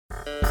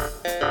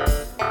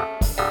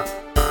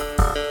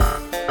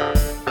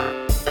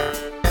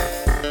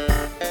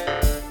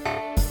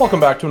Welcome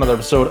back to another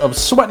episode of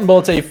Sweatin'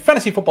 Bullets, a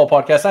fantasy football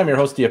podcast. I'm your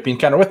host, DFB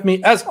Encounter. With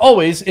me, as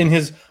always, in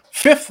his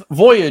fifth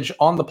voyage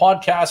on the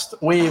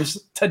podcast waves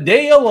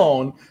today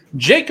alone,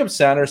 Jacob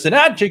Sanderson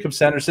at Jacob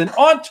Sanderson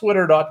on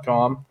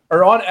Twitter.com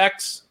or on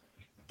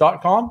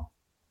X.com.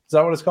 Is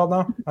that what it's called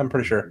now? I'm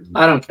pretty sure.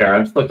 I don't care.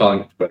 I'm still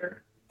calling it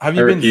Twitter. Have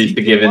you refused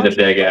to give in to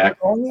Big X.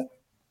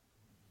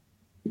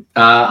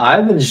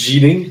 I've been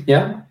cheating,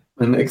 yeah,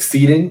 and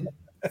exceeding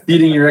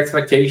your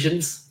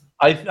expectations.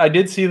 I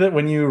did see that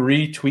when you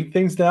retweet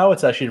things now,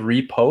 it's actually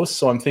repost.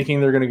 So I'm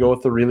thinking they're going to go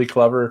with the really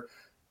clever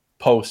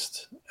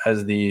post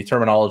as the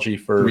terminology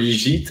for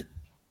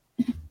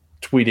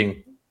tweeting,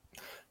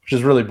 which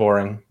is really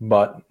boring.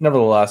 But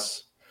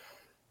nevertheless,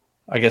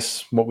 I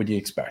guess what would you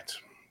expect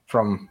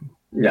from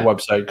a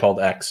website called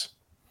X?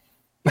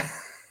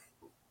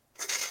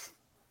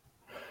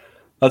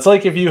 That's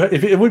like if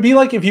it would be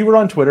like if you were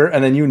on Twitter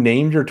and then you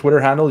named your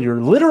Twitter handle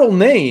your literal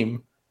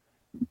name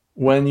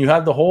when you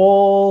had the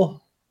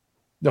whole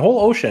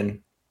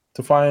ocean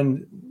to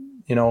find,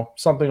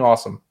 something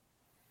awesome.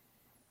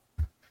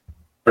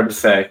 Hard to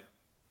say.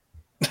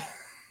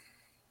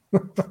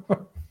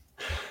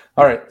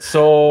 All right,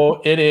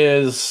 so it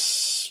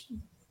is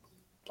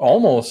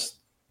almost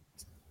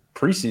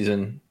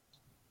preseason.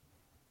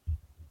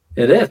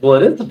 It is. Well,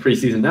 it is the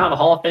preseason now. The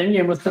Hall of Fame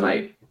game was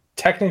tonight.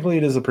 Technically,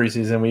 it is the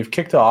preseason. We've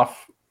kicked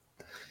off.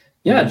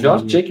 Yeah,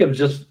 Josh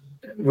Jacobs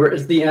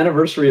it's the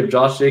anniversary of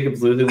Josh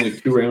Jacobs losing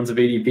like 2 rounds of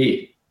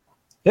ADP.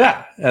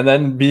 Yeah, and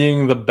then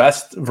being the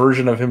best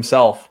version of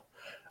himself.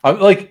 I'm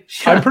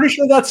pretty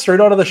sure that's straight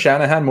out of the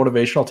Shanahan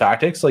motivational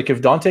tactics. Like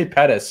if Dante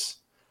Pettis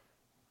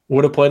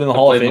would have played in the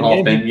Hall of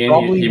Fame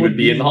game, he would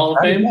be in the Hall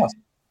of Fame.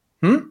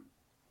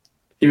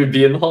 He would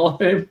be in the Hall of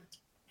Fame.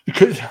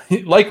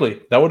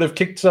 Likely, that would have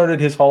kickstarted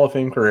his Hall of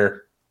Fame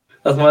career.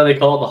 That's why they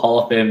call it the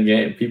Hall of Fame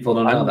game. People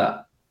don't know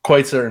that.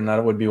 Quite certain that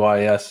it would be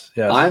why. Yes.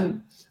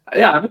 I'm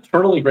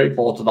eternally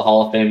grateful to the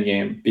Hall of Fame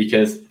game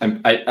because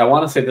I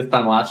want to say this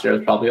time last year I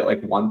was probably at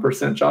like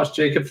 1% Josh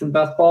Jacobs in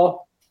best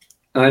ball.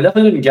 And I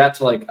definitely didn't get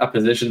to like a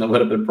position that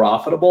would have been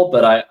profitable,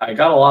 but I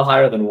got a lot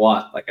higher than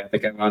what? Like I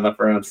think I wound up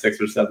around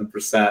 6 or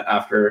 7%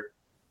 after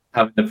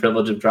having the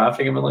privilege of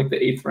drafting him in like the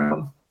 8th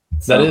round.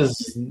 So,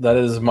 that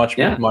is much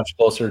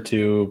closer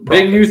to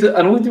profit. Big news.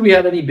 I don't think we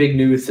had any big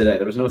news today.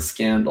 There was no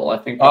scandal. I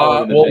think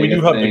we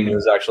do have big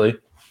news actually.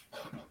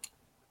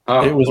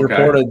 It was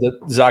reported that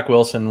Zach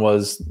Wilson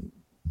was,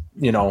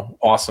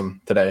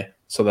 awesome today.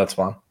 So that's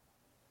fun.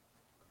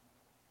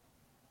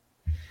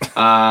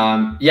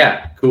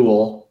 Yeah,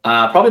 cool.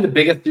 Probably the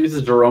biggest news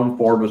is Jerome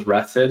Ford was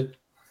rested.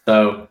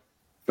 So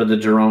for the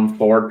Jerome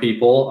Ford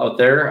people out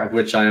there, of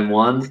which I am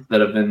one, that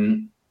have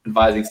been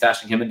advising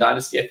stashing him in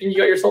Dynasty, I think you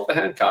got yourself a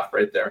handcuff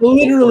right there.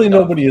 Literally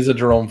nobody is a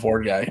Jerome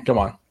Ford guy. Come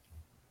on.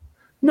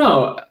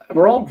 No,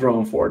 we're all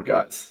Jerome Ford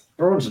guys.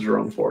 Everyone's a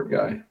Jerome Ford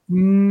guy.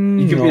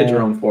 You could be a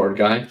Jerome Ford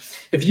guy.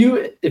 If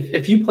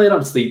you played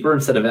on Sleeper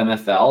instead of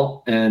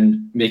MFL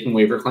and making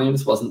waiver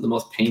claims wasn't the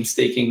most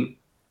painstaking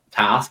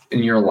task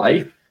in your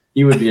life,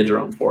 you would be a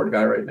Jerome Ford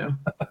guy right now.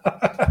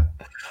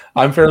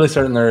 I'm fairly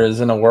certain there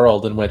isn't a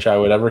world in which I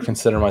would ever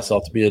consider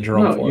myself to be a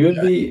Jerome Ford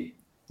guy. You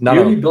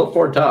would be built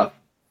for tough.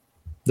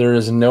 There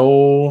is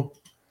no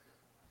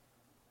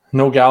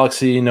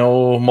galaxy,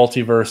 no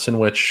multiverse in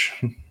which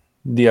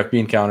DFB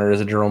Encounter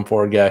is a Jerome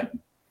Ford guy.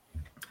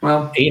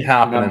 Well, ain't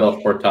happening. Not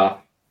built for tough.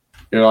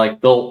 You're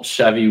like built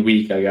Chevy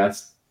weak, I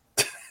guess.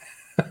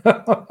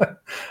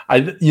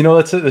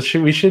 That's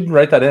it. We should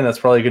write that in. That's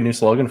probably a good new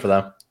slogan for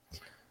them.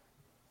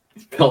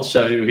 Built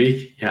Chevy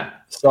week, yeah.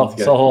 Sell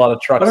a whole lot of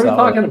trucks. What are we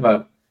talking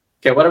about?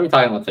 Okay, what are we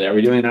talking about today? Are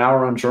we doing an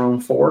hour on Jerome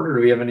Ford, or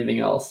do we have anything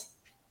else?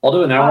 I'll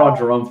do an hour on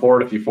Jerome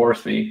Ford if you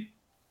force me.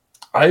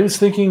 I was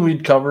thinking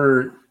we'd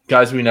cover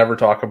guys we never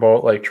talk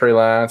about, like Trey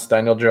Lance,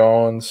 Daniel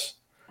Jones.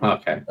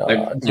 Okay.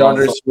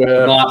 DeAndre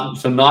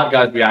Swift. Not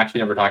guys we actually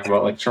never talk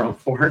about, like Jerome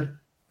Ford.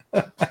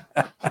 We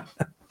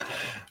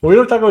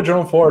don't talk about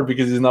Jerome Ford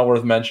because he's not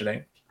worth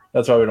mentioning.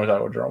 That's why we don't talk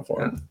about Jerome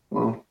Ford. Yeah,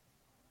 well,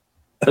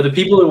 for the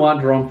people who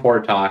want Jerome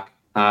Ford talk,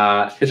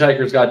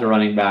 Hitchhiker's Guide to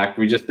Running Back.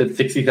 We just did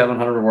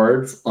 6,700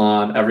 words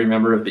on every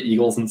member of the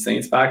Eagles and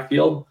Saints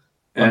backfield.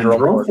 And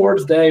Jerome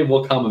Ford's day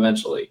will come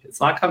eventually. It's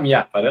not come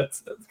yet, but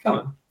it's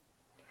coming.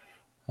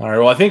 All right.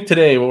 Well, I think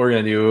today what we're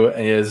going to do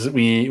is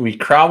we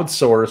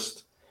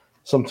crowdsourced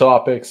some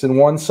topics, and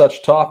one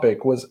such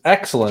topic was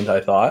excellent,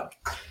 I thought.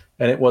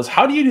 And it was,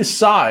 how do you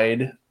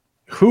decide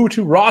who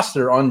to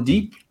roster on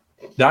deep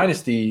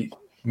dynasty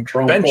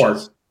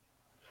benches?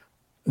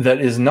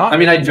 That is not. I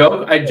mean, I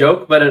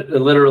joke, but it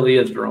literally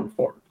is Jerome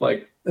Ford.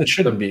 Like, it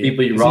shouldn't be.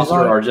 People you roster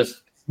are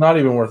just not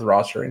even worth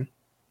rostering.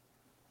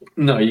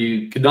 No,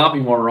 you could not be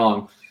more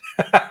wrong.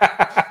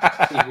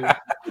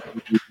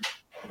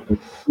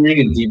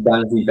 Being a deep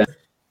dynasty bench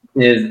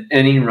is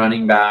any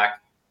running back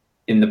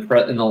in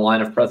the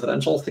line of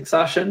presidential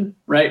succession,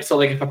 right? So,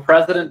 like, if a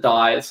president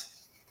dies,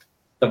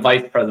 the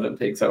vice president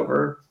takes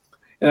over,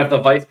 and if the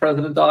vice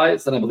president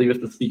dies, then I believe it's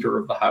the Speaker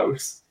of the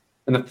House.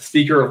 and the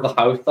Speaker of the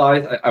House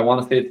size, I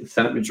want to say it's the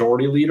Senate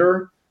Majority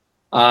Leader.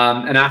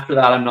 And after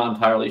that, I'm not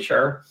entirely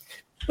sure.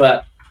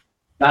 But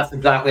that's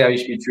exactly how you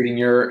should be treating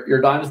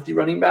your dynasty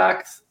running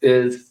backs,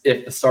 is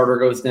if the starter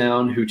goes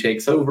down, who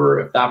takes over?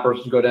 If that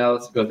person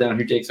goes down,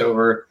 who takes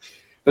over?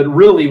 But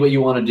really what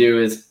you want to do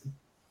is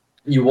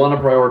you want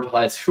to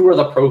prioritize who are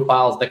the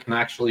profiles that can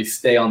actually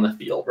stay on the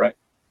field, right?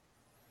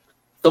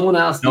 Someone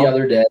asked the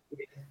other day,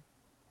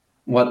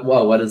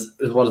 what is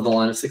the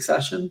line of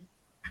succession?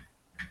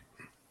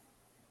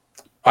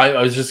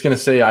 I was just going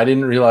to say, I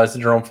didn't realize that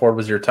Jerome Ford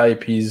was your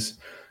type. He's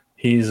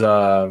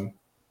really,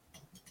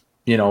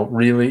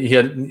 he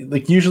had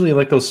like usually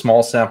like those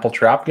small sample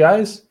trap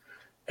guys.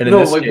 And in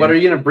this game, what are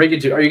you going to break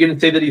it to? Are you going to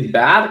say that he's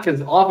bad?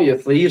 Because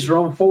obviously he's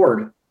Jerome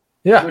Ford.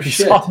 Yeah,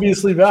 he's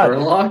obviously bad.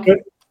 But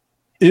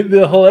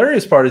the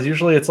hilarious part is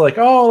usually it's like,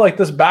 oh, like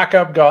this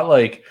backup got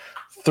like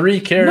 3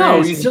 carries.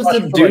 No, he's just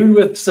a dude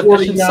with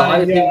sufficient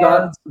size. He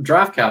got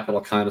draft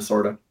capital, kind of,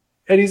 sort of.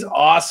 And he's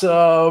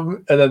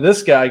awesome. And then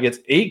this guy gets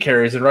 8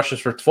 carries and rushes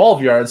for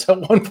 12 yards at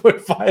 1.5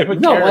 a carry.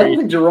 No, I don't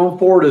think Jerome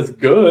Ford is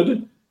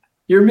good.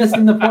 You're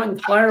missing the point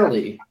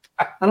entirely.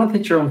 I don't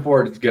think Jerome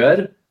Ford is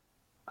good.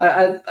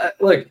 I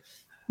look,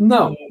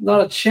 no,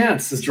 not a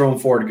chance is Jerome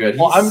Ford good.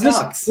 Well, I'm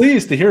just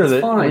pleased to hear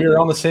that we're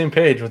on the same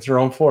page with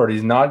Jerome Ford.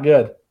 He's not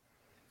good.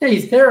 Yeah,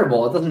 he's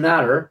terrible. It doesn't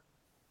matter.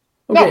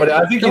 Okay, no, but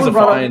I think he's a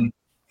fine.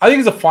 I think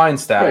he's a fine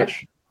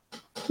stash. Right.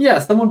 Yeah,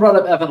 someone brought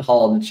up Evan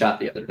Hall in the chat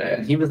the other day,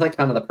 and he was like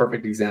kind of the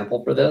perfect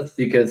example for this,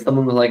 because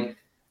someone was like,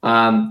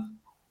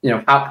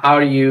 how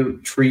do you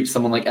treat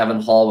someone like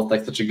Evan Hall with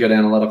like such a good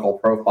analytical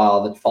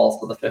profile that falls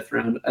to the 5th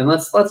round? And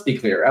let's be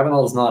clear, Evan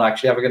Hall does not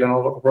actually have a good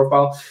analytical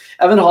profile.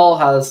 Evan Hall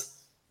has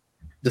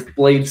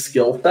displayed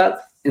skill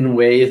sets in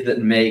ways that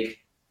make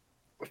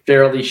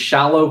fairly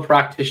shallow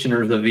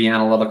practitioners of the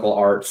analytical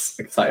arts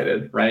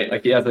excited, right?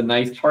 Like he has a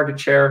nice target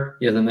share,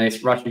 he has a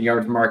nice rushing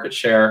yards market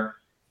share,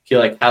 he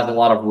like has a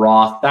lot of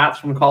raw stats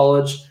from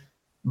college,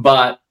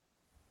 but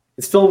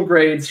his film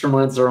grades from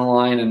Lance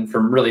Zierlein and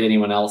from really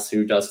anyone else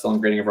who does film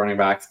grading of running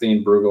backs,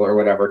 Dean Bruegel or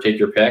whatever, take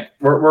your pick.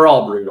 We're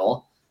all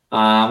brutal. When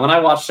I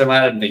watched him,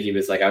 I didn't think he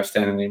was like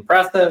outstandingly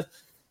impressive.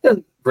 He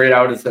doesn't grade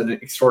out as an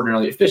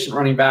extraordinarily efficient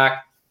running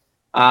back,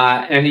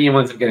 and he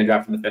ends up getting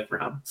drafted in the 5th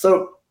round.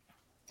 So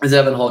is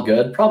Evan Hall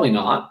good? Probably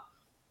not.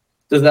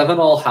 Does Evan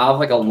Hall have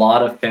like a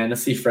lot of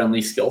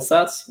fantasy-friendly skill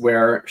sets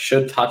where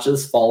should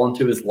touches fall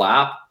into his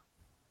lap,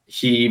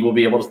 he will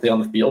be able to stay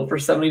on the field for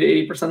 70 to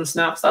 80% of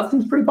snaps? That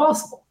seems pretty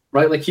possible,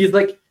 right? Like he's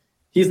like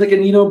a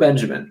Nino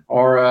Benjamin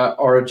or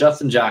a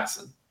Justin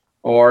Jackson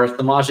or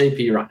Samaje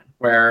Perine,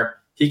 where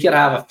he could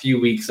have a few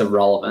weeks of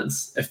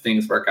relevance if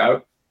things work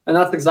out. And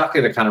that's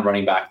exactly the kind of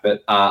running back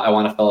that I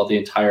want to fill out the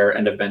entire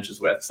end of benches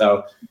with.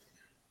 So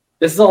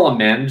this is all a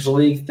managed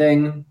league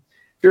thing.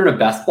 If you're in a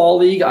best ball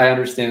league, I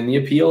understand the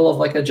appeal of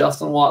like a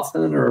Justin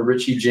Watson or a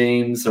Richie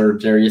James or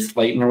Darius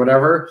Slayton or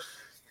whatever.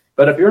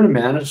 But if you're in a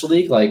managed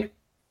league, like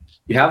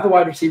you have the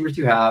wide receivers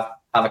you have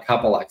a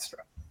couple extra.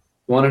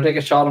 You want to take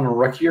a shot on a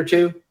rookie or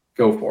two?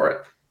 Go for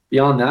it.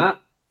 Beyond that,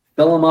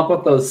 fill them up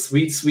with those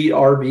sweet, sweet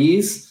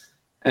RBs.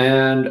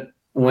 And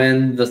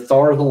when the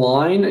stars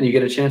align and you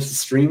get a chance to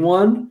stream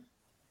one,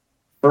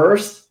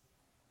 first,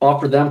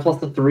 offer them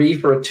plus a 3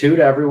 for a 2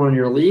 to everyone in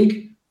your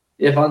league.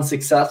 If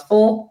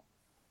unsuccessful,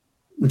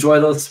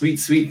 enjoy those sweet,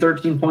 sweet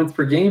 13 points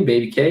per game,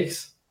 baby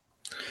cakes.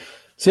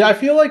 See, I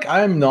feel like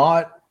I'm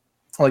not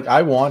like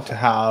I want to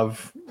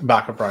have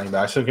backup running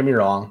backs. Don't get me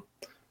wrong.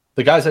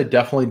 The guys I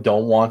definitely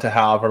don't want to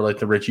have are like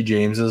the Richie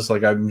Jameses.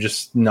 Like I'm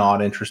just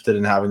not interested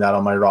in having that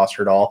on my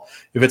roster at all.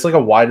 If it's like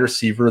a wide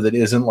receiver that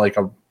isn't like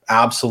a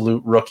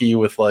absolute rookie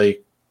with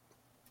like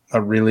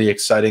a really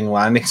exciting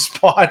landing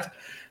spot,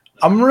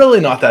 I'm really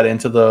not that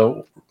into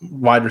the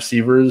wide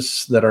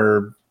receivers that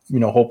are,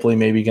 hopefully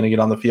maybe going to get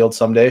on the field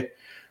someday.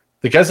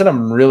 The guys that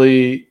I'm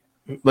really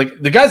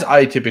like, the guys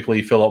I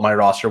typically fill out my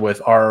roster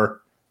with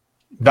are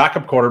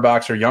backup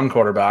quarterbacks or young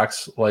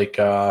quarterbacks like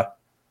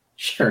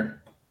sure.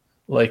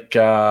 Like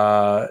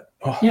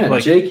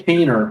Jake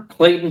Hayner,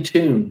 Clayton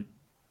Tune.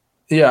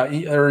 Yeah,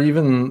 or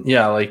even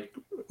like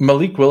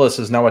Malik Willis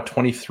is now a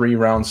 23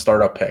 round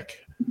startup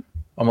pick.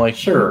 I'm like,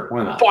 sure,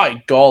 why not?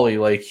 By golly,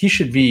 like he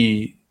should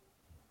be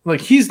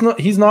like he's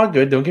not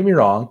good, don't get me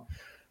wrong.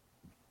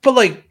 But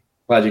like,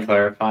 glad you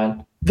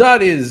clarified.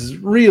 That is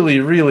really,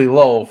 really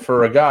low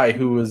for a guy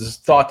who was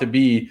thought to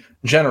be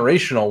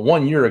generational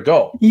 1 year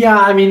ago. Yeah,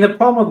 I mean the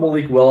problem with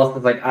Malik Willis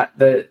is like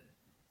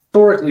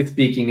historically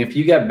speaking, if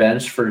you get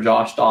benched for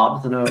Josh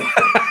Dobbs in a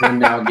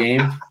win-now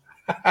game,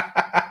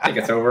 I think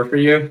it's over for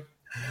you.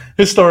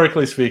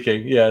 Historically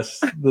speaking, yes,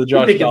 the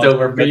Josh I think Dobbs it's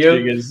over for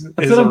you.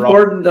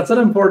 That's an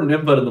important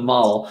input in the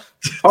model.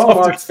 Paul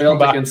Marks failed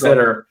to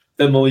consider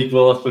that Malik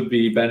Willis would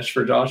be benched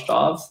for Josh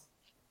Dobbs.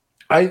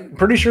 I'm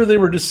pretty sure they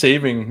were just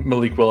saving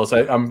Malik Willis.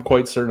 I'm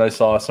quite certain I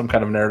saw some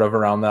kind of narrative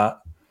around that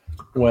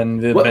when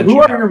the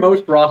who are your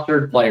most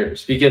rostered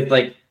players? Because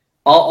like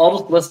I'll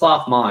just list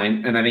off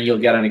mine, and I think you'll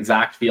get an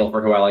exact feel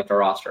for who I like to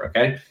roster.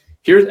 Okay,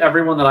 here's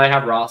everyone that I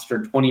have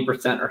rostered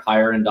 20% or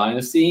higher in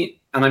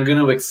Dynasty, and I'm going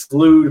to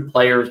exclude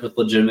players with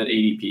legitimate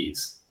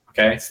ADPs.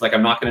 Okay, so like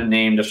I'm not going to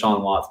name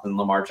Deshaun Watson,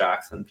 Lamar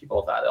Jackson, people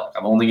of that ilk.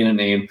 I'm only going to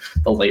name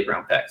the late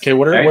round picks. Okay,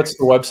 what's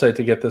the website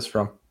to get this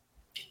from?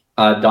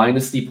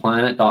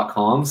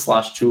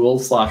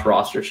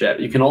 dynastyplanet.com/tools/rostership.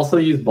 You can also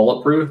use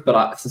Bulletproof,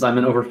 but since I'm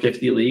in over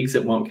 50 leagues,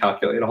 it won't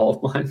calculate all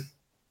of mine.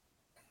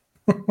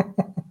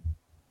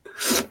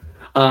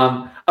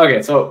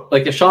 Okay, so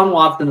like Deshaun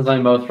Watson is my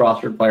most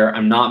rostered player.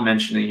 I'm not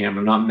mentioning him.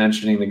 I'm not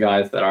mentioning the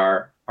guys that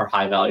are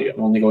high value.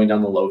 I'm only going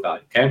down the low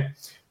value. Okay,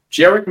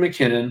 Jerick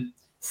McKinnon,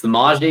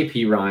 Samaje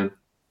Perine,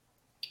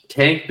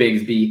 Tank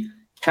Bigsby,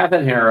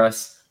 Kevin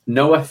Harris,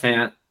 Noah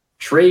Fant,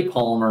 Trey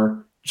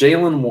Palmer,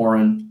 Jalen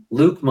Warren,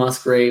 Luke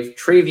Musgrave,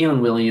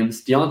 Travion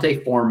Williams,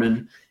 Deontay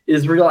Foreman,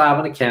 Israel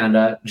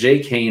Abanikanda, Jay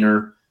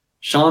Kaner,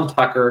 Sean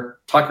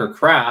Tucker, Tucker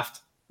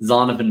Kraft,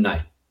 Zonovan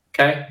Knight.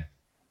 Okay,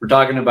 we're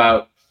talking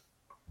about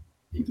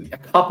a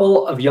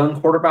couple of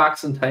young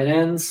quarterbacks and tight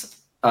ends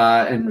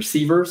and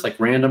receivers, like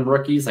random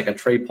rookies, like a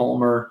Trey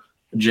Palmer,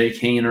 Jay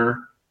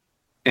Kaner,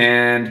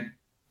 and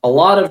a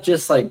lot of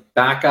just like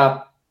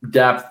backup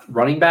depth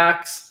running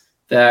backs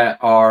that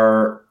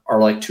are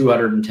like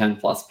 210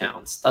 plus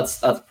pounds. That's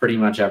pretty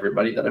much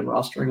everybody that I'm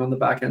rostering on the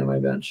back end of my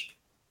bench.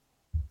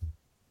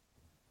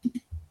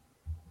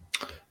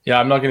 Yeah,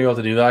 I'm not going to be able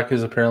to do that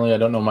because apparently I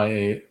don't know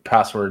my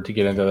password to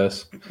get into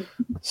this.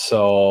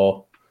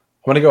 So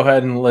I'm going to go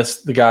ahead and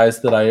list the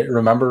guys that I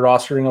remember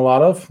rostering a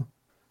lot of,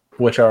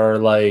 which are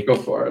like, go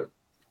for it.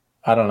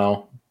 I don't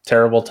know,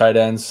 terrible tight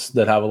ends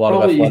that have a lot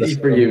Probably of athleticism.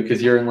 easy for you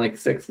because you're in like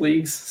 6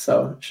 leagues,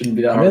 so it shouldn't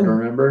be that hard to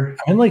remember.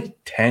 I'm in like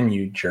 10,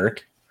 you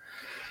jerk.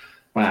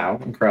 Wow,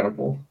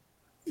 incredible.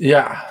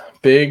 Yeah,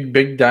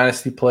 big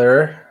dynasty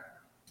player.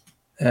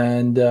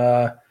 And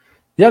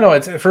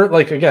it's for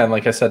like, again,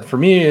 like I said, for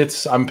me,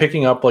 I'm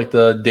picking up like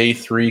the day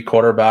 3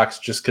 quarterbacks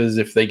just because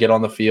if they get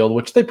on the field,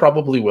 which they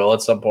probably will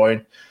at some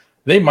point,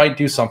 they might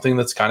do something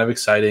that's kind of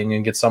exciting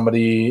and get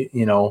somebody,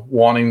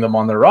 wanting them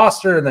on their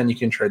roster, and then you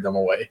can trade them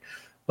away.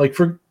 Like,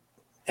 for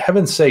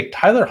heaven's sake,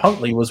 Tyler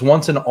Huntley was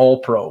once an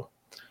all-pro,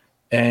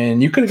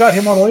 and you could have got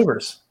him on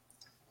waivers.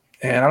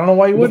 And I don't know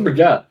why you wouldn't.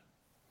 Forget.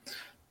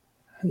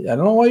 I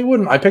don't know why you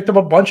wouldn't. I picked up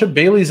a bunch of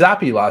Bailey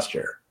Zappi last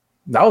year.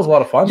 That was a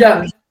lot of fun. Yeah.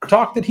 There's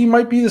talk that he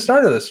might be the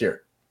starter this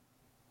year.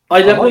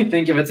 I definitely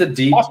think if it's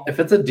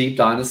a deep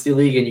dynasty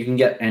league and you can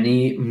get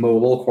any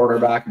mobile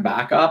quarterback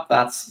backup,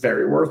 that's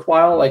very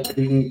worthwhile. Like if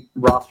you can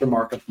roster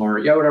Marcus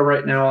Mariota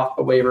right now off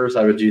the waivers,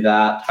 I would do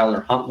that.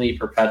 Tyler Huntley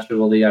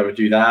perpetually, I would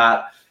do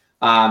that.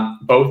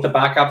 Both the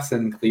backups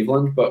in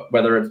Cleveland, but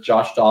whether it's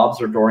Josh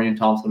Dobbs or Dorian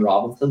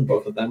Thompson-Robinson,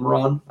 both of them are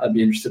on. I'd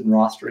be interested in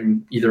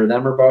rostering either of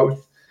them or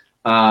both.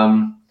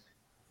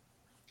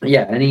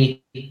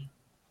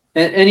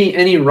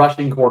 Any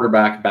rushing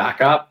quarterback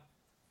backup.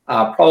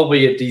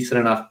 Probably a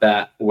decent enough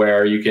bet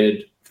where you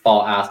could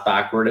fall ass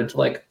backward into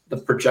like the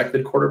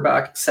projected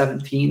quarterback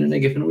 17 in a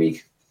given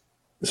week.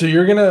 So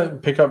you're gonna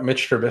pick up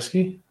Mitch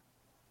Trubisky?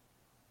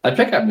 I'd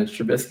pick up Mitch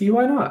Trubisky.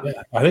 Why not?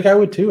 Yeah, I think I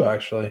would too,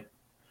 actually.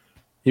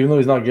 Even though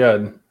he's not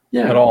good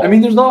at all. I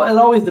mean, it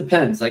always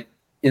depends. Like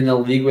in the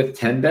league with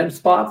 10 bench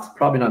spots,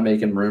 probably not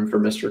making room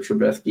for Mr.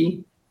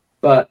 Trubisky.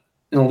 But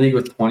in a league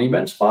with 20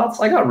 bench spots,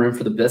 I got room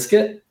for the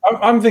biscuit.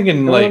 I'm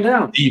thinking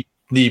like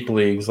deep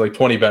leagues, like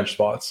 20 bench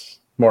spots.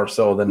 More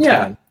so than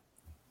 10.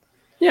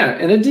 Yeah,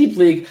 in a deep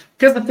league.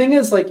 Because the thing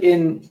is, like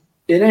in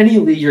any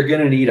league, you're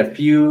going to need a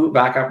few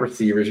backup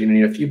receivers. You're going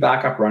to need a few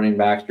backup running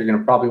backs. You're going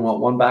to probably want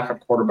one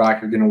backup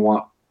quarterback. You're going to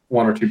want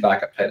 1 or 2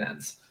 backup tight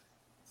ends.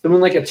 So in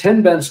like a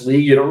 10-bench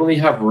league, you don't really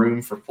have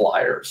room for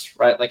flyers,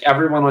 right? Like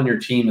everyone on your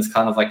team is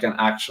kind of like an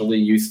actually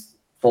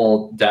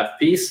useful depth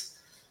piece.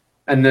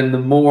 And then the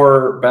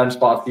more bench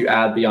spots you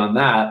add beyond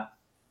that,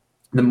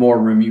 the more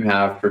room you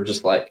have for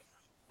just like,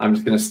 I'm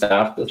just going to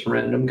staff this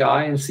random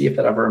guy and see if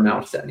it ever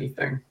amounts to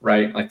anything,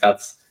 right? Like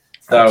that's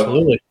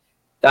absolutely.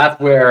 That's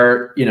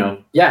where,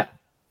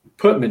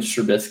 put Mitch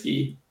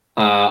Trubisky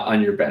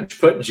on your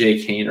bench. Put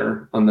Jay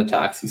Kaner on the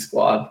taxi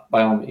squad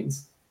by all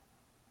means.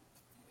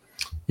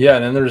 Yeah,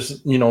 and then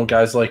there's,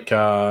 guys like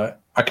I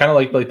kind of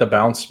like the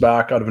bounce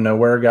back out of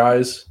nowhere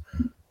guys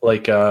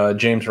like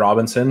James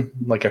Robinson.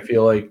 Like I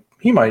feel like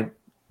he might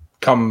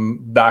come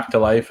back to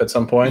life at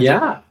some point.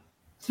 Yeah.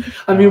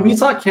 I mean, we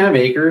saw Cam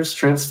Akers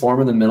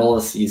transform in the middle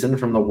of the season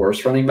from the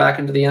worst running back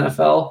into the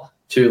NFL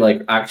to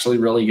like actually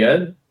really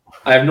good.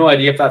 I have no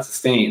idea if that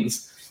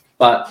sustains,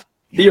 but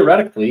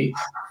theoretically,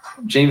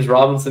 James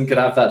Robinson could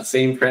have that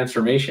same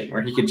transformation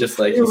where he could just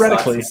like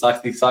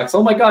he sucks.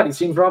 Oh my God, he's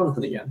James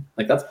Robinson again.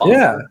 Like that's possible.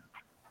 Yeah.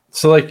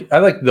 So like I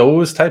like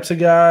those types of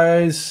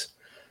guys,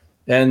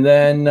 and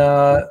then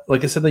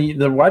like I said,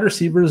 the wide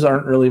receivers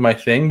aren't really my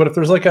thing. But if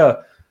there's like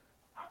a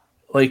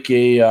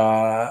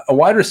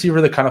wide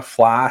receiver that kind of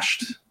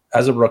flashed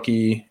as a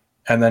rookie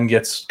and then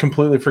gets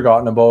completely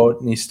forgotten about,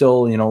 and he's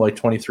still, like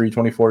 23,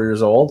 24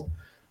 years old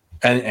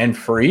and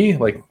free,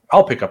 like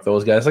I'll pick up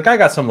those guys. Like I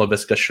got some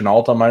LaVisca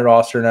Chenault on my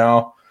roster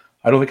now.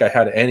 I don't think I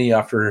had any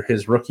after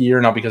his rookie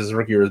year, not because his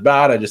rookie year was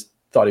bad. I just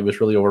thought he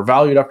was really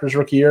overvalued after his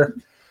rookie year.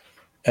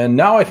 And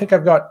now I think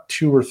I've got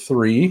 2 or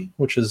 3,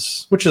 which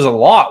is a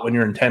lot when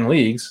you're in 10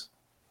 leagues.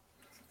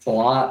 It's a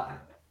lot.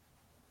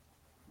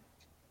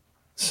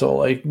 So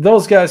like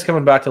those guys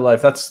coming back to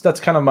life, that's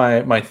kind of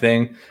my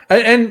thing.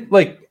 And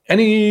like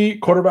any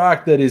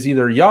quarterback that is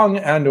either young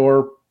and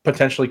or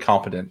potentially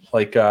competent.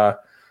 Like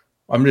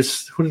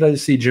who did I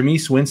see?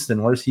 Jameis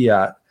Winston, where's he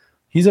at?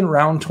 He's in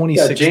round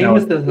 26 now.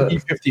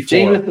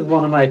 Jameis is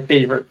one of my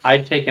favorite.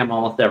 I'd take him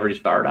almost every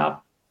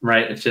startup,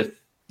 right? It's just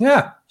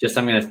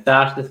I'm going to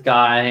stash this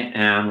guy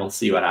and we'll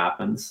see what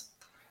happens.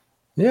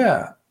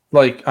 Yeah.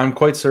 Like I'm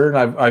quite certain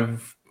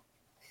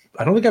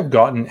I don't think I've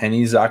gotten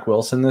any Zach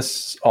Wilson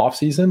this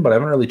offseason, but I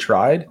haven't really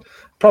tried.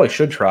 Probably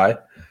should try.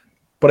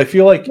 But I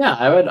feel like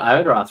I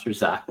would roster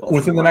Zach Wilson.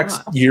 Within the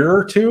next year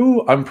or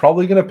two, I'm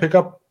probably going to pick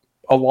up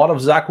a lot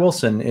of Zach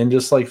Wilson in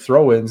just like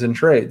throw-ins and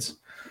trades.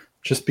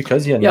 Just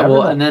because never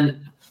know.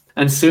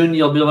 And soon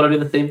you'll be able to do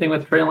the same thing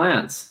with Trey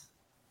Lance.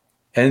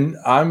 And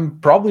I'm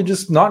probably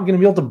just not going to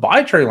be able to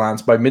buy Trey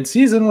Lance by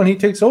midseason when he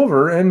takes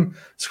over and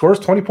scores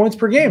 20 points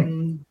per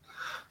game.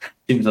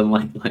 Seems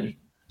unlikely.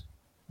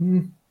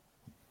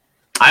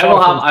 I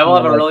will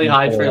have a really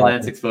high Trey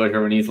Lance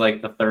exposure when he's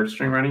like the third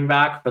string running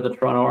back for the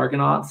Toronto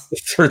Argonauts. The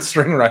third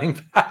string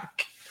running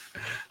back.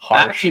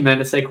 I actually meant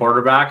to say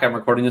quarterback. I'm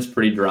recording this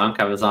pretty drunk.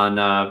 I was on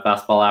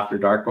Basketball After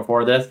Dark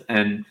before this,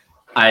 and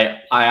I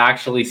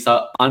actually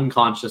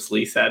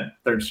unconsciously said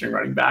third string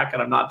running back,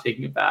 and I'm not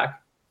taking it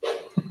back.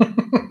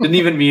 Didn't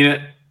even mean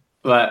it,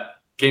 but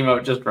came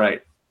out just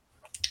right.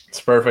 It's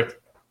perfect.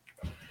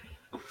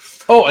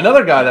 Oh,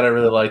 another guy that I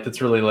really like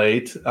that's really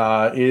late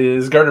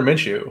is Gardner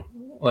Minshew.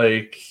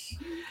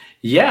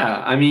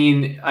 I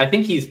mean, I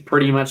think he's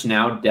pretty much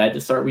now dead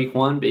to start week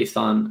one based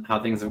on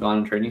how things have gone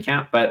in training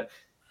camp. But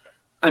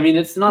I mean,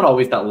 it's not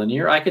always that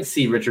linear. I could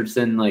see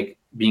Richardson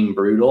being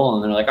brutal,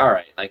 and they're like, all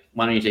right,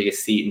 why don't you take a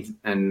seat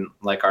and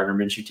Gardner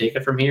Minshew take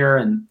it from here?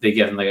 And they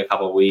give him a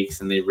couple of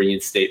weeks and they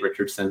reinstate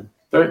Richardson.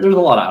 There's a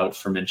lot of outs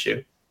for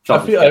Minshew. I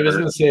was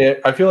going to say,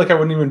 I feel like I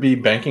wouldn't even be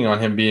banking on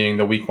him being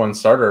the week one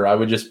starter. I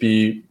would just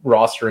be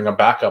rostering a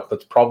backup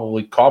that's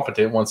probably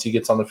competent once he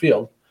gets on the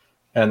field.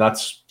 And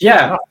that's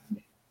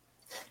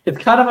it's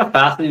kind of a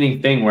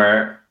fascinating thing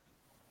where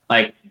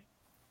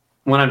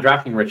when I'm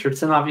drafting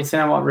Richardson, obviously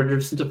I want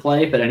Richardson to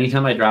play, but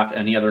anytime I draft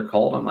any other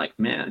Colt, I'm like,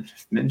 man,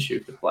 just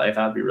Minshew to play.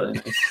 That'd be really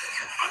nice.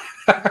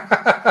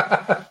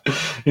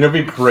 It'd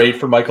be great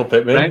for Michael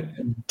Pittman. Right?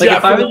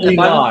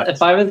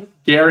 If I was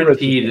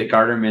guaranteed that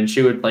Gardner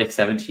Minshew would play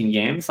 17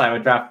 games, I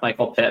would draft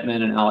Michael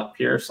Pittman and Alec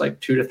Pierce 2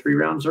 to 3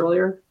 rounds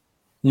earlier.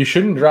 You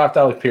shouldn't draft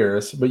Alec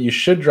Pierce, but you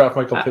should draft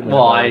Michael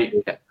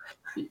Pittman.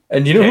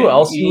 And you know who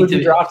else you would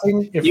be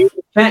drafting? You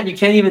can't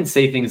even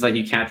say things like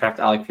you can't draft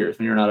Alec Pierce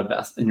when you're not in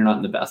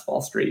the best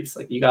ball streets.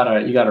 You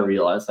gotta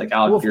realize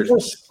Alec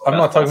Pierce. I'm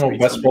not talking about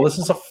best ball. This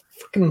is a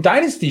fucking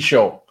dynasty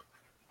show.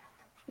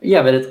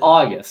 Yeah, but it's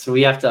August, so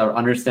we have to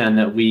understand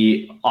that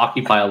we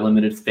occupy a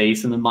limited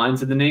space in the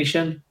minds of the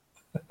nation.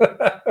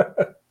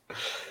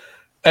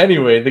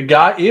 Anyway,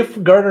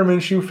 if Gardner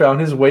Minshew found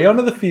his way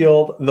onto the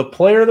field, the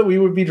player that we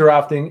would be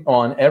drafting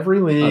on every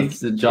league.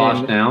 That's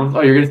Josh Downs.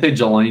 Oh, you're going to say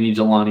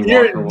Jelani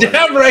You're Walker.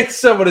 Damn right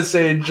someone is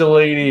saying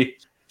Jelani.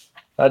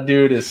 That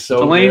dude is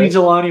so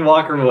Jelani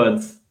Walker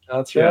Woods.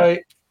 That's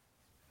right.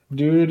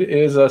 Dude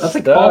is a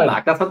stud. A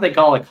callback. That's what they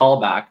call a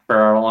callback for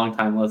our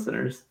longtime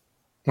listeners.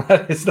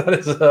 That is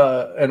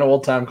an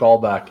old-time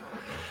callback.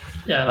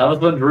 Yeah, that was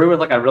when Drew was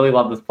like, I really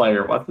love this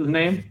player. What's his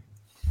name?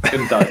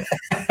 Couldn't tell you.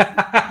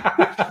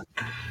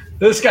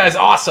 This guy's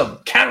awesome.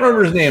 Can't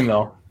remember his name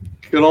though.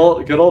 Good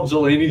old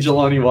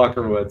Jelani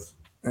Walker Woods.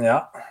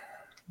 Yeah.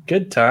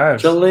 Good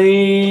times.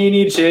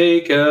 Jelani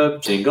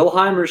Jacob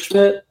Jingleheimer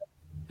Schmidt.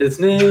 His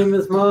name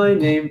is my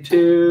name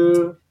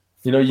too.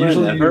 Usually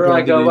whenever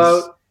I go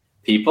out,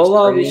 people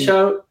always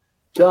shout,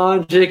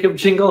 John Jacob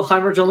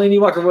Jingleheimer Jelani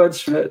Walker Woods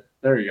Schmidt.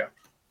 There you go.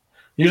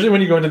 Usually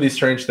when you go into these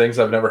strange things,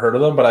 I've never heard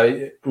of them,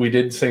 but we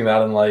did sing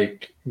that in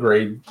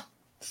grade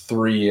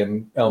 3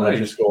 in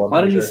elementary school.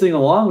 Why didn't you sing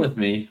along with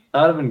me?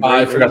 That would have been great.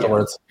 I forgot the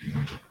words.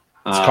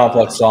 It's a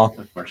complex song.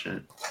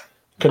 Unfortunate.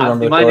 Couldn't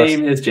remember my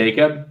name is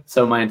Jacob,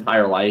 so my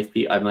entire life,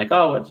 I'm like,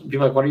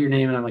 people are like, what are your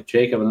name? And I'm like,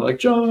 Jacob. And they're like,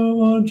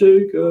 John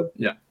Jacob.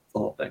 Yeah, the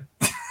whole thing.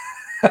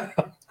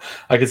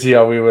 I could see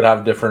how we would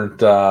have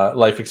different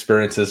life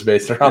experiences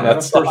based around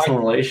that song. Personal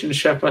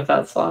relationship with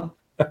that song.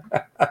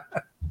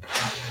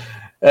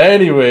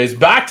 Anyways,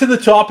 back to the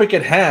topic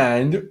at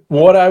hand.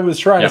 What I was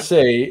trying to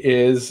say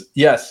is,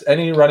 yes,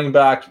 any running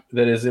back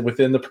that is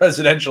within the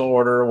presidential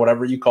order, or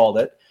whatever you called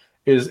it,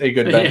 is a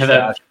good bench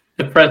stash.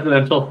 The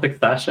presidential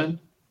succession.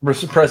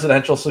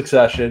 Presidential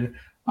succession.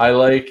 I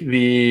like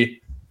I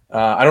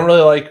don't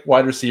really like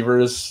wide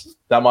receivers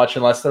that much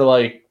unless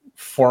they're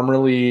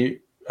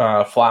formerly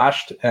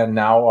flashed and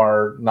now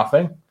are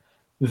nothing.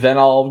 Then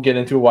I'll get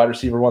into a wide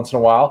receiver once in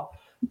a while.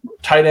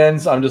 Tight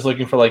ends, I'm just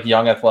looking for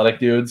young athletic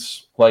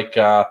dudes.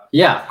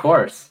 Of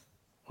course.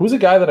 Who's a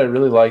guy that I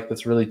really like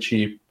that's really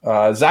cheap?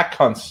 Zach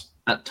Kuntz.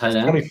 At tight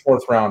end?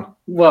 24th round.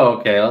 Whoa,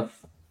 okay.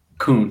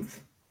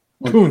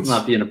 Let's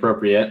not be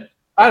inappropriate.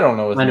 I don't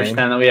know his name. I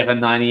understand that we have a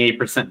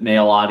 98%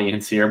 male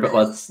audience here, but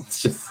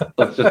let's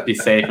just be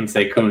safe and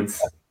say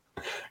Kuntz.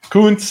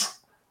 Kuntz.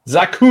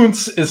 Zach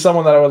Kuntz is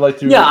someone that I would like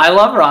to. Yeah, I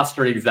love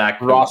rostering Zach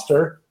Kuntz.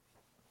 Roster.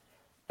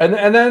 And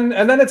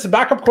then it's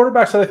backup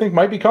quarterbacks that I think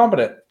might be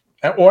competent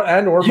or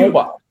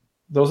mobile.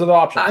 Those are the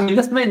options. I mean,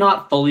 this may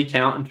not fully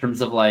count in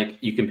terms of like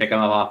you can pick them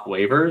up off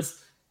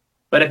waivers,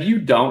 but if you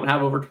don't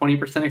have over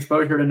 20%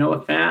 exposure to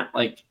Noah Fant,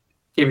 like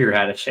give your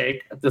head a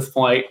shake at this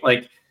point.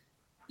 Like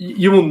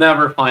you will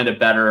never find a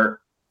better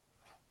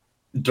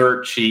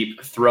dirt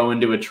cheap throw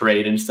into a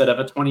trade instead of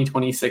a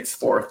 2026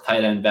 fourth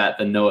tight end bet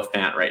than Noah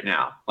Fant right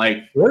now.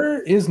 Like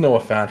where is Noah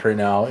Fant right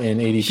now in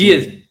ADP? He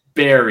is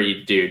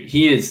buried, dude.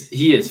 He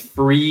is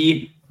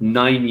free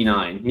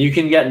 99. You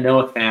can get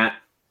Noah Fant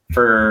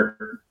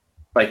for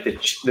like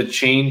the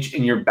change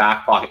in your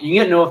back pocket. You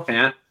can get Noah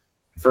Fant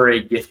for a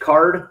gift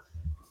card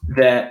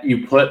that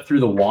you put through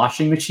the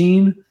washing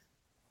machine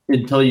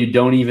until you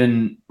don't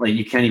even like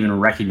you can't even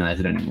recognize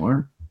it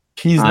anymore.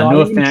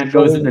 Noah Fant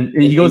goes in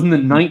the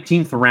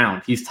 19th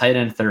round. He's tight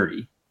end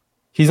 30.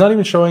 He's not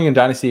even showing in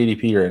Dynasty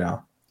ADP right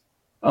now.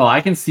 Oh,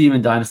 I can see him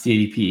in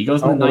Dynasty ADP. He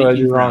goes in the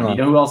 19th round. You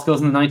know who else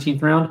goes in the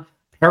 19th round?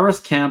 Paris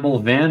Campbell,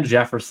 Van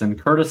Jefferson,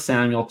 Curtis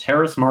Samuel,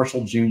 Terrace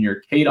Marshall Jr.,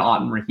 Cade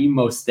Otton, Raheem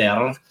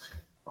Mostert,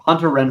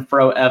 Hunter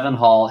Renfrow, Evan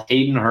Hall,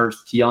 Hayden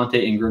Hurst,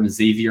 Keontae Ingram,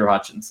 Xavier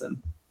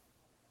Hutchinson.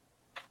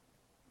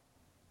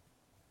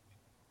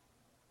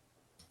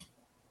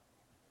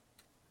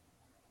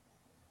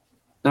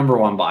 Number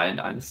one buy in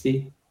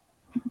Dynasty.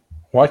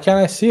 Why can't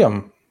I see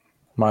him?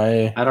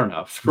 I don't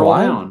know. Scroll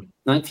down.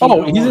 19.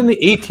 Oh, he's in the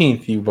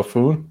 18th, you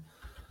buffoon.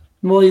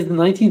 Well, he's the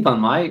 19th on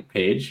my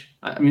page.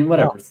 I mean,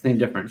 whatever. It's the same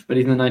difference, but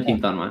he's in the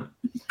 19th on mine.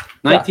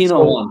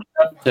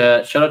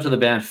 1901. Shout out to the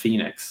band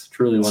Phoenix.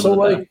 Truly one of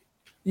the best.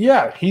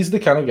 Yeah, he's the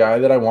kind of guy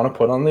that I want to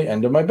put on the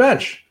end of my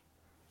bench.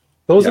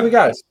 Those are the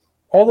guys.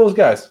 All those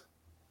guys.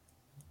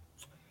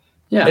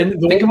 Yeah, and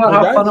think about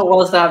how fun it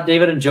was to have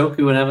David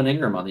Njoku and Evan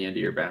Ingram on the end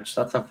of your bench.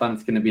 That's how fun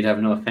it's going to be to have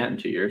Noah Fant in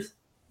 2 years.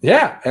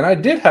 Yeah, and I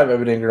did have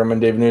Evan Ingram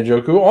and David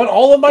Njoku on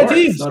all of my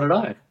teams. So did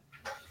I.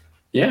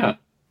 Yeah.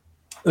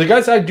 The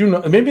guys I do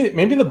not,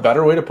 maybe the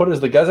better way to put it is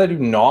the guys I do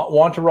not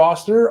want to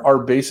roster are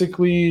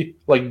basically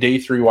like day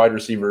 3 wide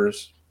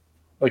receivers.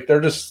 Like they're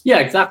just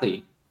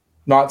exactly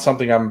not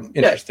something I'm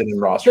interested in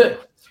rostering.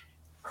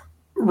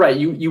 Right.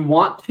 You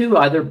want to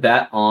either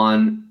bet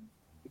on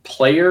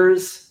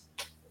players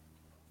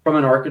from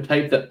an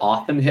archetype that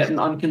often hit in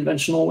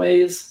unconventional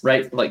ways,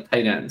 right? So like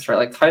tight ends, right?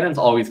 Like tight ends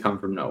always come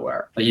from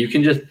nowhere. Like you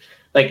can just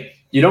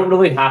you don't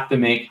really have to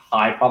make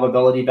high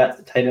probability bets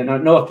at tight end.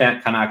 Noah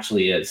Fant kind of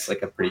actually is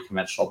like a pretty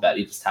conventional bet.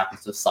 He just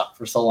happens to suck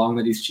for so long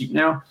that he's cheap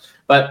now.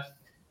 But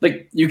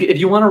like if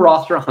you want to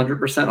roster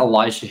 100%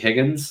 Elijah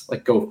Higgins,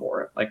 like go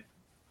for it. Like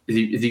is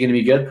he going to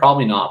be good?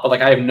 Probably not. But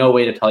like I have no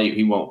way to tell you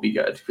he won't be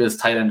good because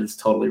tight end is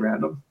totally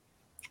random.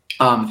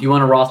 If you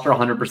want to roster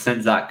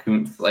 100% Zach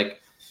Kuntz,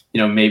 like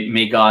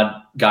may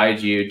God guide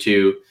you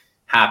to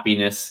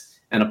happiness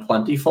and a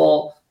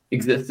plentiful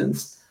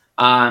existence.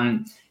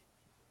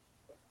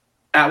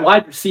 At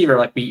wide receiver,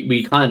 like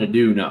we kind of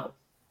do know,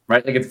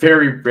 right? Like it's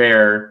very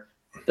rare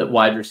that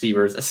wide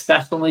receivers,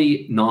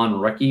 especially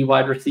non-rookie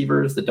wide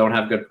receivers that don't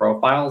have good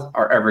profiles,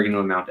 are ever going to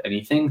amount to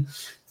anything.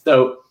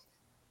 So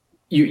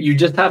you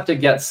just have to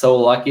get so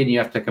lucky and you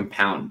have to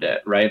compound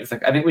it, right? It's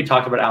like I think we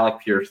talked about Alec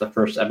Pierce the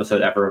first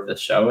episode ever of this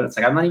show, and it's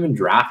like I'm not even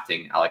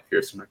drafting Alec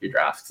Pierce in rookie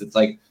drafts because it's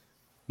like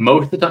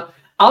most of the time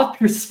Alec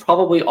Pierce is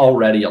probably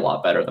already a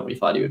lot better than we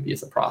thought he would be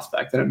as a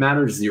prospect, and it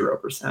matters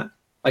 0%.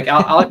 Like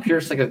Alec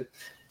Pierce,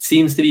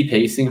 seems to be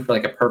pacing for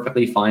like a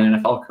perfectly fine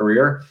NFL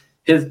career.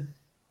 If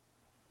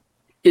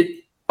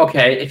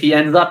he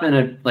ends up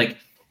in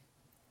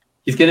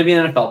he's going to be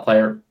an NFL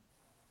player.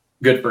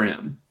 Good for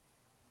him.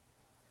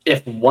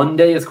 If one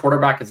day his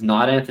quarterback is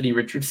not Anthony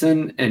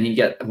Richardson and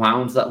he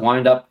wind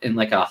up in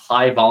like a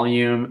high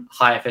volume,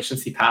 high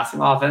efficiency passing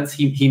offense,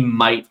 he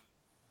might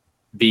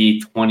be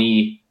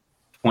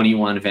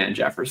 2021 Van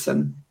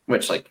Jefferson,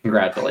 which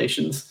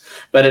congratulations.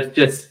 But it's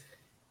just,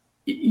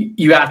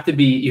 you have to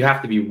be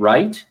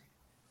right.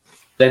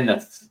 Then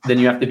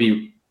you have to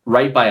be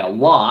right by a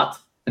lot,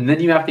 and then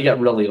you have to get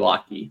really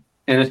lucky.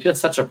 And it's just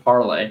such a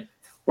parlay.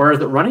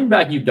 Whereas at running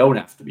back, you don't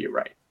have to be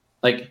right.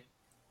 Like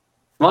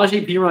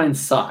Samaje Perine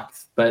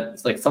sucks, but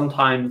it's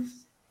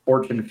sometimes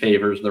fortune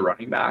favors the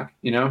running back,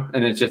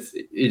 and it just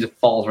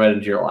falls right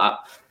into your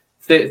lap.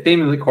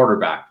 Same as the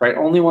quarterback, right?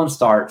 Only one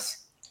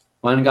starts.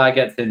 One guy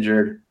gets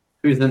injured.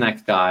 Who's the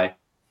next guy?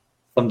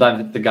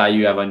 Sometimes it's the guy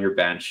you have on your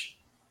bench.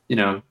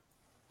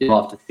 You'd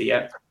love to see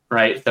it,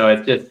 right? So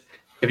it's just,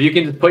 if you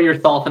can just put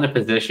yourself in a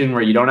position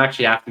where you don't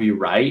actually have to be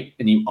right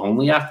and you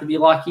only have to be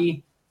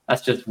lucky,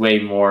 that's just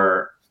way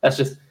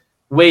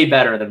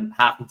better than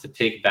having to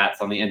take bets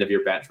on the end of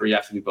your bench where you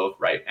have to be both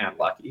right and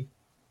lucky.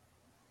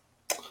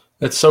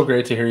 It's so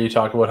great to hear you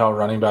talk about how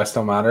running backs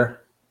don't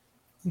matter.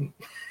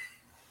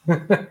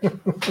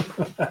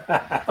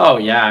 Oh,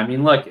 yeah. I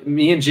mean, look,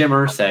 me and Jim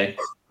Irsay.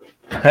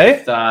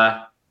 Hey?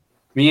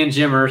 Me and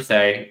Jim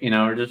Irsay,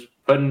 we're just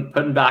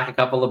putting back a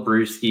couple of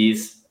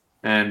brewskis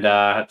and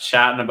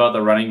chatting about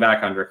the running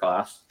back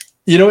underclass.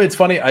 It's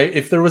funny.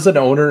 If there was an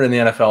owner in the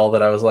NFL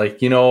that I was like,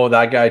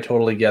 that guy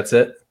totally gets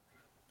it,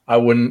 I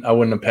wouldn't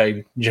have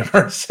pegged Jim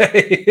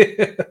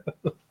Irsay.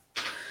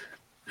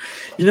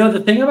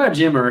 The thing about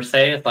Jim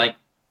Irsay is like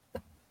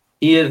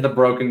he is the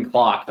broken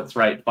clock that's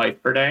right twice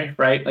per day,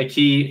 right? Like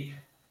I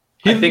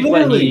think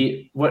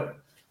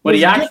what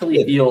he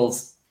actually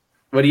feels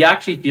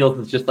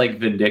is just like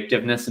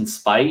vindictiveness and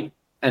spite,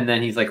 and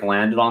then he's like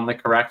landed on the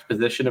correct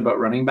position about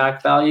running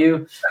back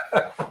value.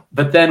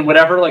 But then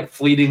whatever like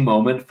fleeting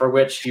moment for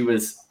which he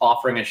was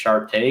offering a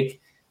sharp take,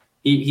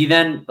 he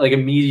then like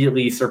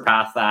immediately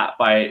surpassed that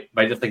by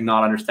just like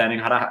not understanding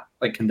how to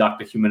like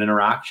conduct a human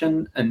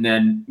interaction and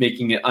then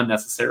making it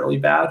unnecessarily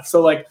bad.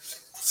 So like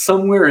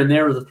somewhere in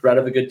there was a thread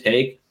of a good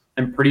take.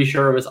 I'm pretty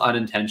sure it was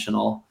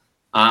unintentional.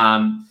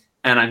 And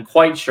I'm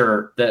quite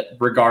sure that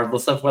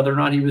regardless of whether or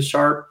not he was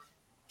sharp,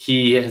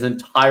 he has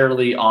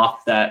entirely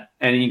offset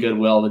any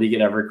goodwill that he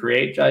could ever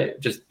create,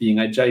 just being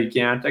a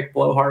gigantic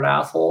blowhard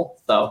asshole.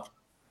 So,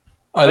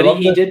 but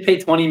he did pay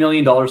 $20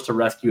 million to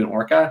rescue an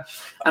orca,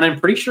 and I'm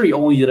pretty sure he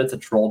only did it to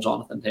troll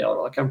Jonathan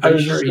Taylor. Like I'm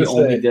pretty sure he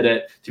only did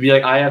it to be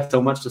like, I have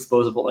so much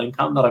disposable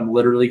income that I'm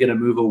literally going to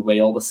move a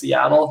whale to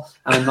Seattle,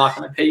 and I'm not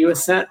going to pay you a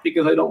cent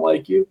because I don't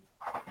like you.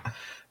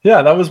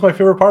 Yeah, that was my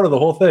favorite part of the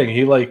whole thing.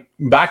 He like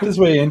backed his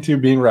way into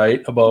being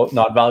right about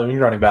not valuing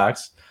running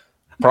backs,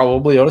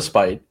 probably out of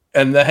spite.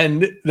 And then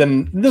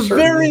the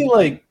very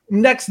like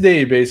next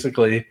day,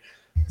 basically,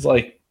 it's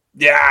like,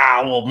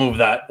 yeah, we'll move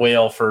that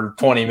whale for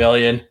 $20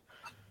 million.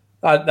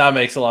 That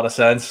makes a lot of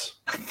sense.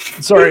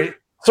 Sorry,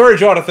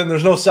 Jonathan.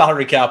 There's no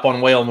salary cap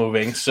on whale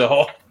moving,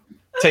 so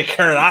take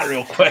care of that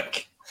real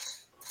quick.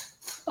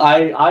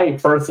 I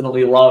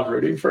personally love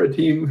rooting for a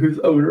team whose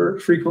owner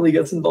frequently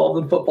gets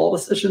involved in football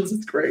decisions.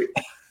 It's great.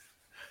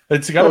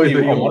 It's got to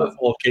be a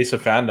wonderful case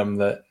of fandom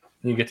that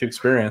you get to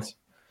experience.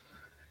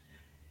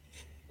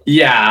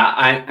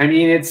 Yeah, I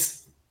mean,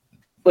 it's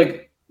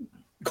like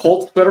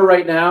Colts Twitter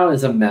right now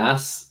is a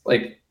mess.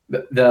 Like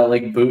the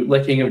like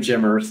bootlicking of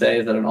Jim Irsay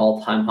is at an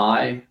all-time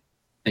high.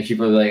 And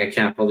people are like, I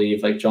can't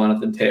believe like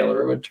Jonathan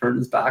Taylor would turn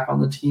his back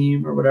on the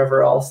team or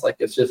whatever else. Like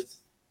it's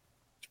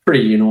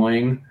pretty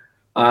annoying.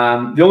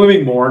 The only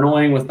thing more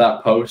annoying was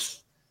that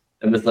post.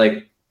 It was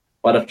like,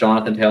 what if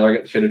Jonathan Taylor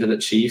gets traded to the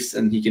Chiefs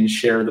and he can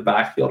share the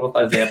backfield with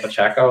Isaiah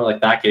Pacheco? Like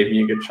that gave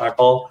me a good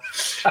chuckle.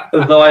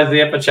 As though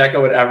Isaiah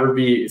Pacheco would ever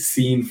be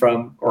seen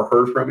from or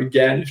heard from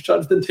again if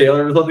Jonathan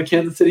Taylor was on the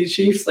Kansas City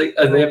Chiefs. Like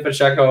Isaiah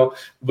Pacheco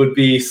would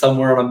be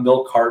somewhere on a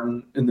milk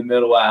carton in the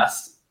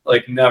Midwest,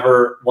 like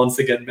never once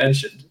again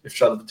mentioned if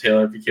Jonathan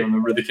Taylor became a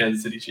member of the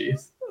Kansas City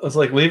Chiefs. It's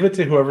like, leave it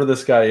to whoever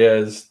this guy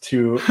is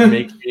to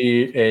make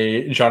me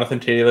a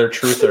Jonathan Taylor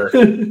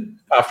truther.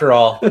 After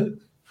all,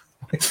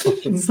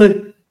 it's like,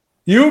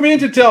 you mean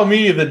to tell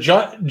me that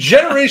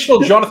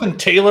generational Jonathan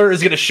Taylor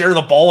is going to share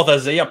the ball with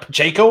Isaiah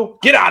Pacheco?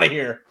 Get out of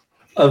here.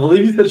 I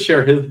believe he said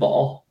share his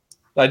ball.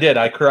 I did.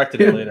 I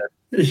corrected it later.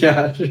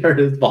 Yeah, share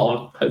his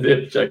ball with Isaiah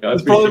Pacheco.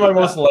 It's probably my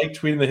most liked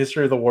tweet in the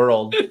history of the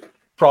world,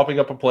 propping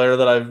up a player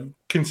that I've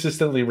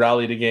consistently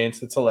rallied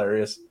against. It's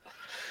hilarious.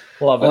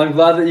 Love it. Well, I'm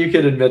glad that you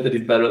can admit that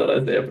he's better than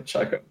Isaiah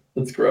Pacheco.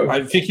 That's gross.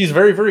 I think he's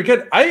very, very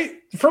good.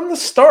 From the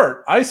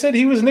start, I said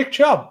he was Nick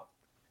Chubb,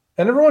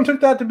 and everyone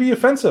took that to be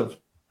offensive.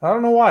 I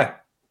don't know why.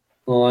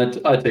 Well,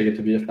 I take it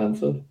to be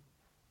offensive.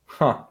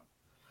 Huh.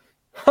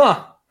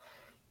 All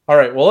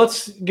right. Well,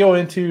 let's go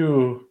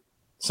into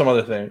some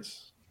other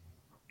things.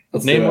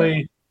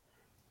 Namely,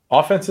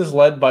 offenses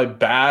led by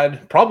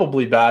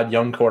probably bad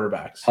young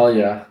quarterbacks. Hell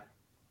yeah.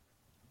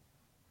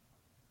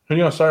 Who do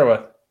you want to start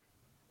with?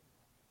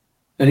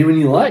 Anyone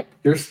you like.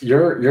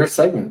 Your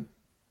segment.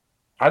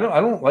 I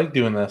don't like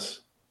doing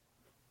this.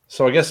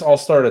 So I guess I'll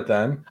start it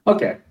then.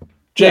 Okay.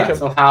 Jacob. Yeah,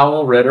 so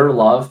Howell, Ritter,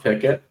 Love,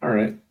 Pickett. All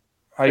right.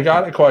 I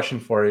got a question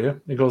for you.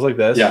 It goes like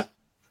this. Yeah.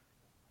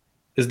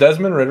 Is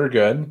Desmond Ritter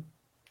good?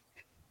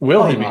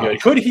 Will he be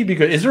good? Could he be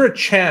good? Is there a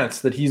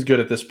chance that he's good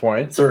at this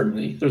point?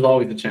 Certainly. There's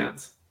always a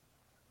chance.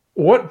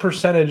 What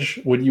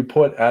percentage would you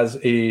put as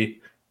a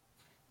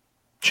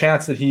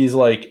chance that he's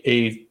like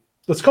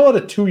let's call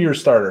it a 2-year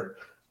starter?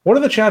 What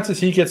are the chances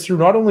he gets through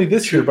not only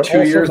this year, but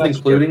 2 years also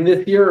including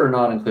this year or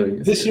not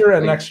including this year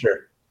and next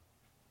year?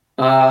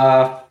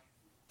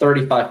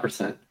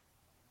 35%.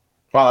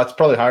 Wow, that's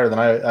probably higher than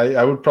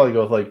I would probably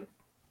go with like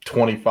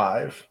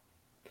 25.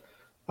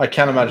 I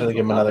can't imagine they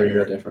give him another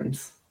year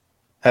difference.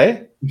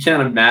 Hey? You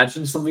can't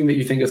imagine something that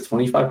you think is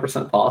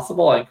 25%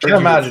 possible? I can't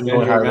imagine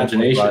going higher than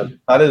 25.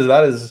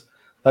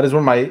 That is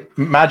when my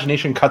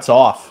imagination cuts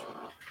off.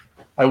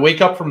 I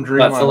wake up from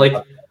dreaming.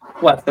 So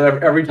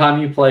every time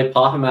you play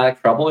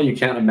Pop-O-Matic Trouble, you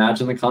can't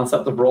imagine the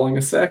concept of rolling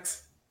a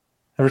 6?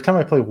 Every time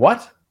I play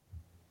what?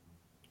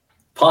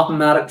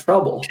 Pop-O-Matic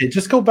Trouble. Okay,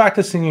 just go back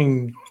to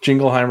singing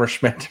Jingleheimer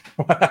Schmidt,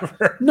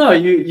 whatever. No,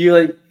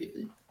 you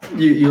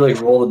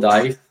roll the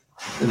dice,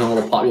 and then a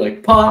little pop. You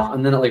like pop,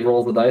 and then it like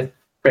rolls the dice.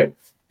 Great.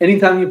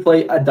 Anytime you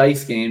play a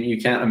dice game,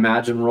 you can't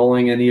imagine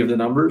rolling any of the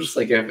numbers.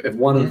 Like if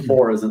 1 and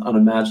 4 is an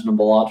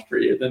unimaginable odds for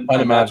you, then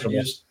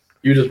unimaginable.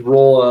 You just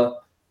roll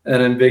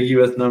an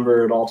ambiguous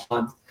number at all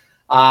times.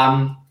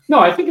 No,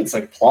 I think it's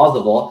like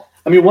plausible.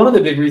 I mean, one of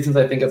the big reasons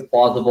I think it's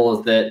plausible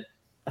is that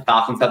the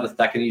Falcons have the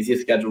second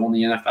easiest schedule in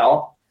the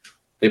NFL.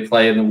 they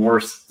play in the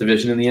worst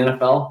division in the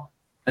NFL,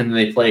 and then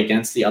they play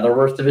against the other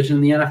worst division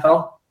in the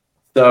NFL.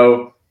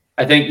 So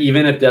I think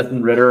even if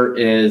Desmond Ridder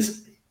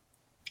is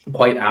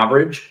quite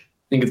average,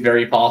 I think it's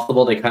very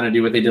possible they kind of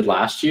do what they did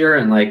last year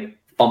and like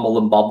fumble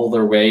and bubble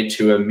their way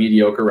to a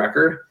mediocre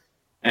record.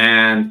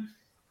 And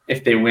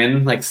if they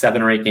win like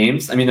 7 or 8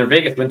 games, I mean, their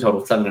Vegas win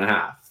total is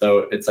 7.5. So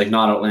it's like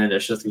not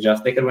outlandish to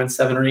suggest they could win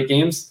 7 or 8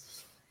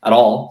 games at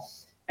all.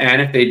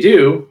 And if they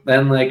do,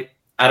 then like,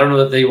 I don't know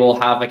that they will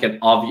have like an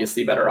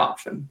obviously better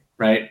option,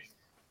 right?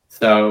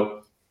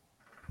 So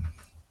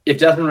if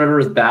Desmond Ridder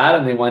is bad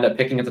and they wind up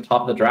picking at the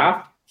top of the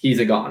draft, he's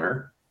a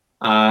goner.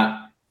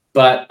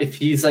 But if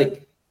he's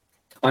like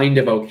kind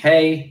of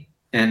okay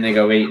and they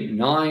go 8 and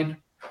 9,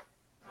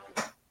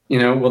 you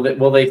know,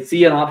 will they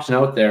see an option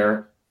out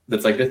there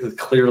that's like, this is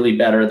clearly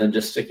better than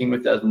just sticking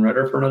with Desmond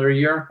Ridder for another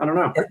year? I don't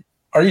know.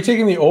 Are you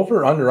taking the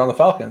over or under on the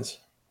Falcons?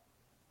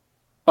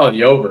 Oh,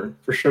 the over.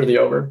 For sure the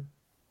over.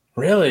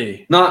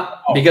 Really?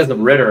 Not because of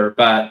Ridder,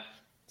 but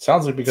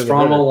sounds like because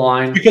strong of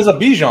line. Because of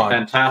Bijan.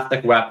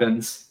 Fantastic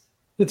weapons.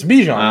 It's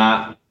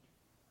Bijan.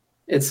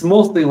 It's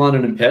mostly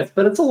London and Pitts,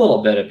 but it's a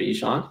little bit of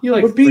Bijan.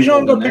 But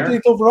Bijan got picked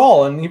 8th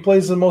overall, and he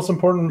plays the most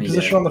important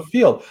position on the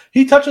field.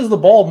 He touches the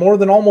ball more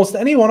than almost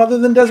anyone other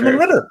than Desmond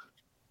Ridder.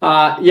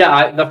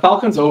 The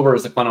Falcons over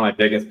is like one of my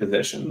biggest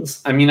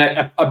positions. I mean,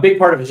 a big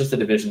part of it is just the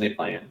division they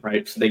play in,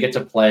 right? So they get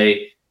to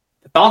play.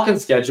 The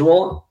Falcons'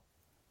 schedule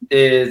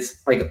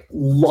is like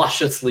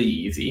lusciously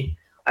easy.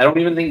 I don't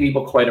even think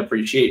people quite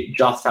appreciate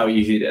just how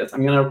easy it is.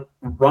 I'm going to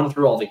run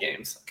through all the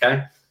games,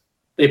 okay?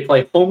 They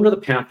play home to the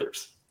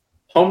Panthers,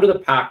 home to the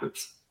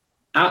Packers,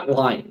 at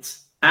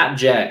Lions, at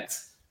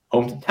Jags,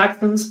 home to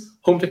Texans,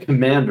 home to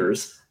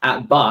Commanders,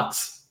 at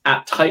Bucks,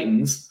 at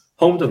Titans,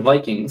 home to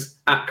Vikings,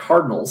 at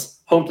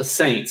Cardinals, home to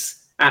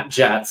Saints, at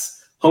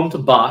Jets, home to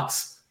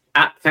Bucks,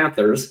 at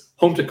Panthers,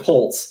 home to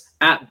Colts,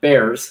 at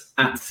Bears,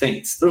 at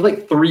Saints. There's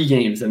like 3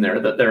 games in there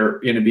that they're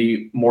going to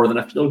be more than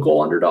a field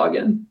goal underdog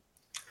in.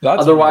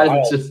 Otherwise,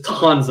 wild. It's just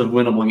tons of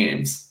winnable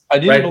games. I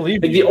didn't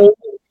believe like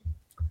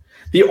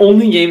the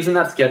only games in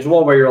that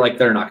schedule where you're like,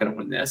 they're not going to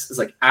win this is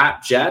like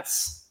at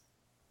Jets,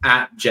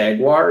 at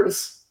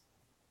Jaguars,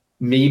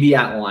 maybe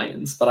at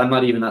Lions, but I'm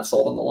not even that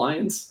sold on the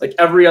Lions. Like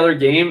every other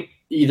game,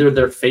 either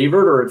they're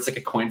favored or it's like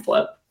a coin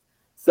flip.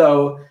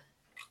 So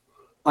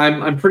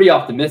I'm pretty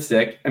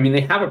optimistic. I mean,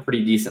 they have a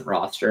pretty decent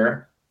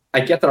roster. I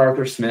get that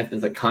Arthur Smith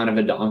is like kind of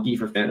a donkey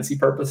for fantasy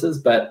purposes,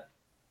 but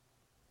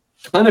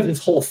kind of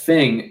his whole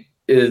thing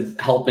is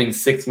helping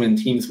 6-win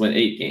teams win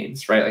 8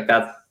 games, right? Like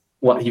that's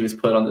what he was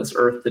put on this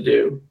earth to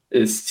do,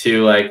 is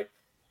to like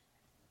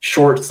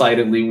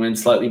short-sightedly win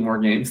slightly more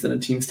games than a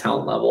team's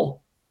talent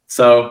level.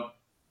 So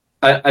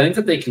I think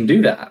that they can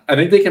do that. I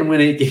think they can win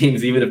 8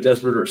 games even if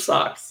Desmond Ridder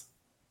sucks.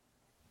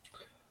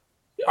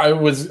 I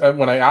was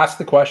when I asked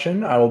the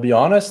question, I will be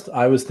honest,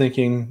 I was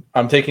thinking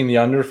I'm taking the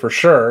under for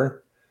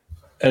sure,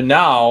 and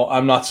now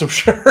I'm not so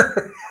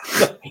sure.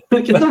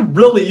 Like, it's a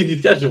really easy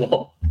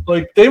schedule.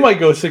 Like they might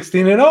go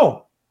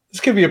 16-0.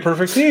 This could be a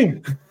perfect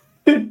team.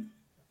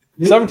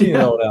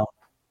 17-0 now.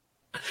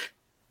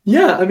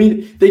 Yeah, I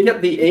mean, they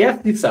get the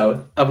AFC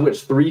South, of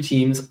which 3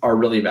 teams are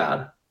really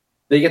bad.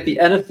 They get the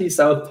NFC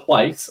South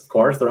twice, of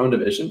course, their own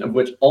division, of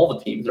which all the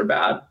teams are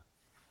bad.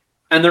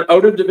 And their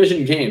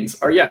out-of-division games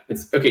are,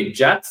 it's, okay,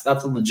 Jets,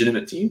 that's a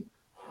legitimate team.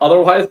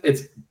 Otherwise,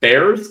 it's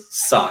Bears,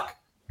 suck.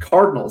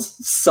 Cardinals,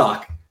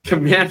 suck.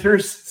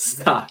 Commanders,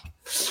 suck.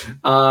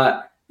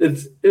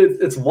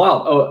 It's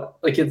wild. Oh,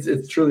 like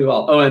it's truly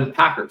wild. Oh, and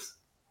Packers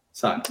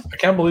suck. I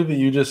can't believe that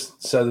you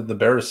just said that the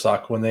Bears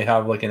suck when they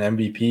have like an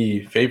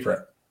MVP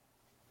favorite.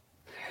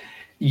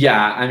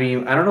 Yeah, I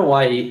mean, I don't know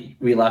why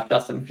we left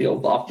Justin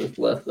Fields off this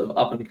list of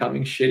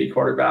up-and-coming shitty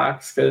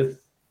quarterbacks, because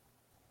it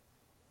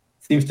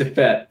seems to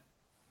fit.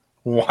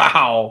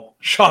 Wow.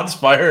 Shots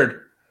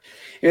fired.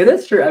 Yeah,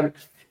 that's true. I mean,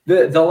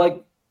 they'll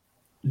like,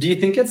 do you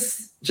think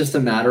it's just a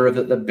matter of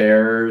that the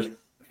Bears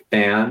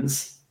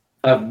fans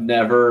have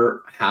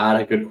never had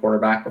a good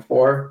quarterback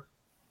before?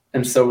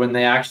 And so when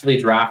they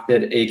actually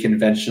drafted a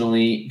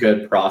conventionally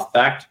good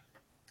prospect,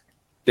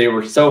 they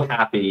were so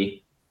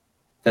happy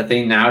that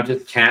they now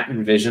just can't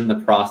envision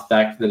the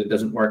prospect that it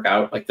doesn't work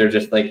out. Like they're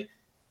just like,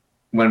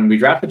 when we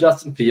drafted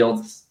Justin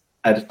Fields,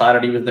 I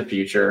decided he was the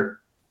future.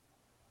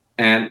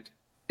 And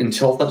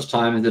until such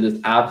time as it is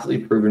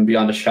absolutely proven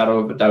beyond a shadow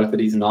of a doubt that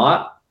he's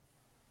not,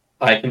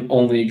 I can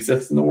only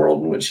exist in the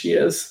world in which he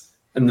is.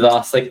 And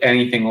thus, like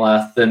anything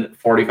less than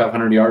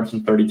 4,500 yards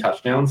and 30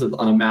 touchdowns is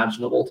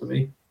unimaginable to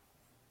me.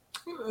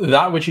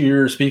 That which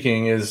you're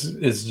speaking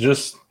is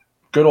just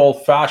good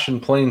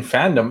old-fashioned plain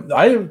fandom.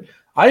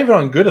 I have it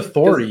on good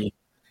authority.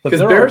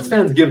 Because Bears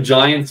fans give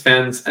Giants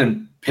fans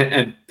and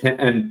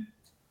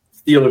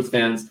Steelers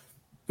fans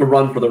the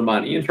run for their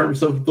money in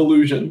terms of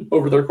delusion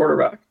over their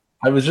quarterback.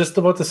 I was just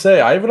about to say,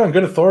 I have it on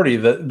good authority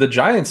that the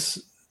Giants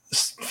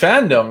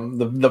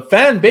fandom, the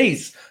fan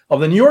base of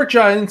the New York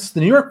Giants,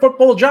 the New York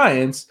Football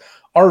Giants,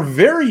 are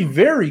very,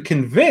 very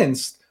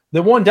convinced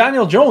that one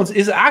Daniel Jones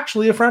is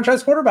actually a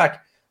franchise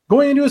quarterback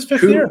going into his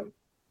 5th year.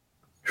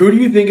 Who do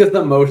you think is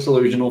the most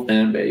delusional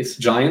fan base?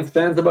 Giants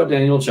fans about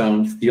Daniel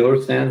Jones,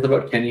 Steelers fans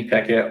about Kenny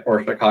Pickett,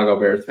 or Chicago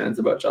Bears fans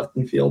about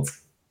Justin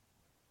Fields?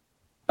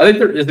 I think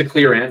there is a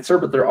clear answer,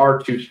 but there are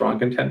two strong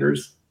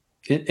contenders.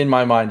 In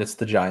my mind, it's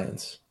the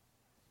Giants.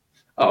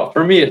 Oh,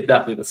 for me, it's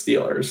definitely the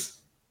Steelers.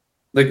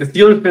 Like, the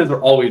Steelers fans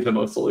are always the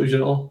most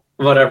delusional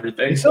about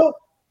everything. So,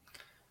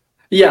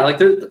 yeah, like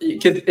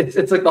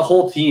it's like the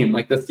whole team.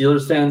 Like the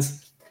Steelers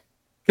fans,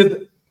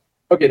 because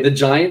okay, the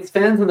Giants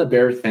fans and the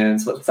Bears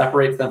fans. What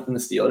separates them from the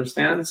Steelers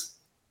fans?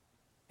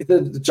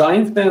 The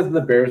Giants fans and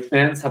the Bears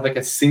fans have like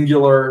a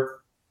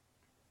singular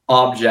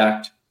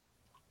object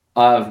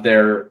of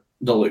their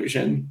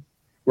delusion,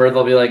 where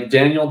they'll be like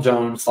Daniel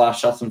Jones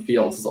 / Justin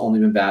Fields has only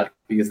been bad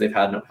because they've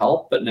had no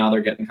help, but now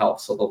they're getting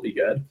help, so they'll be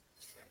good.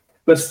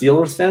 But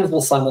Steelers fans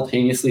will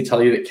simultaneously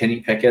tell you that Kenny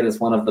Pickett is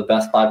one of the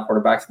best 5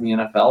 quarterbacks in the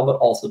NFL, but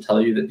also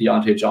tell you that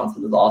Deontay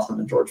Johnson is awesome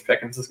and George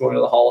Pickens is going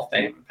to the Hall of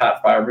Fame and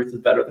Pat Freiermuth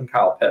is better than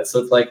Kyle Pitts. So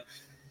it's like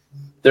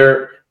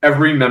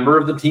every member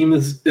of the team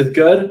is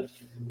good,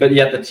 but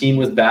yet the team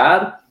was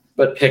bad,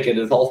 but Pickett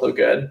is also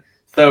good.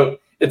 So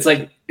it's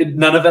like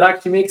none of it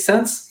actually makes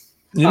sense.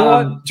 You know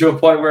what? To a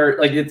point where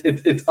like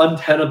it's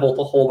untenable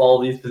to hold all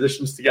these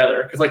positions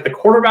together, because like the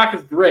quarterback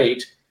is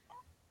great,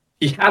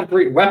 he had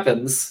great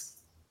weapons,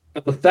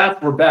 but the stats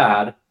were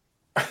bad,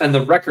 and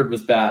the record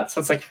was bad.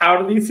 So it's like,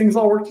 how do these things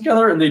all work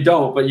together? And they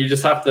don't. But you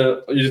just have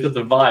to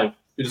vibe.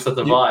 You just have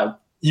to vibe.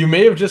 You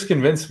may have just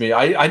convinced me.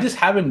 I just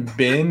haven't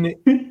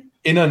been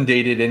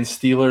inundated in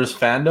Steelers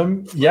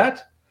fandom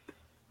yet.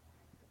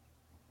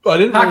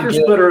 Packers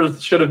Twitter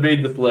should have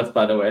made this list,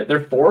 by the way.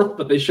 They're 4th,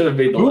 but they should have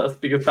made the list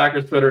because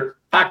Packers Twitter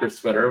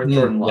with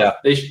Jordan Love.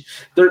 Yeah.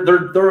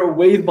 They're a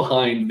ways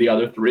behind the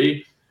other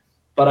 3,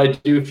 but I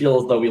do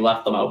feel as though we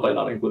left them out by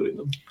not including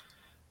them.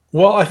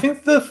 Well, I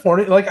think the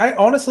 40, like I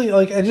honestly,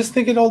 like I just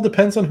think it all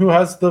depends on who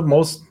has the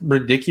most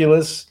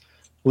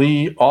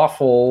ridiculously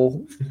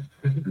awful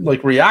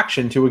like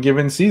reaction to a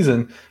given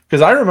season.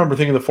 Because I remember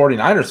thinking the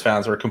 49ers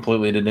fans were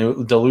completely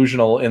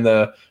delusional in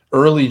the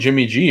early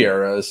Jimmy G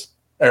era.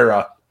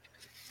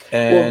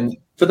 And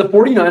but the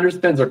 49ers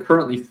fans are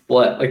currently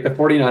split. Like the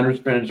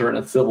 49ers fans are in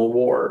a civil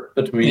war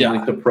between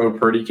like the pro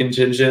Purdy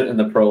contingent and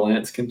the pro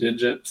Lance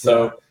contingent.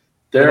 So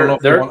they're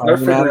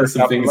figuring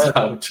some things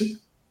out.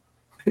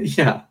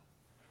 Yeah.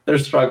 They're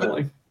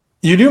struggling.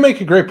 You do make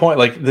a great point.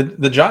 Like the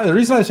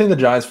reason I'm saying the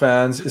Giants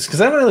fans is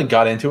because I haven't really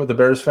got into it with the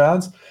Bears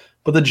fans,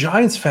 but the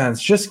Giants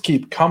fans just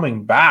keep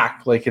coming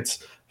back. Like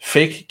it's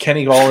fake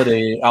Kenny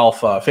Golladay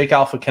alpha, fake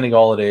alpha Kenny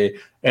Golladay,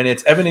 and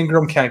it's Evan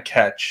Ingram can't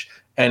catch,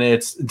 and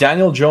it's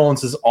Daniel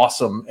Jones is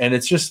awesome, and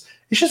it's just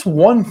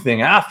one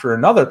thing after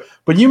another.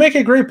 But you make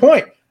a great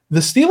point. The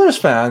Steelers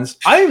fans,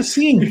 I have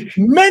seen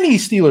many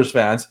Steelers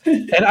fans,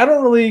 and I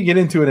don't really get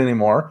into it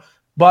anymore,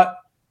 but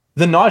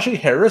the Najee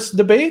Harris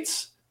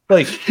debates.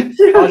 Like,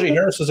 Najee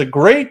Harris is a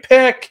great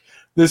pick.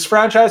 This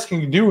franchise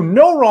can do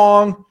no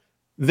wrong.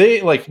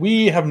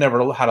 We have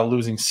never had a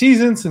losing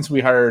season since we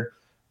hired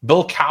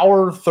Bill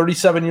Cowher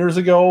 37 years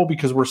ago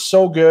because we're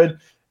so good.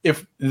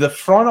 If the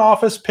front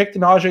office picked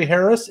Najee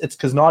Harris, it's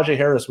because Najee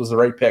Harris was the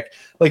right pick.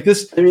 Like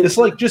this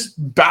like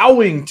just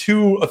bowing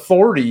to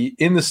authority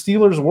in the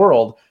Steelers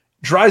world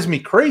drives me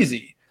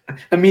crazy.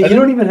 I mean, you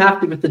don't even have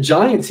to with the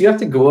Giants. You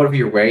have to go out of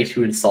your way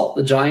to insult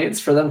the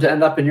Giants for them to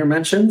end up in your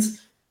mentions.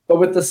 But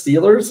with the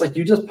Steelers, like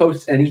you just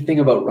post anything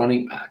about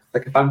running backs.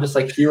 Like if I'm just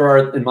like, here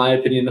are, in my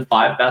opinion, the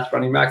 5 best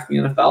running backs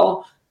in the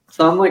NFL.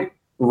 Some like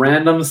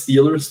random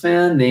Steelers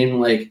fan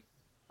named like,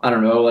 I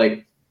don't know,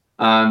 like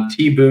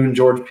T. Boone,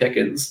 George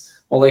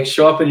Pickens will like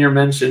show up in your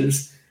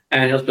mentions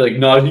and he'll be like,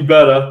 no, he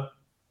better.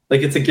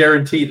 Like it's a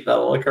guarantee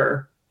that'll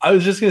occur. I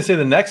was just going to say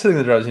the next thing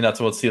that drives me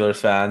nuts about Steelers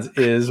fans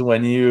is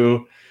when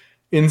you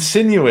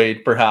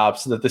insinuate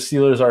perhaps that the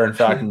Steelers are in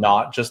fact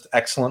not just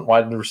excellent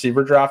wide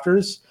receiver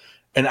drafters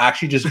and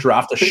actually just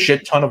draft a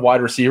shit ton of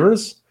wide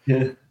receivers.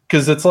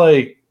 Because it's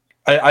like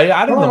I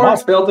added them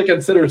up. Failed to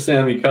consider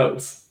Sammy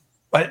Coates.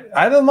 I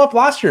added them up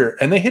last year,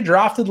 and they had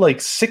drafted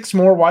like 6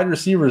 more wide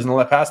receivers in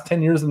the past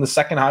 10 years than the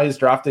second highest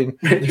drafting.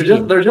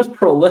 They're just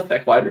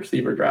prolific wide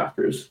receiver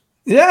drafters.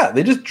 Yeah,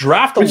 they just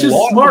draft a lot. Which is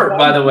smart,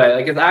 by the way.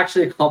 Like it's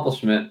actually an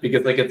accomplishment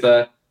because like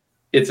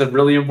it's a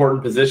really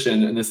important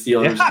position, and the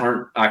Steelers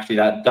aren't actually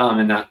that dumb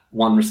in that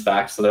one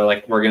respect. So they're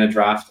like, we're going to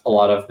draft a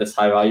lot of this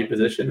high value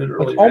position in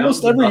early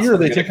almost every year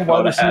they take a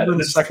wide receiver in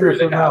the second or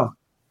third round.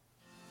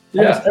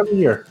 Almost every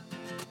year.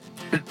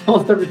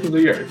 Almost every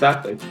single year,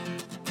 exactly.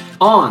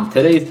 On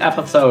today's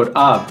episode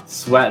of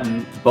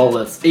Sweatin'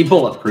 Bullets, a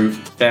bulletproof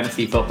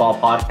fantasy football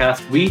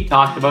podcast, we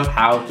talked about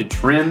how to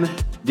trim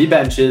the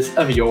benches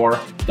of your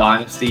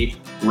dynasty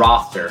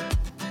roster.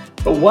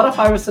 But what if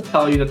I was to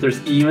tell you that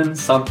there's even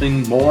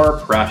something more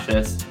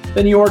precious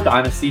than your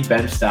dynasty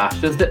bench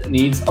stashes that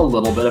needs a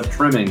little bit of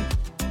trimming?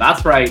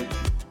 That's right,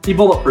 the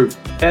Bulletproof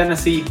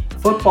Fantasy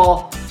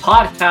Football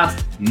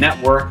Podcast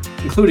Network,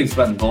 including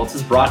Sweatin' Bullets,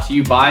 is brought to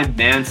you by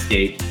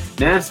Manscaped.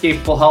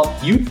 Manscaped will help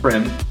you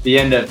trim the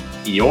end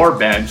of your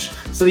bench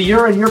so that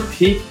you're in your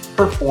peak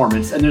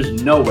performance, and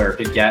there's nowhere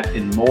to get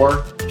in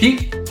more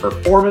peak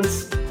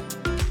performance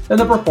than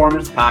the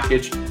Performance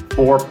Package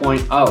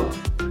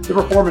 4.0. The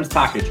Performance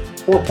Package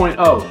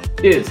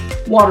 4.0 is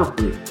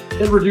waterproof.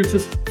 It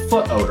reduces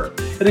foot odor.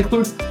 It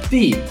includes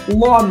the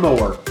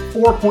Lawnmower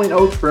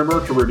 4.0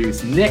 trimmer to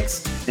reduce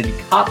nicks and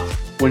cuts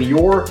when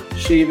you're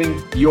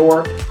shaving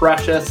your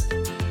precious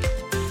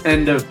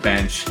end of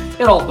bench.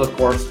 It also, of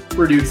course,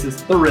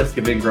 reduces the risk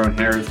of ingrown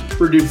hairs,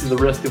 reduces the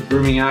risk of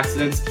grooming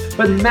accidents,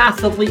 but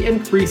massively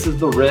increases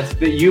the risk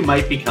that you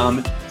might become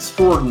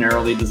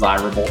extraordinarily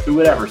desirable to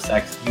whatever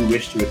sex you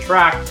wish to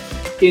attract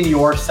in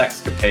your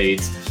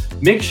sexcapades.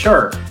 Make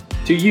sure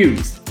to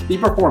use the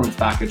Performance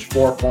Package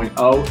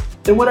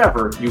 4.0 in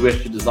whatever you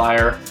wish to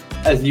desire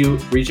as you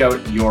reach out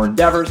in your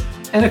endeavors.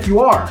 And if you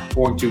are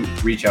going to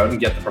reach out and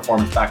get the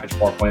Performance Package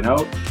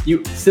 4.0,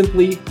 you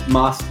simply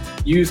must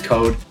use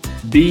code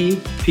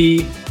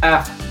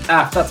BPFF.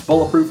 That's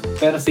Bulletproof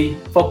Fantasy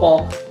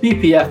Football,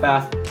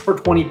 BPFF, for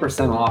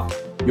 20% off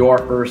your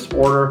first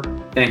order.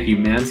 Thank you,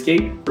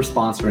 Manscaped, for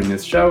sponsoring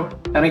this show.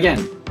 And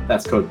again,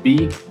 that's code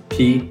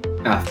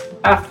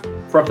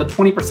BPFF for up to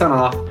 20%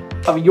 off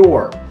of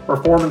your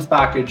Performance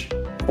Package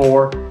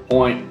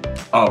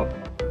 4.0.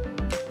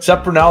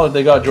 Except for now that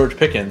they got George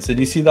Pickens. Did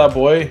you see that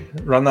boy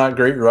run that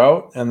great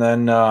route and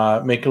then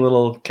make a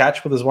little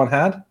catch with his one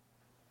hand?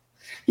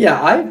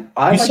 Yeah,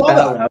 I saw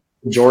that.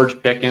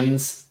 George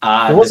Pickens.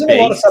 There wasn't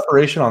a lot of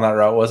separation on that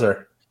route, was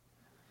there?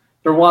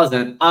 There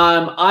wasn't.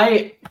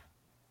 I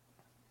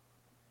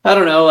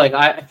don't know. Like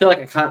I feel like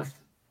I can't.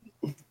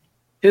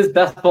 His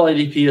best ball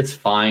ADP is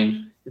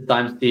fine. His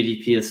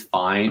dynasty ADP is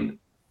fine.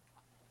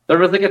 There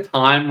was like a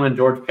time when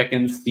George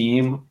Pickens'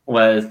 team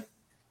was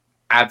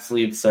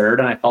absolutely absurd,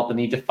 and I felt the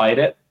need to fight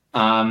it.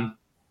 I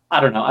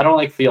don't know. I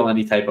don't feel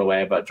any type of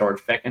way about George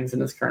Pickens in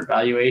his current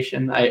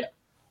valuation.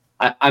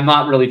 I'm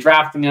not really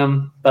drafting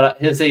him, but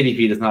his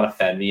ADP does not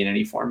offend me in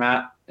any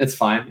format. It's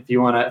fine. If you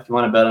want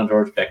to bet on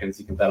George Pickens,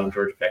 you can bet on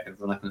George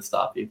Pickens. I'm not going to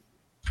stop you.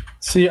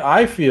 See,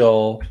 I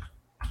feel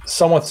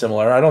somewhat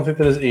similar. I don't think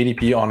that his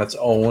ADP on its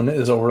own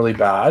is overly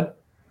bad,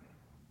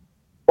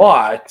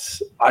 but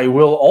I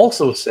will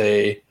also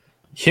say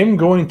him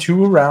going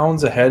 2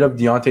 rounds ahead of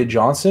Deontay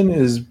Johnson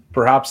is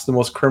perhaps the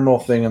most criminal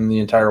thing in the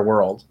entire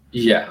world.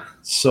 Yeah.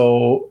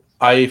 So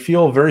I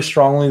feel very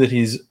strongly that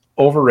he's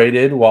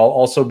overrated while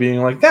also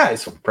being like, yeah,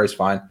 he's price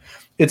fine.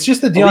 It's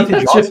just that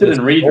Deontay Johnson is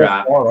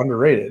far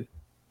underrated.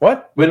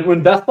 What?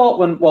 When best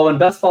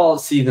ball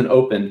season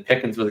opened,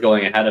 Pickens was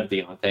going ahead of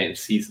Deontay in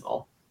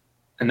seasonal,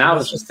 and that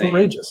was just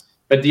outrageous.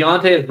 But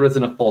Deontay has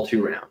risen a full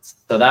 2 rounds,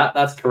 so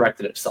that's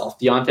corrected itself.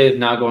 Deontay is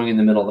now going in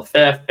the middle of the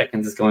 5th.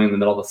 Pickens is going in the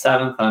middle of the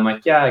 7th, and I'm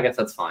like, yeah, I guess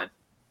that's fine.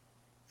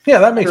 Yeah,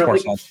 that makes more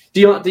sense.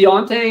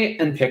 Deontay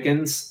and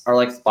Pickens are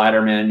like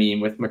Spider-Man meme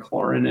with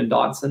McLaurin and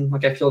Dodson.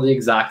 Like, I feel the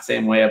exact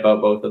same way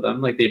about both of them.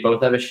 Like, they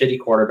both have a shitty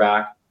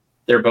quarterback.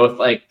 They're both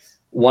like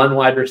one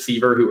wide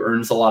receiver who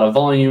earns a lot of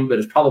volume, but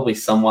is probably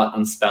somewhat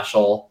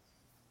unspecial.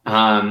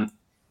 And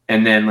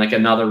then like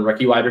another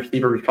rookie wide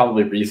receiver who's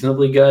probably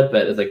reasonably good,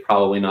 but is like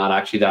probably not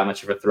actually that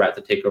much of a threat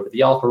to take over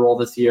the alpha role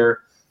this year.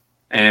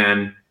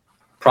 And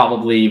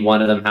probably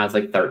one of them has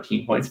like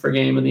 13 points per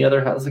game and the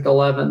other has like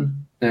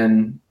 11.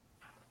 And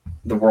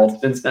the world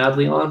spins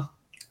madly on.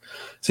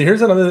 See,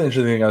 here's another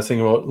interesting thing I was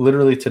thinking about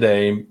literally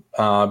today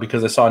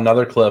because I saw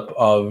another clip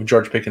of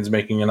George Pickens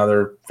making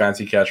another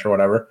fancy catch or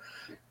whatever.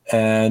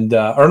 And,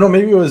 or no,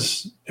 maybe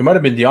it might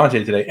have been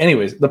Deontay today.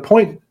 Anyways, the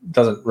point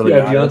doesn't really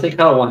matter. Deontay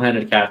caught a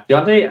one-handed catch.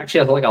 Deontay actually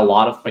has like a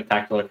lot of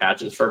spectacular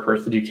catches for a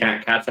person who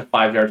can't catch a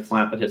 5-yard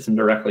slant that hits him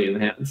directly in the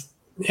hands.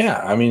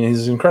 Yeah, I mean,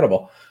 he's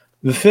incredible.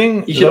 The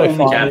thing he should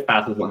only catch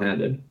passes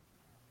one-handed.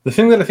 The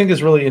thing that I think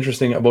is really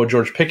interesting about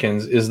George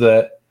Pickens is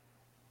that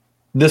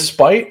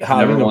despite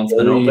having never once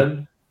been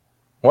open.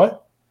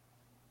 What?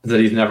 Is that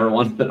he's never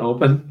once been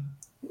open?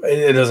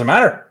 It doesn't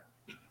matter.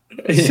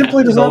 It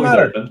simply does not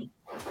matter. Open.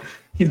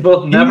 He's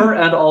both never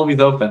and always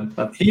open.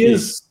 He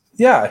is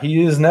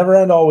never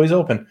and always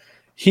open.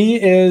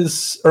 He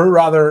is, or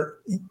rather,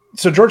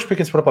 so George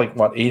Pickens put up like,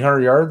 what, 800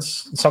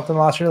 yards, something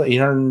last year, like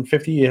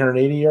 850,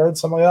 880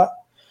 yards, something like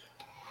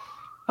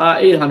that?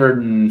 800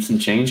 and some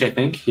change, I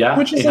think. Yeah.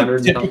 Which is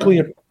like typically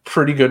a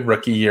pretty good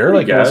rookie year.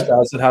 Pretty most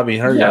guys that have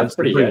 800 yards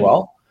pretty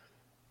well.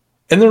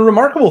 And the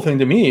remarkable thing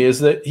to me is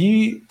that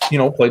he,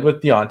 played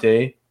with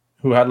Deontay,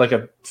 who had like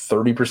a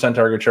 30%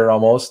 target share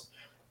almost.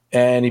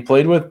 And he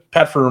played with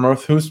Pat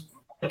Freiermuth, who's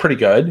pretty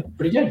good.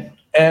 Pretty good.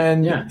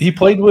 And he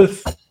played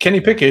with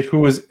Kenny Pickett, who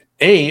was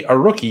A, a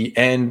rookie,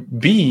 and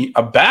B,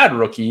 a bad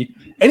rookie.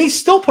 And he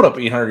still put up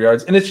 800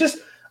 yards. And it's just,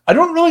 I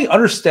don't really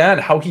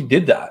understand how he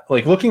did that.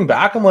 Like, looking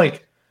back, I'm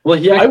like, well,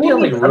 he actually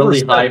had like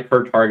really high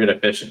per target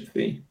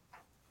efficiency.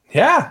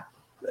 Yeah.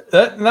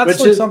 That's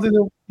something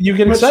that you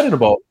get excited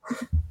about.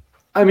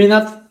 I mean,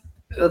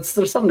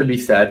 there's something to be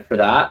said for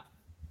that.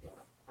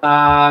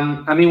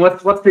 I mean,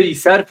 what's to be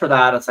said for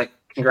that? It's like,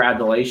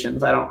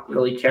 congratulations. I don't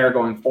really care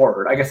going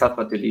forward. I guess that's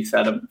what to be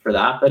said for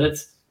that, but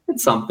it's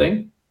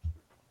something.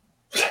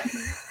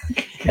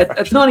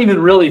 It's not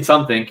even really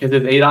something because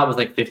his ADOT was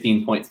like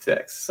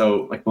 15.6.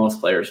 So like most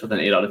players with an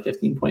ADOT of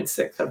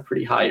 15.6 have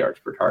pretty high yards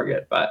per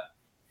target, but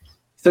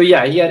So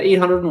yeah, he had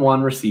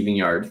 801 receiving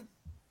yards,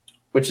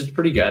 which is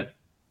pretty good.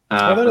 I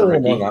thought a little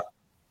more than that.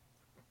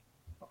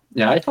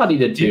 Yeah, I thought he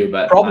did too,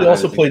 but probably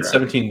also played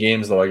 17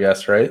 games though, I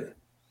guess, right?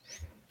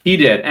 He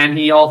did, and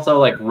he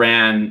also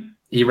ran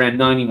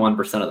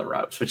 91% of the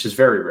routes, which is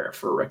very rare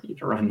for a rookie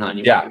to run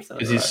 91%. Yeah,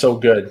 because he's so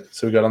good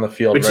on the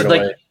field which right is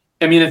away.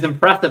 I mean, it's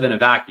impressive in a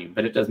vacuum,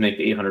 but it does make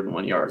the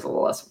 801 yards a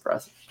little less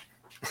impressive.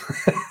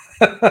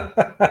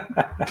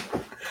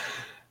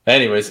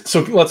 Anyways,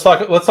 so let's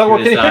talk about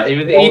Kenny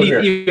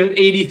Pickett. He was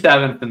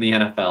 87th in the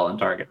NFL in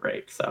target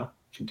rate, so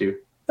should do.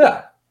 Yeah,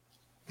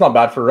 it's not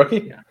bad for a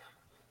rookie. Yeah.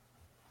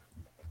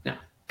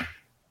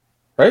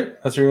 Right?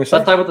 That's what you're going to say?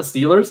 Let's talk about the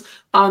Steelers.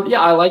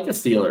 Yeah, I like the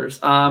Steelers.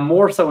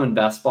 More so in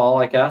best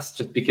ball, I guess,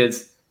 just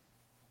because,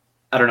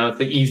 I don't know, it's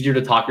easier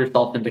to talk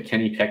yourself into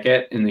Kenny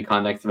Pickett in the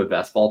context of a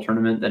best ball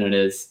tournament than it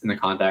is in the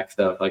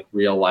context of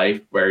real life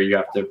where you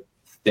have to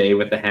stay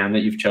with the hand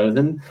that you've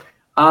chosen.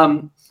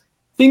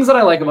 Things that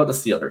I like about the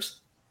Steelers.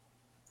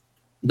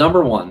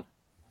 Number one,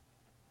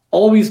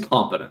 always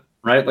competent,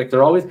 right?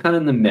 They're always kind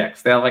of in the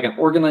mix. They have an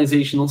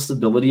organizational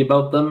stability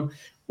about them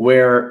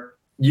where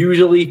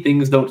usually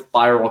things don't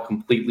spiral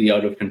completely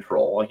out of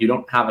control. You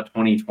don't have a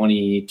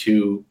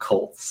 2022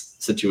 Colts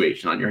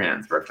situation on your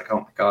hands where it's oh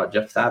my God,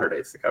 Jeff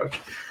Saturday's the coach.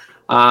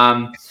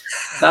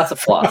 That's a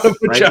plus.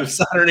 Right? Jeff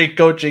Saturday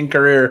coaching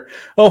career.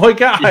 Oh my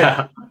God.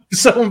 Yeah.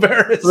 So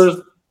embarrassed.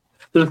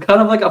 There's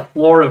kind of a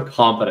floor of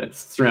competence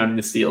surrounding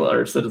the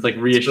Steelers that is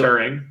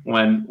reassuring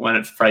when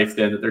it's priced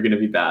in that they're going to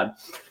be bad.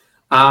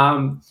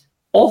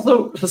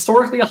 Also,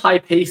 historically a high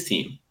pace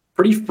team.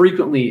 Pretty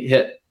frequently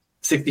hit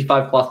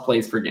 65 plus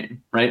plays per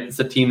game, right? It's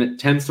a team that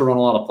tends to run a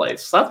lot of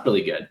plays. So that's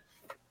really good.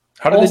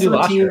 How did they do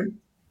last year?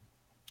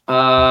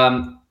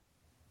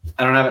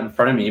 I don't have it in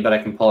front of me, but I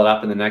can pull it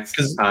up in the next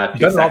 2 seconds.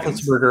 Ben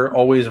Roethlisberger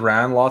always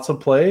ran lots of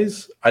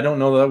plays. I don't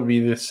know that would be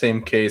the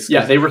same case.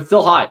 Yeah, they were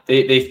still high.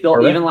 They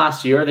still, even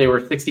last year, they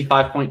were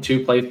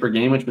 65.2 plays per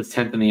game, which was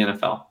 10th in the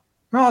NFL.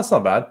 No, that's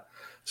not bad.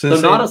 So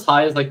not as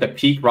high as the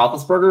peak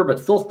Roethlisberger, but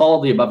still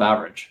solidly above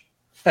average.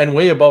 And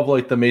way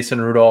above the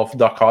Mason Rudolph,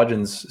 Duck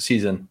Hodgins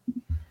season.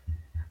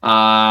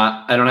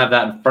 I don't have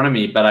that in front of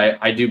me, but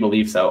I do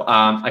believe so.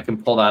 I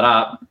can pull that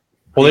up.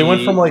 Well, they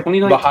went from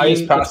the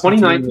highest passing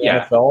team in the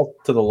NFL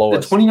to the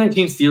lowest. The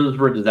 2019 Steelers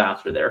were a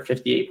disaster there,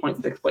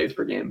 58.6 plays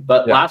per game.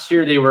 But last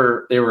year they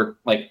were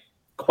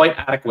quite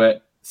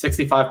adequate,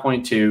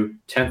 65.2,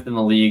 10th in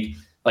the league.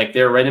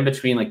 They're right in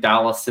between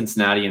Dallas,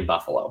 Cincinnati, and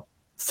Buffalo.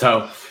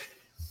 So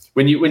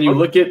when you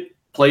look at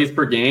plays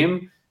per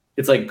game,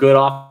 it's good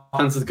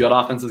offenses, good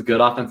offenses,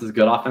 good offenses,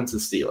 good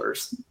offenses,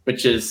 Steelers,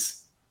 which is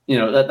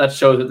that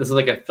shows that this is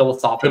a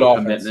philosophical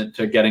commitment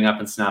to getting up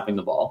and snapping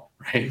the ball,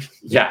 right?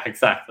 Yeah,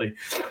 exactly.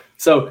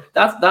 So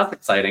that's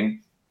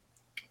exciting.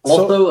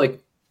 Also,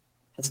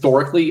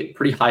 historically,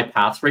 pretty high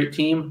pass rate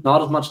team.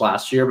 Not as much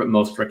last year, but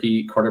most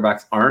rookie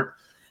quarterbacks aren't.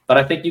 But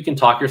I think you can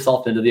talk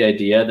yourself into the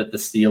idea that the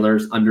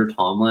Steelers under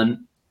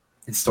Tomlin,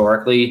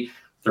 historically,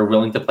 they're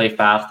willing to play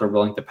fast, they're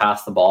willing to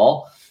pass the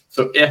ball.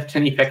 So if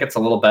Kenny Pickett's a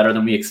little better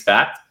than we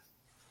expect,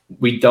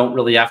 we don't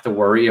really have to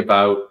worry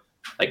about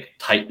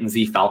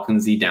Titans-y,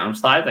 Falcons-y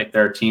downside.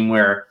 They're a team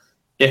where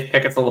if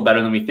Pickett's a little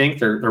better than we think,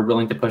 they're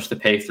willing to push the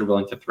pace, they're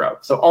willing to throw.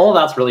 So all of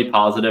that's really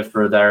positive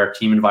for their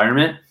team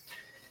environment.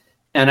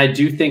 And I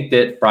do think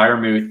that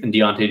Freiermuth and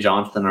Deontay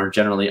Johnson are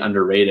generally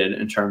underrated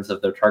in terms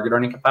of their target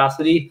earning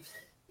capacity.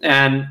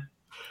 And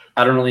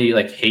I don't really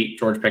hate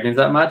George Pickens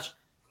that much.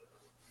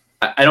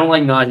 I don't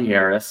like Najee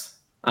Harris.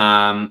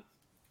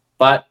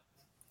 But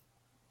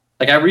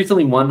I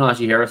recently won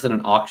Najee Harris in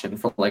an auction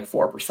for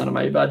 4% of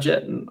my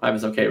budget, and I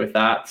was okay with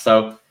that.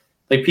 So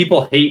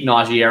people hate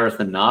Najee Harris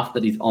enough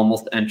that he's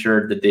almost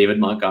entered the David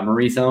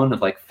Montgomery zone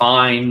of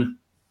fine,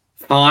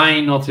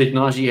 I'll take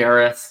Najee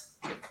Harris.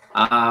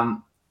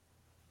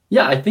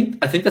 Yeah, I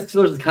think the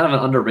Steelers is kind of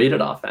an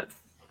underrated offense.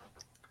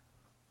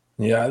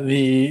 Yeah,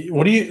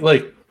 what do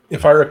you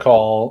if I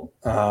recall,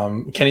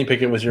 Kenny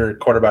Pickett was your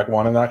quarterback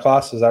one in that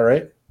class, is that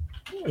right?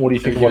 What do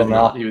you think about him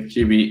now? He was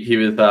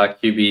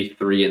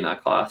QB3 in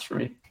that class for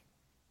me.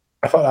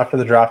 I thought after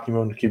the draft he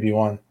moved to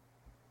QB1.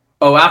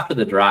 Oh, after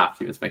the draft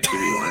he was my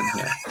QB1.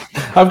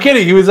 Yeah. I'm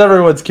kidding. He was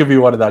everyone's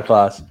QB1 in that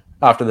class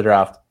after the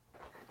draft.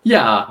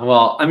 Yeah,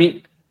 well, I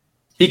mean,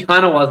 he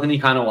kind of was and he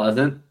kind of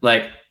wasn't.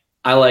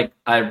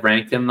 I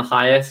ranked him the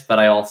highest, but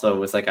I also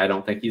was I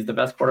don't think he's the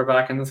best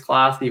quarterback in this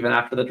class. Even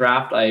after the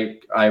draft,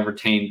 I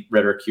retained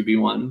Ritter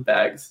QB1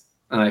 bags,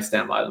 and I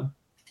stand by them.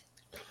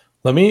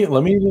 Let me.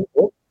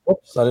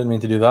 Whoops! I didn't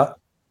mean to do that.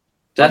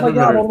 Desmond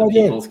Ritter is the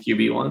Eagles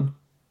QB1.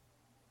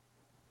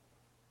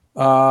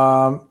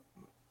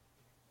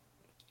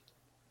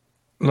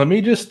 Let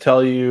me just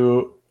tell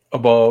you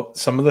about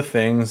some of the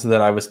things that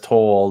I was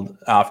told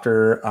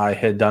after I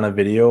had done a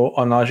video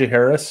on Najee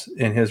Harris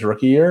in his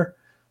rookie year,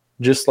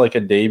 just a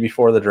day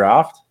before the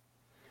draft.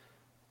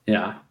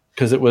 Yeah,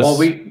 because it was. Well,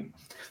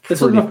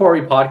 this was before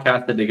we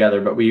podcasted together,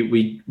 but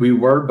we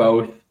were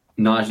both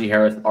Najee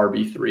Harris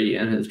RB3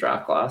 in his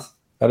draft class.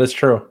 That is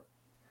true.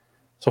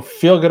 So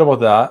feel good about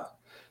that.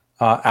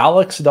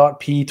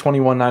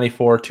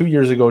 Alex.p2194 2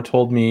 years ago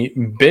told me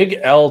big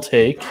L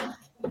take.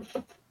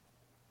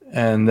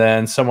 And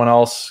then someone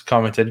else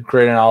commented,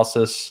 great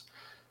analysis.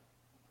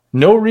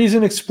 No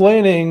reason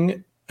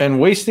explaining and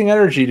wasting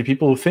energy to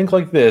people who think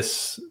like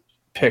this.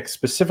 Pick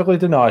specifically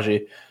to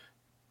Najee.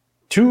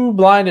 Too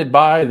blinded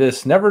by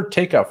this. Never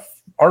take a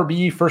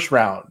RB first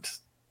round.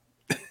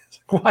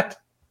 What?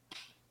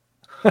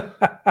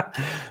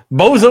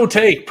 Bozo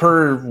take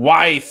per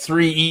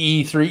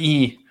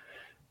Y3EE3E.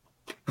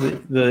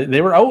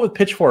 They were out with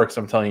pitchforks.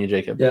 I'm telling you,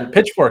 Jacob. Yeah.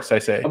 Pitchforks. I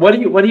say. What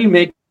do you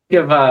make of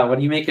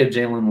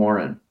Jalen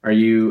Warren? Are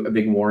you a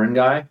big Warren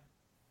guy?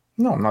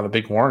 No, I'm not a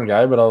big Warren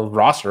guy, but I'll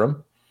roster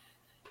him.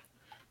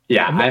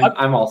 Yeah,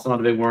 I'm also not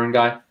a big Warren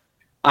guy.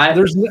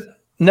 There's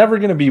never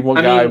going to be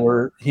one guy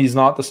where he's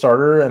not the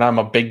starter, and I'm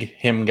a big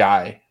him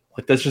guy.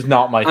 Like that's just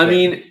not my thing. I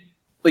mean,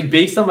 like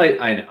based on my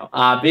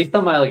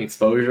like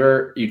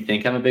exposure, you'd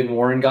think I'm a big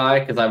Warren guy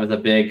because I was a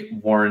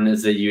big Warren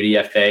as a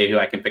UDFA who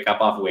I can pick up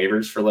off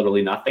waivers for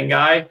literally nothing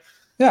guy.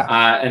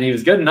 Yeah. And he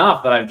was good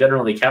enough that I've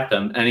generally kept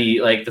him. And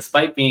he, like,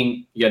 despite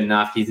being good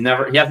enough, he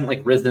hasn't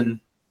like risen.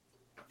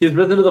 He's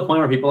risen to the point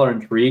where people are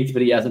intrigued,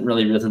 but he hasn't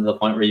really risen to the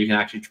point where you can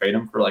actually trade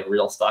him for like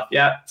real stuff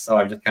yet. So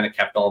I've just kind of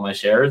kept all of my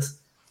shares.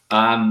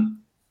 I'm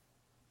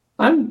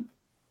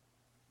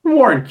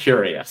Warren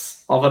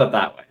curious. I'll put it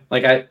that way.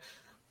 Like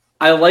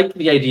I like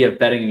the idea of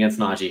betting against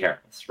Najee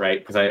Harris, right?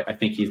 Because I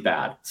think he's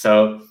bad.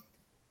 So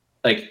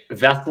like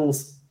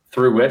vessels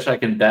through which I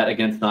can bet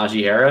against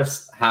Najee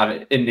Harris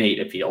have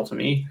innate appeal to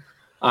me.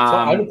 So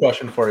I have a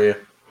question for you.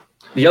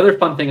 The other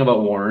fun thing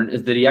about Warren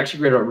is that he actually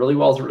graded out really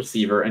well as a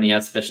receiver and he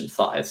has sufficient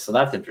size. So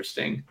that's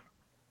interesting.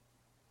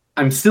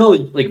 I'm still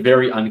like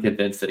very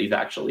unconvinced that he's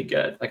actually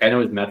good. Like I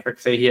know his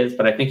metrics say he is,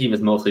 but I think he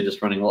was mostly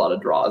just running a lot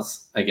of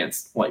draws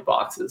against white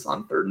boxes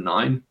on 3rd and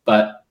 9.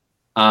 But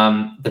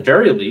at the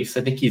very least,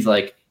 I think he's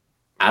like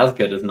as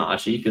good as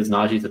Najee because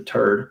Najee's a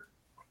turd.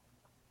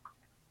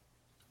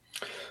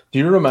 Do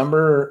you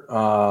remember?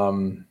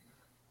 No,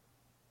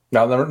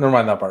 never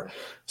mind that part.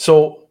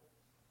 So,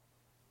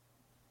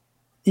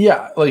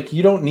 yeah, like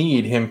you don't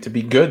need him to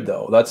be good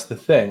though. That's the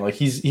thing. Like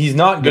he's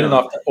not good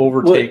enough to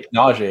overtake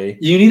Najee.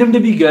 You need him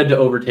to be good to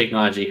overtake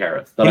Najee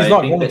Harris. But he's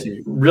not going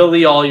to.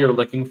 Really, all you're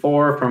looking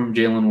for from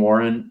Jalen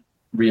Warren,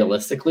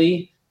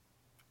 realistically,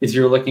 is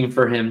you're looking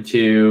for him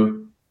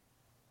to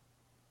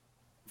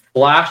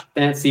flash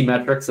fancy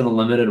metrics in a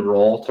limited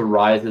role to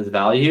rise his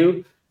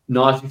value.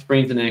 Najee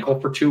sprains an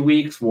ankle for 2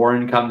 weeks.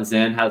 Warren comes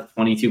in, has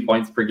 22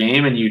 points per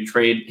game, and you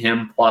trade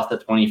him plus the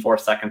 24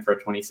 second for a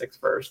 26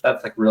 first.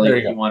 That's like really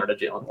what you wanted a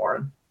Jalen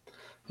Warren. I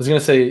was going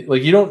to say,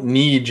 like, you don't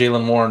need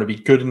Jalen Warren to be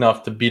good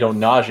enough to beat out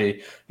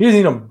Najee. You just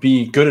need him to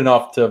be good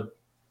enough to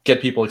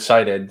get people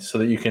excited so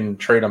that you can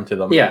trade them to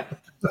them. Yeah.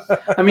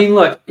 I mean,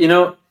 look, you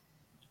know,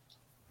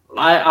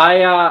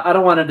 I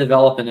don't want to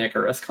develop an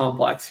Icarus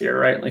complex here,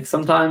 right? Like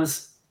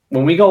sometimes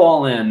when we go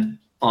all in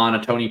on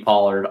a Tony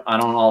Pollard, I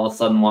don't all of a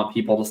sudden want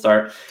people to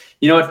start,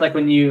 you know, it's like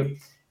when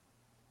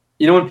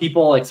when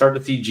people like start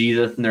to see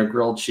Jesus in their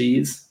grilled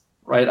cheese,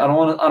 right? I don't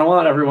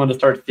want everyone to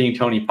start seeing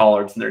Tony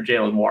Pollards in their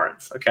Jalen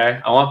Warrens.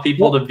 Okay. I want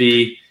people to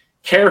be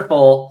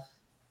careful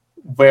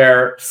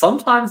where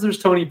sometimes there's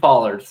Tony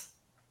Pollards,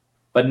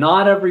 but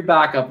not every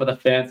backup with a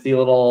fancy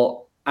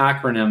little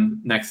acronym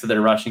next to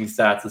their rushing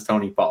stats is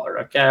Tony Pollard.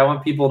 Okay. I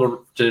want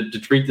people to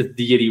treat this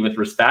deity with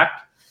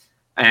respect,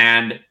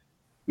 and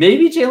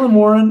maybe Jalen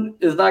Warren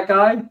is that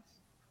guy,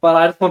 but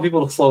I just want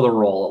people to slow the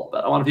roll a little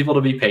bit. I want people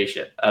to be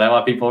patient. And I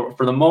want people,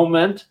 for the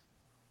moment,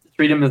 to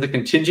treat him as a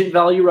contingent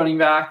value running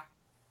back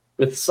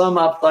with some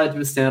upside to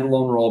a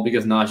standalone role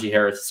because Najee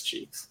Harris is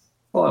cheeks.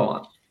 That's all I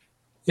want.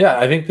 Yeah,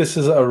 I think this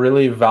is a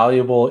really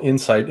valuable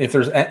insight. If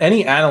there's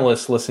any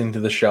analysts listening to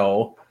the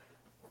show,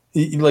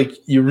 like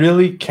you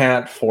really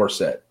can't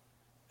force it.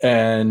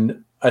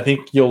 And I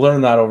think you'll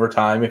learn that over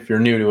time if you're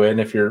new to it.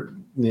 And if you're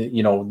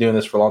doing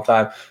this for a long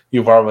time,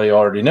 you probably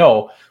already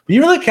know, but you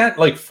really can't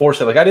like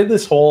force it. Like I did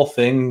this whole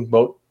thing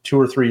about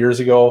 2 or 3 years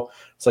ago.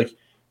 It's like,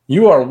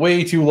 you are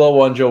way too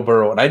low on Joe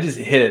Burrow. And I just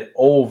hit it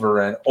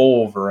over and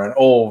over and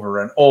over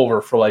and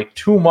over for like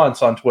 2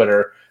 months on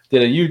Twitter.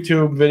 Did a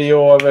YouTube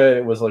video of it.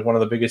 It was like one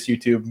of the biggest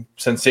YouTube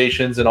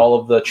sensations in all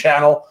of the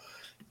channel.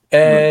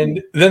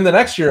 And then the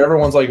next year,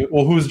 everyone's like,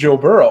 well, who's Joe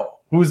Burrow?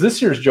 Who's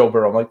this year's Joe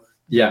Burrow? I'm like,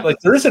 yeah, like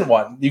there isn't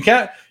one. You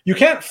can't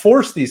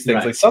force these things.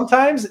 Right. Like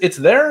sometimes it's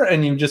there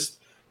and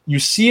you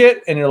see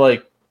it and you're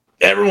like,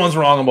 everyone's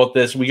wrong about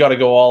this. We got to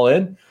go all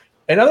in.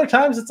 And other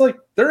times it's like,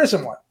 there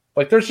isn't one.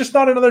 Like there's just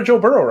not another Joe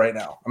Burrow right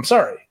now. I'm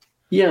sorry.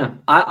 Yeah,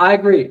 I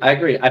agree.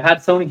 I've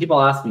had so many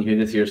people ask me who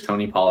this year's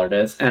Tony Pollard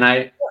is.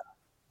 And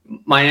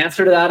my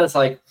answer to that is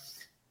like,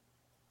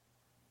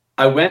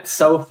 I went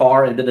so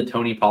far into the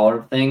Tony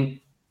Pollard thing.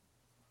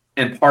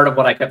 And part of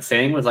what I kept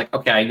saying was like,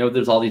 okay, I know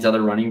there's all these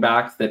other running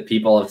backs that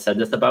people have said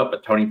this about,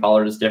 but Tony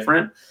Pollard is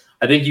different.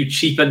 I think you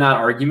cheapen that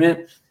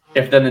argument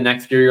if then the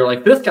next year you're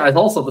like, this guy's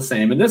also the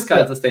same, and this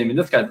guy's the same, and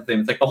this guy's the same.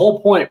 It's like the whole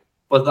point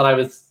was that I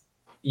was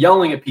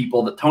yelling at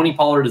people that Tony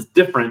Pollard is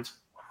different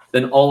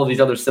than all of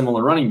these other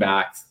similar running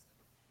backs.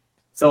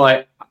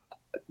 So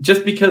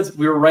just because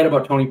we were right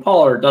about Tony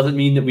Pollard doesn't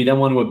mean that we then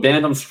want to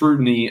abandon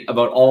scrutiny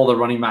about all the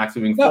running backs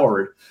moving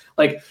forward.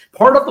 Like,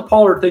 part of the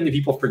Pollard thing that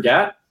people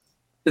forget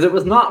is it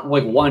was not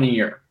like 1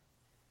 year.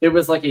 It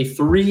was like a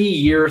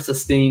 3-year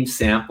sustained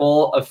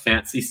sample of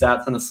fantasy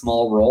stats in a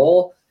small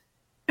role,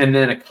 and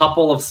then a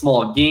couple of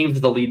small games to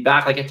the lead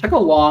back. Like, it took a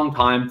long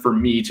time for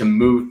me to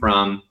move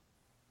from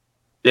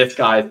this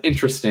guy's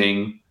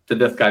interesting to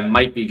this guy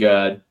might be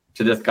good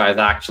to this guy's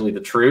actually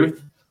the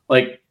truth.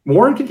 Like,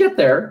 Warren could get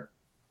there,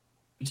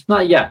 but just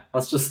not yet.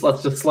 Let's just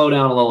slow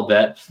down a little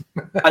bit.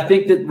 I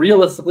think that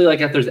realistically, like,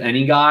 if there's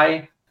any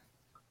guy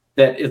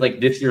that is like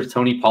this year's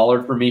Tony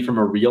Pollard for me from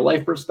a real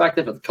life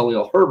perspective, it's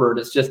Khalil Herbert.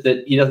 It's just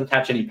that he doesn't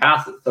catch any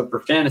passes. So for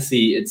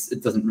fantasy,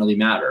 it doesn't really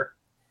matter.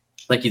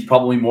 Like, he's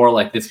probably more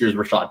like this year's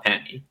Rashad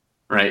Penny,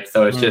 right?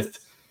 So it's just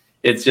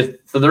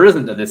so there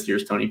isn't a this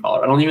year's Tony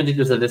Pollard. I don't even think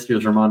there's a this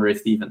year's Ramondre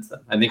Stevenson.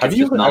 I think it's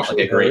just not like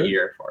a great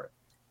year for it.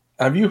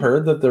 Have you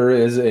heard that there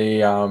is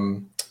a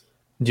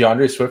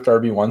DeAndre Swift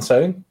RB1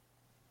 sighting?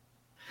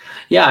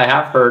 Yeah, I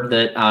have heard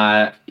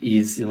that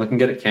he's looking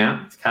good at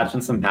camp. He's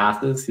catching some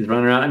passes. He's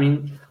running around. I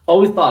mean,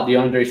 always thought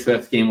DeAndre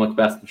Swift's game looked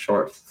best in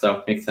shorts,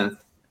 so makes sense.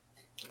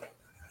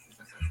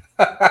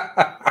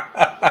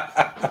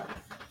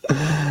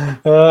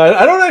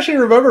 I don't actually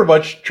remember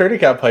much training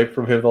camp hype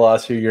from him the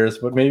last few years,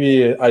 but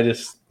maybe I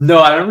just... No,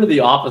 I remember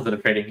the opposite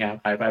of training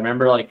camp hype. I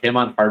remember like him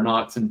on Hard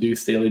Knocks and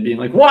Deuce Staley being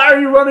like, "Why are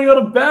you running out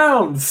of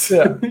bounds?"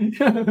 Yeah,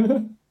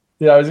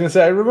 yeah. I was gonna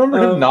say I remember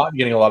him not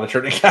getting a lot of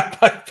training camp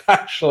hype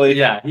actually.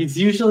 Yeah, he's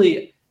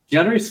usually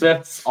DeAndre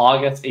Swift's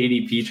August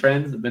ADP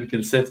trends have been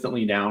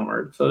consistently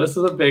downward. So this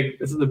is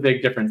a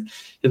big difference.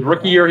 His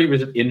rookie year he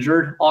was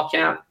injured all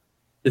camp.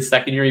 His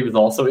second year he was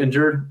also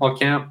injured all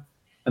camp.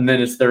 And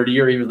then his third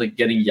year, he was like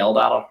getting yelled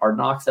at on Hard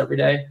Knocks every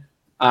day.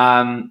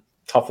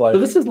 Tough life. So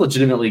this is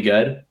legitimately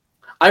good.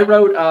 I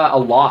wrote a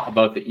lot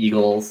about the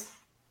Eagles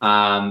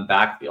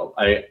backfield.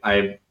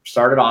 I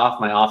started off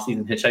my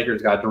offseason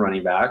Hitchhiker's Guide to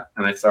Running Back,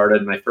 and I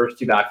started my first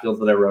two backfields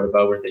that I wrote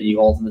about were the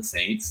Eagles and the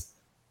Saints.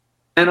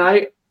 And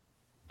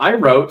I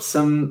wrote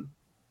some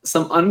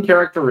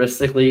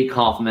uncharacteristically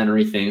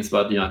complimentary things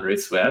about DeAndre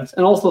Swift,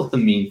 and also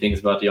some mean things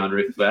about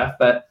DeAndre Swift,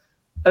 but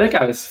I think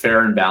I was fair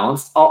and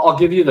balanced. I'll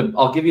give you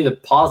the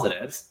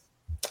positives.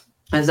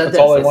 That's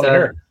all I want to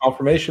hear.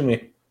 Confirmation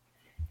me.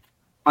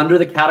 Under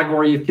the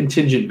category of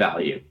contingent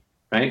value,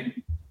 right?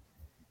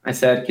 I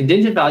said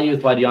contingent value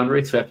is why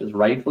DeAndre Swift is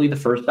rightfully the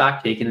first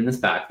back taken in this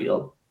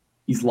backfield.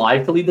 He's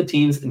live to lead the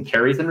teams in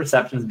carries and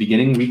receptions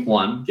beginning week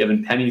 1,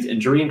 given Penny's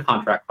injury and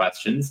contract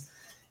questions.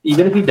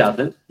 Even if he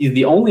doesn't, he's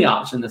the only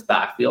option in this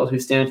backfield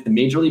who stands to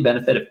majorly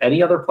benefit if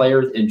any other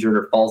player is injured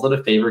or falls out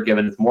of favor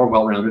given his more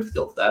well-rounded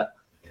skill set.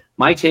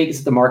 My take is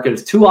that the market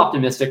is too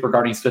optimistic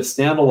regarding Swift's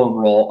standalone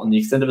role and the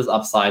extent of his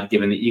upside,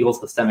 given the Eagles'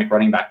 systemic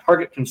running back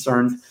target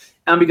concerns,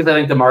 and because I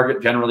think the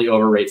market generally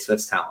overrates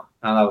Swift's talent.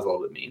 Now, that was a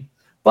little bit mean.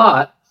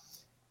 But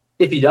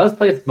if he does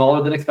play a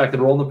smaller than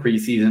expected role in the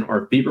preseason,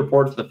 or if beat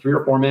reports the 3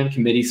 or 4-man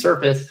committee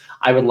surface,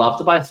 I would love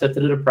to buy Swift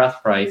at a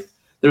depressed price.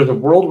 There's a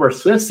world where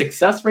Swift's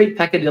success rate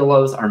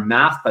peccadillos are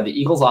masked by the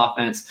Eagles'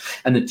 offense,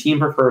 and the team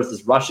prefers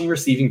his rushing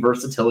receiving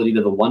versatility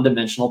to the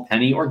one-dimensional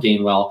Penny or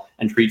Gainwell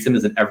and treats him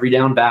as an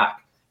every-down back.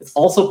 It's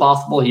also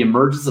possible he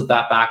emerges as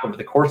that back over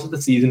the course of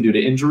the season due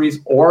to injuries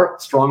or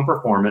strong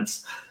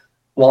performance.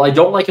 While I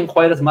don't like him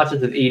quite as much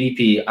as his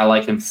ADP, I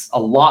like him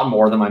a lot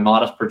more than my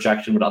modest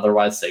projection would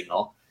otherwise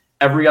signal.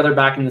 Every other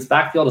back in this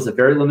backfield has a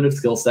very limited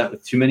skill set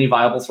with too many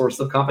viable sources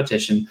of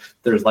competition.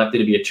 There's likely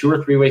to be a 2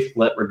 or 3-way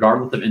split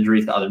regardless of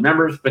injuries to other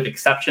members, with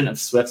exception of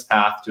Swift's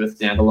path to a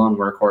standalone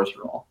workhorse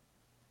role.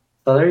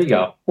 So there you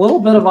go. A little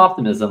bit of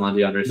optimism on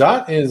DeAndre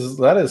Swift.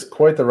 That is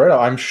quite the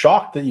write-up. I'm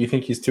shocked that you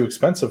think he's too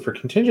expensive for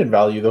contingent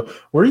value, though.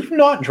 Were you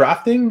not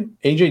drafting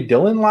A.J.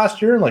 Dillon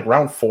last year in like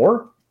round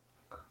 4?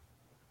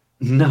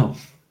 No.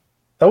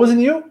 That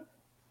wasn't you?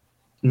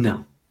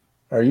 No.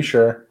 Are you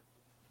sure?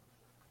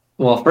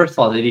 Well, first of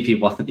all, the ADP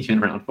wasn't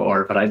even round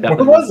 4, but I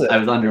definitely was it? I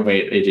was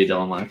underweight A.J.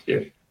 Dillon last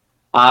year.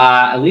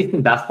 At least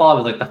in best ball,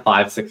 it was like the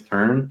 5-6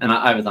 turn, and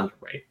I was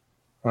underweight.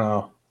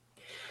 Oh.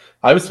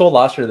 I was told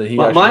last year that he.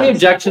 Well, my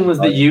objection was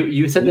that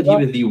you said that he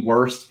was the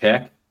worst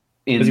pick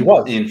in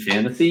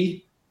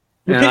fantasy,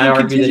 and I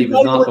argued that he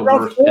was not the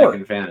worst pick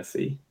in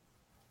fantasy.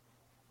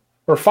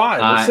 Or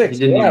 5 or 6. He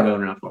didn't even go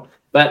in round 4.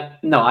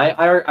 But no,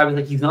 I was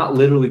like, he's not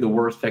literally the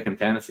worst pick in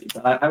fantasy.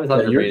 But I was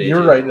underrated.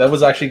 You're right. That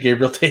was actually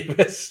Gabriel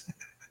Davis.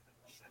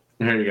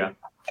 There you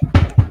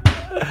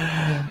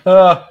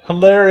go.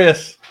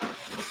 Hilarious.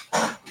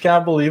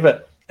 Can't believe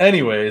it.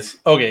 Anyways,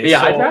 okay. But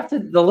yeah, I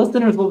drafted the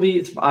listeners will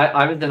be.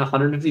 I was in a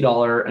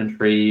 $150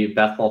 entry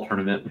best ball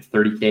tournament with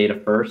 $30K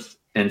to first,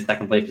 and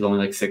second place was only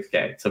like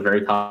 $6K, so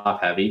very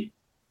top heavy.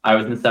 I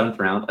was in the 7th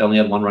round. I only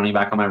had one running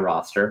back on my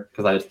roster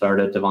because I had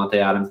started Devontae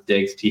Adams,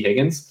 Diggs, T.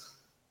 Higgins,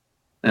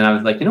 and I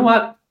was like, you know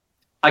what?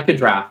 I could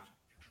draft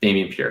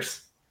Dameon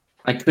Pierce.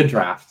 I could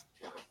draft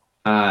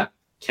Cam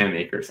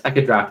Akers. I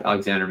could draft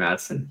Alexander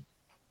Madison,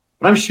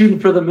 but I'm shooting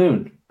for the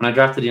moon when I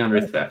drafted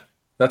DeAndre Swift.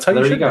 That's how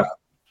you should go.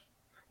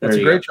 That's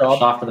a great job.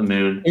 Shot for the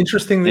moon.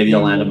 Interesting. Maybe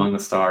you'll land among the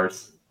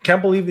stars.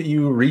 can't believe that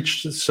you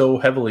reached so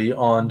heavily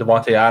on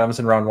Devontae Adams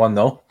in round 1,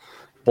 though.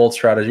 Bold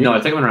strategy. No, I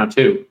took him in round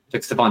 2. I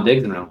took Stephon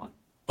Diggs in round 1.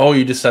 Oh,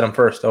 you just said him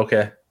first.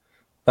 Okay.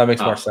 That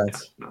makes more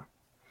sense. Yeah, no.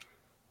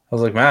 I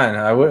was like, man,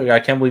 I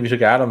can't believe you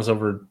took Adams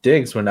over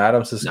Diggs when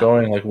Adams is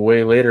going like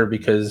way later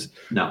because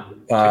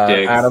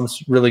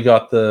Adams really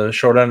got the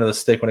short end of the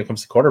stick when it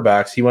comes to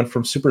quarterbacks. He went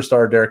from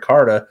superstar Derek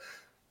Carr to,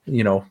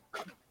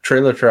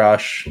 trailer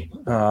trash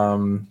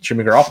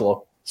Jimmy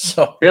Garoppolo.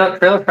 So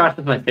Trailer Trash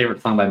is my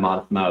favorite song by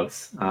Modest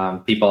Mouse.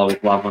 People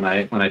always love when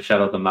I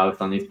shout out the mouse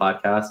on these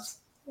podcasts.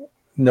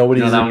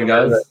 Nobody's that one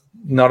goes.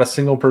 Not a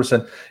single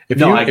person.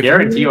 I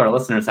guarantee you our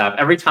listeners have.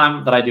 Every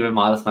time that I do a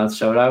Modest Mouse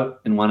shout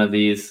out in one of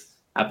these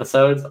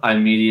episodes,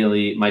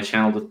 my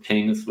channel just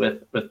pings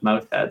with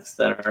mouse heads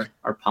that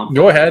are pumped.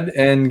 Go ahead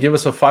and give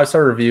us a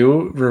 5-star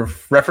review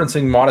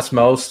referencing Modest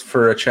Mouse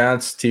for a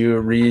chance to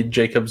read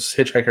Jacob's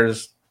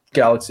Hitchhiker's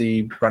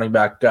Galaxy running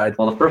back guide.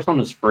 Well, the first one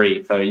is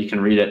free, so you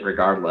can read it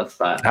regardless.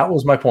 But that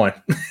was my point.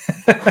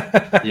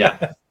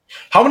 Yeah.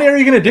 How many are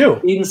you going to do?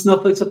 Eating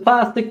snowflakes with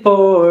plastic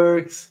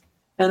forks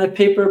and a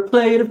paper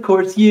plate, of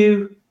course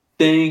you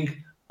think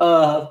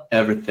of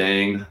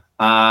everything.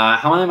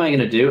 How am I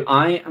going to do?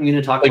 I am going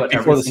to talk about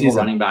every single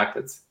running back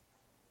that's...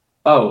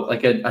 Oh,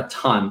 like a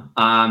ton.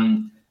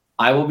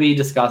 I will be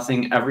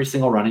discussing every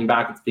single running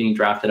back that's being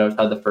drafted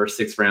outside the first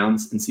 6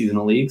 rounds in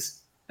seasonal leagues.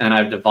 And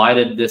I've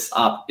divided this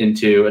up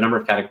into a number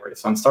of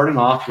categories. So I'm starting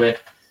off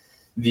with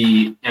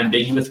the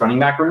ambiguous running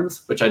back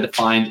rooms, which I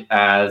defined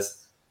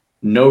as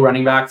no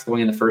running backs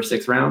going in the first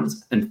 6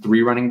 rounds and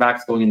 3 running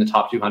backs going in the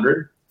top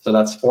 200. So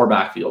that's 4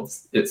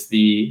 backfields. It's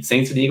the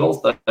Saints and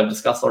Eagles that I've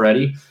discussed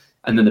already.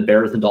 And then the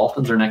Bears and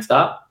Dolphins are next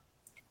up.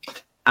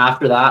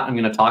 After that, I'm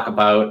going to talk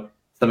about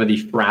some of the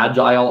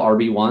fragile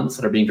RB1s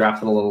that are being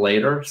drafted a little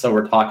later. So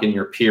we're talking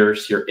your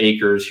Pierce, your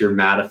Akers, your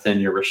Madison,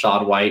 your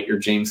Rashad White, your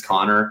James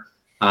Conner.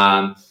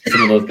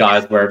 Some of those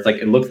guys where it's like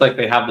it looks like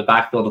they have the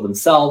backfield of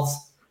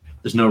themselves.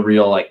 There's no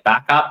real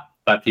backup,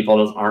 but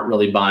people just aren't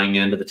really buying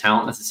into the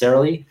talent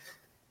necessarily.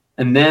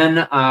 And then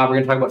we're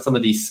going to talk about some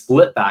of these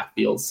split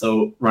backfields.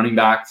 So running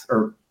back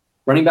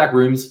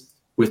rooms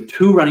with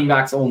 2 running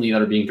backs only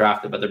that are being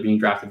drafted, but they're being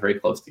drafted very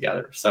close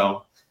together.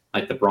 So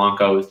like the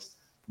Broncos,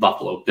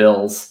 Buffalo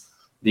Bills,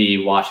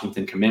 the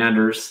Washington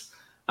Commanders,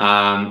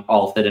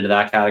 all fit into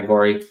that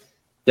category.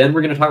 Then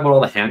we're going to talk about all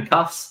the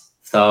handcuffs.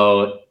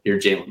 So your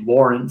Jalen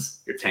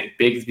Warrens, your Tank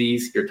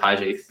Bigsby's, your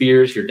Tyjae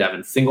Spears, your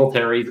Devin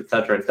Singletaries, et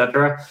cetera, et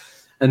cetera.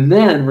 And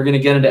then we're going to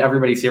get into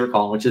everybody's favorite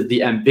column, which is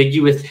the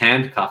ambiguous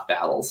handcuff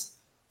battles.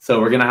 So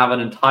we're going to have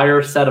an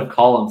entire set of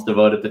columns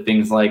devoted to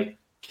things like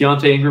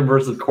Keontae Ingram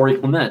versus Corey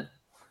Clement,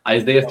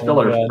 Isaiah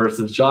Spiller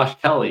versus Josh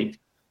Kelly.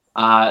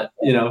 That's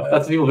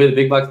what people pay the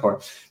big bucks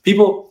for.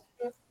 People,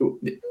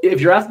 if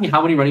you're asking me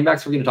how many running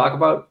backs we're going to talk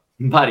about,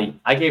 buddy,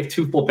 I gave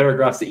 2 full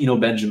paragraphs to Eno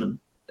Benjamin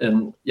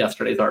in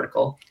yesterday's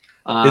article.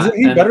 Isn't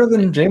he better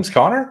than James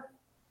Conner?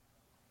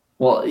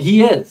 Well,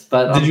 he is,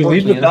 but did you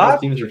lead with that?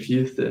 Teams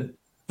refused to.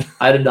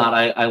 I did not.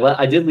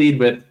 I did lead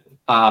with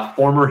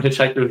former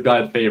Hitchhiker's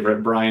Guide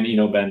favorite Brian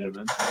Eno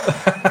Benjamin.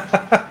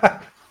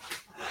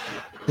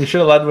 You should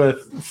have led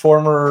with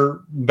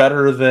former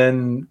better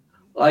than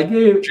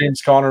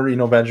James Conner,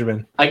 Eno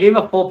Benjamin. I gave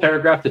a full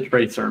paragraph to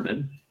Trey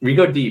Sermon. We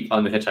go deep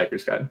on the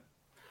Hitchhiker's Guide.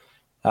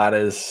 That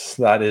is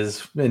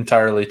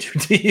entirely too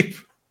deep.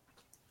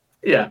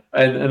 Yeah,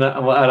 and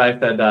I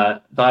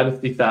said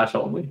Dynasty Stash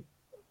only.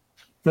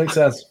 Makes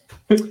sense.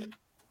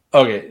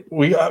 Okay,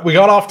 we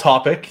got off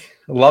topic.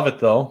 Love it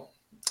though.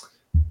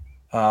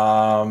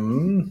 Where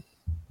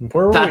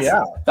were we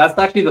at? That's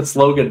actually the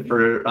slogan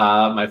for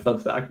my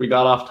Substack. We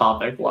got off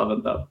topic. Love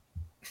it though.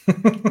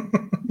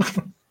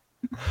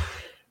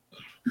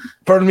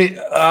 Pardon me.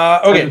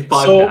 Okay,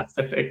 so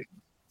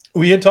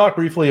we had talked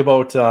briefly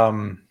about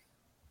the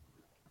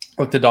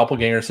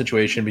doppelganger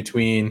situation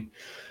between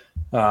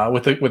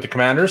with the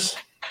Commanders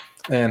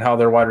and how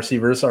their wide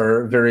receivers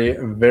are very,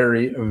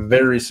 very,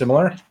 very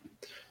similar.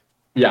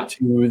 Yeah.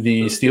 To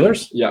the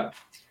Steelers. Yeah.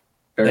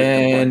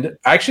 And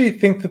I actually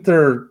think that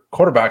their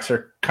quarterbacks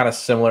are kind of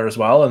similar as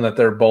well, and that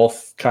they're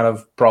both kind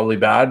of probably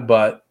bad.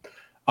 But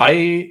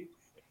I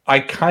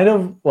kind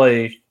of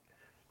like,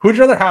 who'd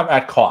you rather have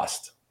at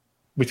cost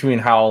between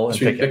Howell and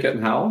Pickett? Pickett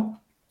and Howell?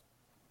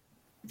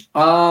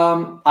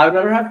 I'd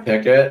rather have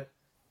Pickett.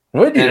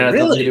 Would you? And it has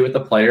nothing to do with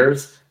the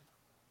players.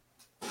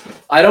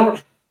 I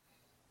don't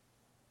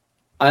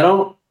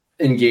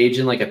engage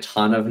in like a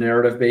ton of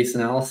narrative-based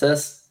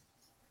analysis,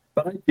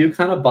 but I do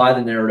kind of buy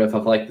the narrative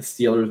of like the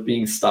Steelers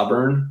being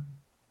stubborn,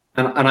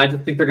 and I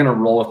just think they're going to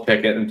roll with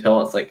Pickett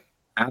until it's like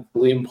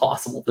absolutely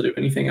impossible to do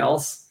anything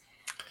else.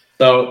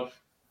 So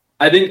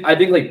I think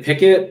like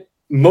Pickett,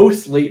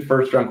 most late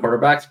first-round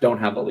quarterbacks don't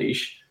have a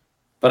leash,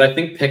 but I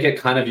think Pickett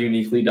kind of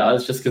uniquely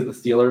does, just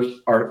because the Steelers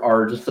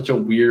are just such a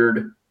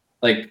weird,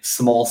 like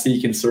small C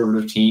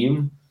conservative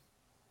team.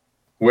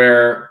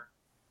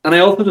 And I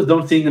also just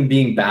don't see them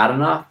being bad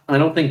enough. And I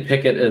don't think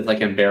Pickett is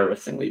like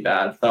embarrassingly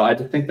bad. So I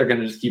just think they're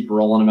going to just keep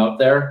rolling him out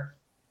there.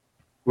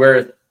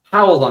 Whereas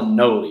Howell's on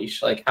no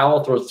leash. Like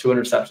Howell throws 2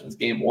 interceptions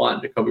game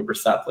 1. Jacoby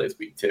Brissett plays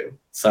week 2.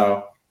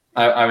 So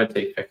I would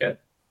take Pickett.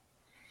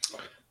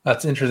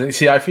 That's interesting.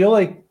 See, I feel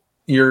like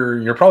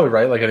you're probably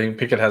right. Like I think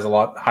Pickett has a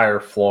lot higher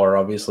floor.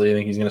 Obviously, I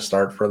think he's going to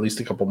start for at least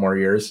a couple more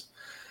years.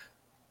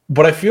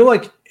 But I feel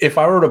like if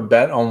I were to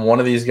bet on one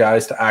of these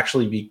guys to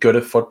actually be good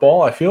at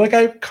football, I feel like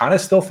I kind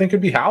of still think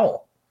it'd be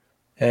Howell.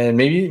 And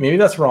maybe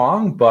that's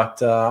wrong,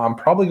 but I'm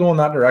probably going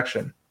that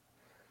direction.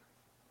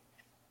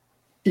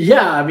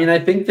 Yeah, I mean, I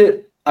think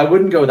that I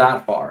wouldn't go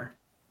that far,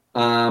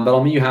 but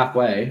I'll meet you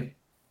halfway.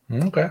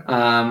 Okay.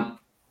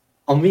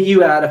 I'll meet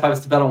you at, if I was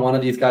to bet on one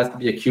of these guys to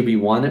be a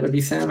QB1, it would be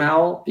Sam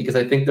Howell, because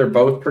I think they're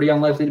both pretty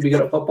unlikely to be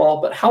good at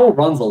football, but Howell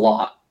runs a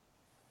lot.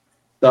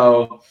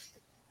 So,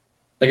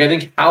 like, I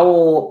think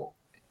Howell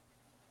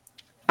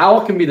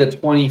can be the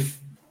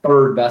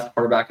 23rd best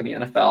quarterback in the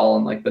NFL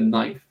and, like, the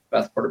 9th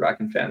best quarterback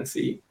in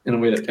fantasy in a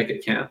way that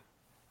Pickett can't.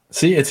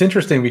 See, it's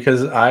interesting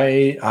because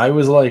I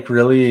was, like,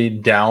 really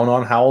down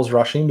on Howell's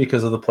rushing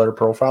because of the player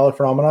profiler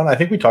phenomenon. I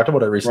think we talked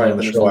about it recently on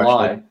the show,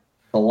 actually.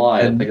 A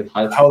lie. And I think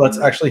it's how that's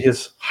actually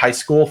his high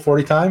school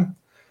 40 time.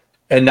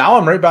 And now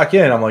I'm right back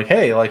in. I'm like,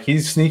 hey, like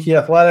he's sneaky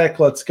athletic.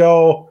 Let's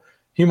go.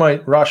 He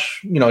might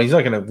rush. You know, he's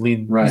not going to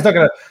lead. Right. He's not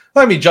going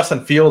to be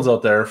Justin Fields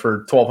out there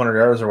for 1,200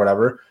 yards or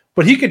whatever.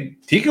 But he could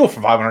go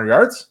for 500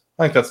 yards.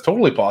 I think that's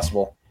totally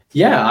possible.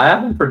 Yeah, I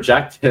have him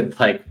projected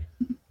like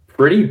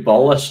pretty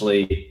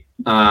bullishly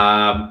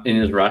in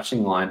his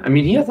rushing line. I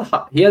mean, he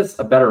has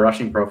a better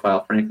rushing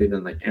profile, frankly,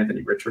 than like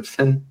Anthony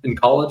Richardson in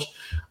college.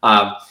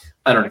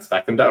 I don't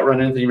expect him to outrun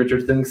Anthony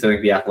Richardson because I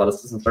think the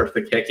athleticism starts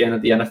to kick in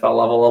at the NFL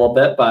level a little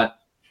bit. But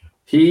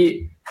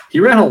he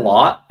ran a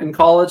lot in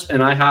college,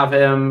 and I have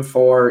him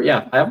for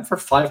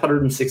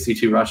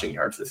 562 rushing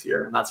yards this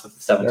year, and that's with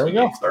the 17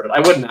 games started.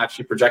 I wouldn't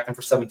actually project him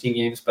for 17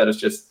 games, but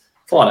it's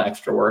a lot of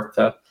extra work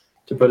to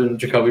put in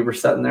Jacoby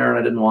Brissett in there, and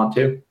I didn't want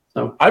to.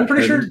 So I'm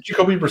pretty sure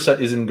Jacoby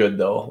Brissett isn't good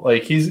though.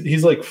 Like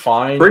he's like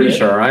fine. Pretty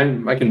sure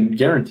I can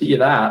guarantee you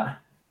that.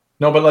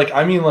 No, but like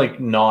I mean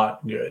like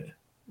not good.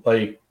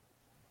 Like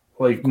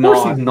of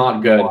course he's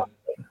not good.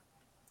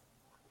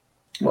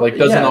 Like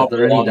doesn't is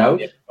there any doubt?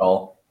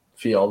 NFL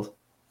field.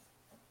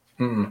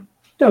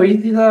 No,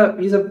 he's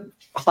a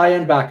high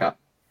end backup,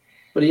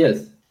 but he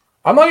is.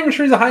 I'm not even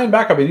sure he's a high end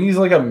backup. I think he's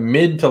like a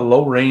mid to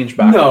low range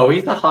backup. No,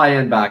 he's a high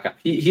end backup.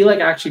 He like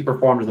actually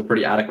performed as a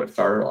pretty adequate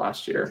starter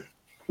last year,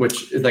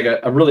 which is like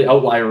a really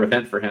outlier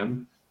event for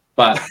him.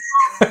 But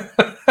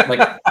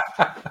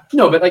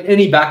like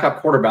any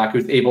backup quarterback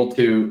who's able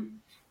to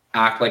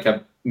act like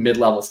a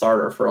mid-level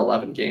starter for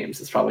 11 games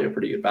is probably a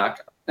pretty good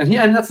backup. And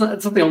that's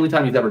not the only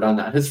time he's ever done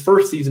that. His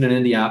first season in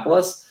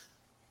Indianapolis,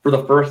 for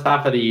the first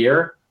half of the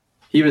year,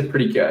 he was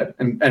pretty good.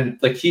 And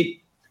like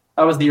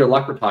that was the year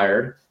Luck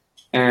retired,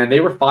 and they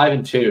were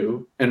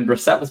 5-2, and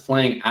Brissett was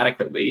playing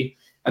adequately,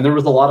 and there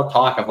was a lot of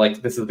talk of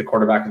like this is the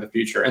quarterback of the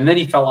future. And then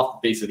he fell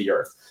off the face of the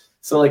earth.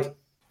 So like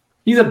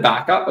he's a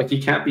backup, like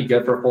he can't be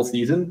good for a full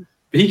season,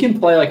 but he can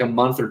play like a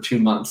month or 2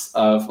 months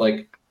of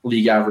like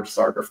league average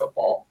starter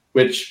football,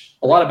 which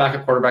a lot of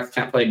backup quarterbacks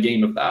can't play a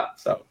game of that.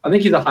 So I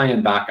think he's a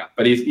high-end backup,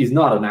 but he's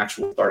not an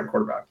actual starting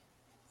quarterback.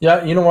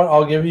 Yeah, you know what?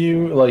 I'll give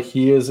you, like,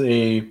 he is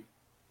a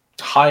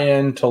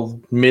high-end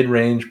to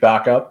mid-range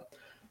backup.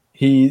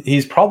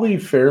 He's probably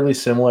fairly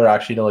similar,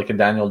 actually, to, like, a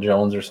Daniel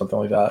Jones or something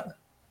like that.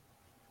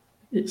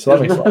 So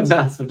that makes sense. A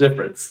massive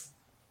difference.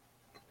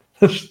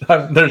 There's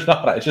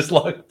not. I just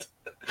looked.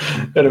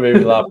 It made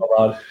me laugh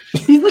a lot.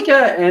 He's like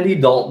a Andy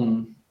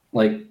Dalton,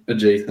 like,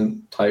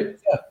 adjacent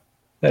type.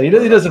 Yeah, he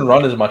doesn't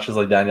run as much as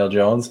like Daniel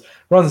Jones.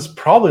 Runs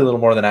probably a little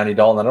more than Andy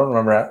Dalton. I don't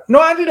remember.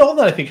 No, Andy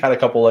Dalton I think had a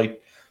couple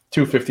like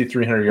 250,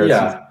 300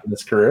 yards in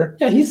his career.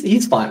 Yeah,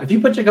 he's fine. If you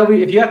have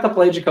to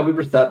play Jacoby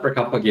Brissett for a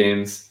couple of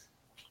games,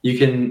 you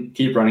can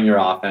keep running your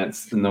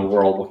offense and the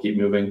world will keep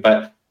moving.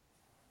 But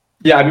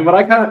yeah, I mean what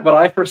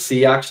I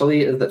foresee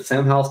actually is that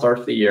Sam Howell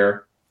starts the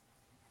year,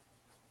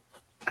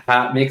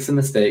 makes some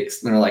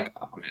mistakes, and they're like,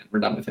 oh man, we're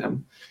done with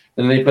him.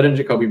 And then they put in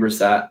Jacoby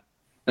Brissett.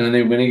 And then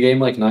they win a game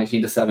like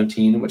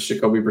 19-17, in which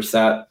Jacoby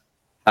Brissett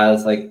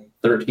has like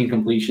 13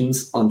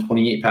 completions on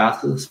 28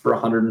 passes for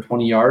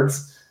 120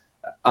 yards.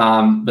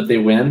 But they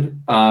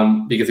win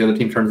because the other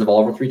team turns the ball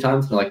over 3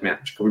 times. And they're like, man,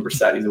 Jacoby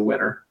Brissett, he's a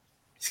winner.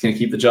 He's going to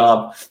keep the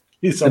job.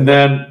 And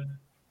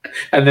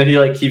then he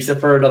like keeps it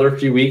for another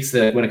few weeks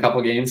to win a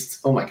couple games.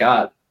 Oh my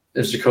God,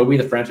 is Jacoby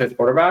the franchise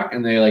quarterback?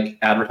 And they like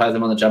advertise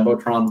him on the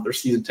Jumbotron with their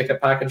season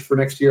ticket package for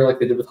next year, like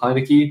they did with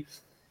Heineke.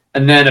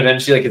 And then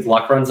eventually like his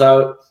luck runs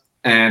out.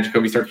 And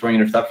Jacoby starts throwing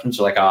interceptions.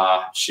 You're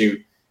like,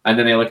 shoot. And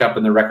then they look up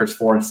and their record's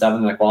 4-7. They're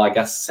like, well, I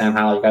guess Sam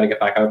Howell, you got to get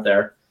back out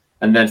there.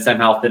 And then Sam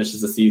Howell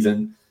finishes the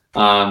season.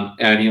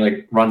 And he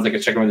like runs like a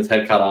chicken with his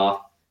head cut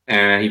off.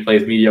 And he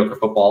plays mediocre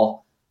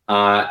football.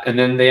 And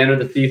then they enter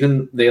the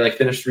season. They like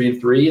finish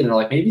 3-3. And they're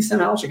like, maybe Sam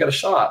Howell should get a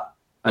shot.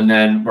 And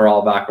then we're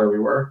all back where we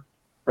were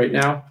right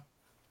now.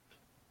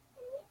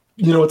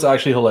 You know what's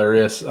actually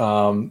hilarious?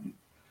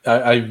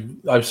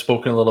 I've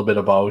spoken a little bit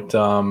about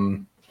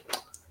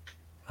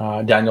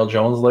Daniel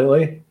Jones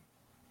lately,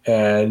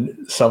 and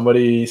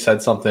somebody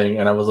said something,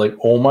 and I was like,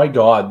 "Oh my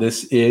God,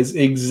 this is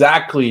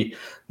exactly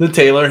the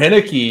Taylor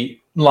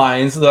Heineke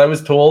lines that I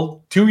was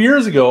told 2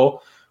 years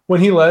ago when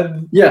he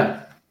led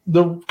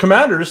the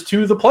Commanders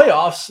to the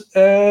playoffs,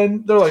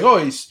 and they're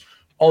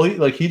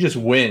like, he just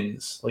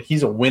wins. Like,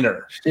 he's a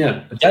winner.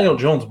 Yeah. Daniel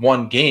Jones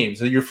won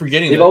games. You're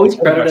forgetting they've always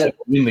credited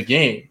win the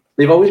game.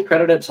 They've always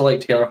credited it to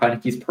like Taylor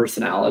Heineke's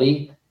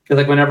personality. Because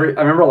like I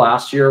remember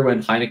last year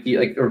when Heineke,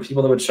 like there were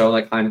people that would show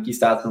like Heineke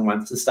stats and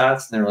Wentz's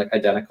stats, and they were like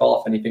identical.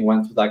 If anything,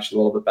 Wentz was actually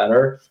a little bit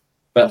better,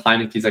 but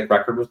Heineke's like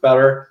record was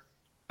better.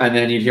 And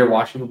then you'd hear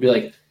Washington be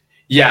like,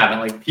 "Yeah, but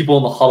like people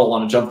in the huddle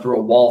want to jump through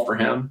a wall for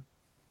him,"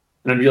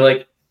 and I'd be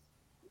like,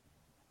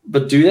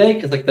 "But do they?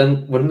 Because like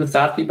then wouldn't the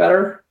stats be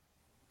better?"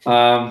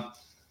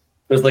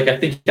 There's like I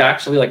think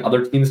actually like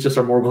other teams just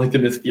are more willing to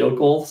miss field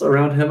goals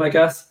around him, I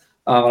guess.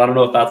 I don't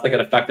know if that's like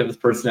an effect of his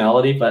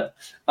personality, but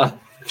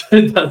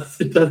it does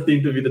seem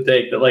to be the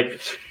take that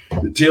like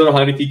Taylor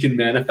Heineke can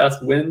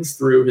manifest wins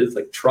through his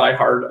like try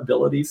hard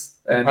abilities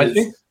and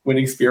his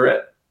winning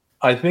spirit.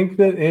 I think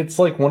that it's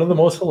like one of the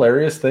most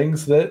hilarious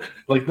things that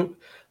like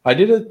I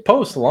did a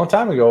post a long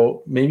time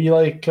ago, maybe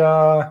like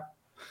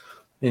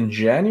in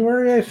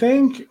January, I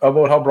think,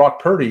 about how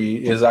Brock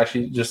Purdy is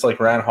actually just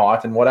like ran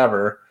hot and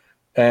whatever.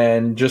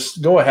 And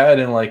just go ahead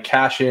and like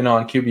cash in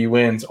on QB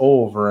wins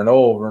over and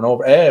over and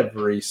over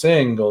every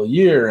single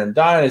year in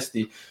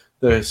Dynasty.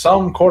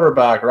 Some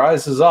quarterback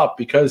rises up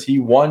because he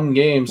won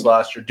games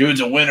last year. Dude's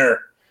a winner.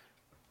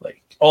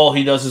 Like all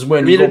he does is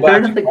win. I mean,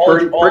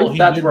 Purdy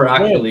stats were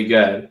actually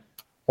good.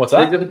 What's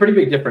that? There's a pretty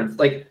big difference.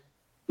 Like,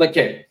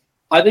 okay,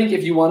 I think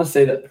if you want to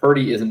say that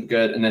Purdy isn't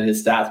good and that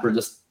his stats were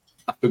just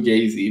a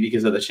fugazi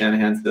because of the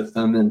Shanahan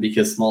system and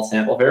because small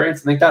sample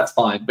variance, I think that's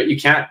fine. But you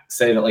can't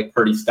say that like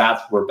Purdy's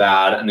stats were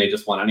bad and they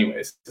just won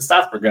anyways. The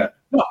stats were good.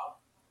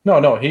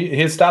 No.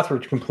 His stats were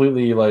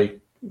completely like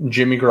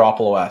Jimmy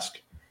Garoppolo-esque,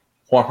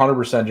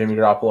 100% Jimmy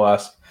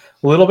Garoppolo-esque.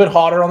 A little bit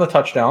hotter on the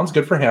touchdowns,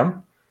 good for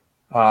him.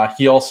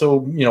 He also,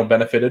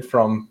 benefited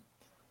from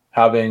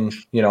having,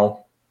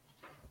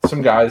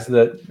 some guys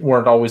that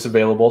weren't always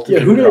available.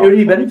 Who did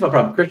he benefit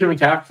from? Christian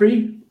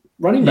McCaffrey?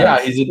 Running back.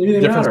 Yeah, he's a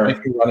difference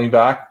making running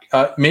back.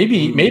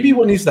 Maybe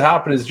what needs to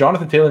happen is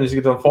Jonathan Taylor needs to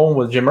get on the phone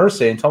with Jim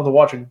Irsay and tell him to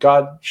watch a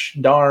gosh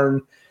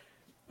darn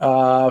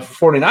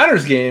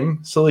 49ers game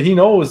so that he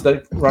knows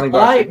that running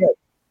back.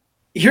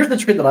 Here's the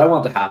trade that I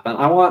want to happen.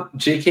 I want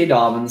J.K.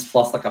 Dobbins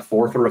plus like a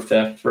fourth or a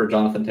fifth for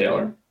Jonathan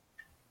Taylor.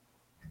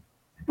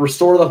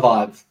 Restore the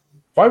vibes.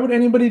 Why would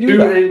anybody do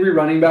that? Two angry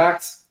running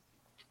backs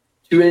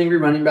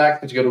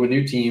that you go to a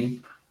new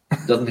team.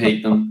 Doesn't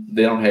hate them.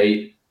 They don't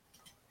hate.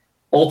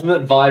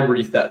 Ultimate vibe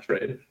reset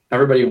trade.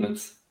 Everybody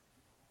wins.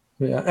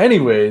 Yeah.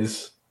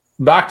 Anyways,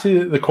 back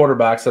to the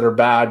quarterbacks that are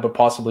bad but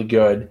possibly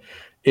good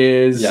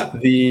is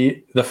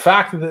the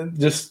fact that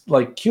just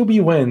like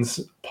QB wins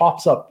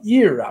pops up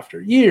year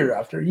after year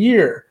after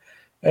year.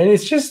 And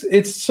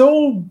it's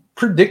so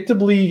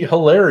predictably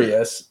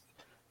hilarious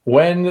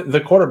when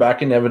the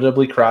quarterback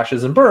inevitably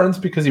crashes and burns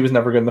because he was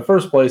never good in the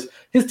first place.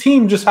 His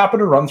team just happened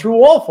to run through a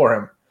wall for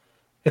him.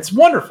 It's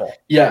wonderful.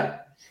 Yeah.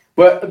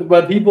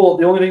 But people,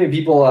 the only thing that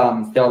people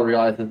fail to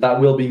realize is that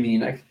will be me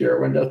next year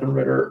when Desmond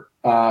Ridder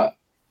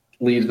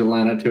leads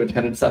Atlanta to a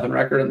 10-7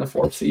 record in the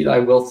 4th seed. I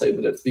will say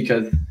that it's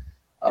because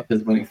of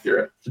his winning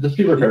spirit. So just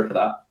be prepared for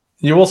that.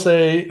 You will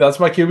say that's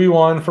my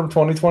QB1 from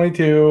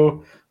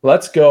 2022.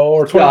 Let's go.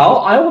 Or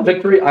I will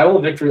victory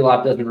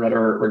lap Desmond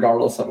Ridder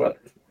regardless of whether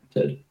it's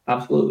warranted.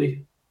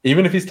 Absolutely.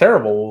 Even if he's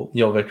terrible,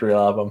 you'll victory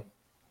lap him.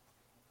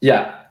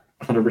 Yeah,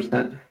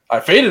 100%. I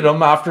faded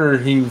him after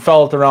he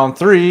fell at round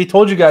 3.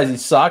 Told you guys he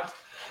sucked.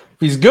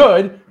 He's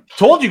good.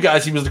 Told you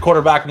guys he was the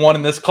quarterback 1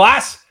 in this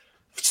class.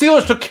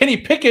 Steelers took Kenny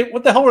Pickett.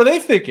 What the hell were they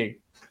thinking?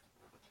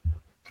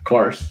 Of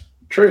course.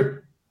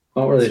 True.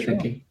 What were they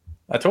thinking?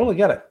 I totally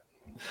get it.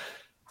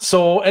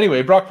 So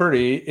anyway, Brock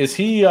Purdy, is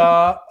he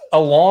a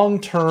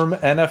long-term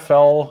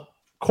NFL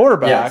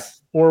quarterback,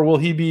 or will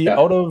he be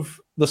out of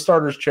the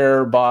starter's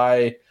chair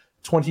by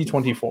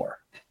 2024?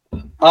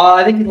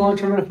 I think he's a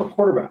long-term NFL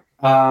quarterback.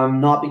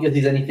 Not because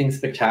he's anything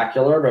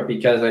spectacular, but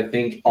because I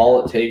think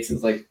all it takes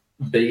is like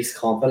base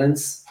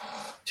confidence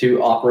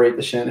to operate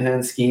the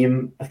Shanahan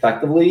scheme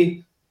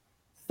effectively.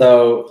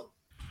 So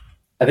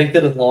I think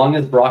that as long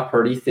as Brock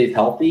Purdy stays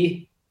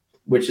healthy,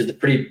 which is a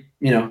pretty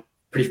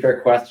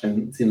fair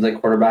question. It seems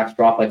like quarterbacks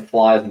drop like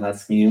flies in that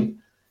scheme.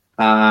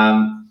 But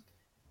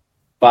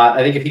I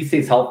think if he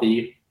stays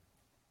healthy,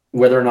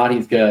 whether or not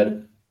he's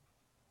good,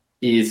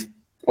 he's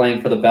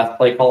playing for the best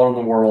play caller in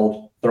the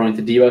world, throwing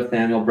to Deebo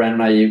Samuel,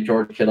 Brandon Ayuk,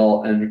 George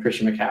Kittle, and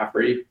Christian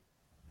McCaffrey.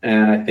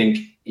 And I think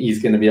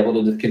he's going to be able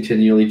to just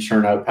continually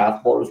churn out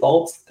passable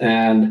results.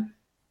 And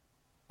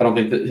I don't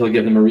think that he'll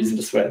give them a reason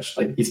to switch.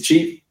 Like, he's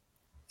cheap.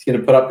 He's going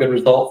to put up good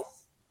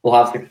results. We'll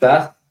have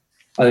success.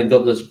 I think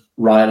they'll just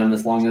ride him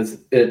as long as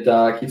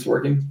it keeps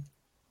working.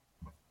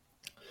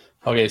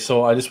 Okay,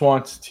 so I just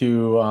want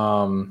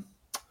to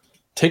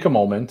take a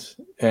moment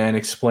and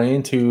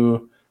explain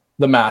to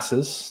the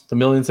masses, the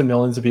millions and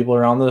millions of people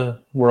around the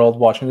world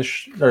watching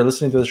this or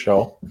listening to the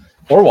show,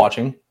 or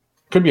watching,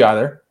 could be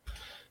either,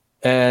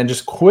 and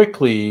just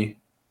quickly,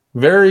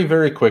 very,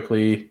 very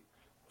quickly,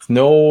 with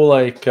no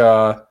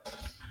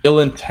ill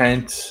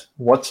intent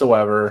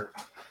whatsoever,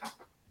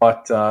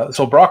 But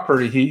so Brock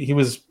Purdy, he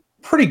was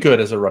pretty good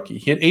as a rookie.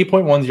 He had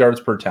 8.1 yards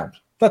per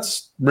attempt.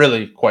 That's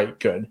really quite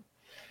good.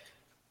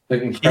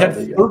 He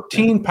had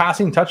 13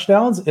 passing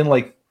touchdowns in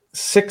like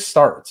 6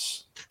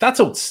 starts. That's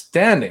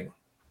outstanding.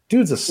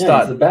 Dude's a stud. Yeah,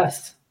 he's the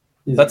best.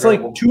 That's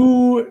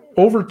incredible. Like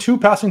over 2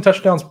 passing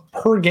touchdowns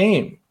per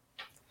game.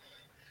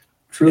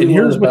 Truly, and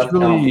here's what's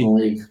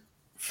really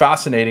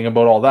fascinating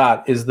about all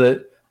that is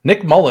that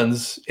Nick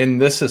Mullins in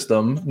this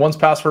system once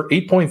passed for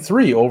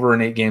 8.3 over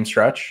an 8-game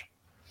stretch,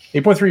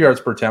 8.3 yards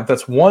per attempt.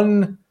 That's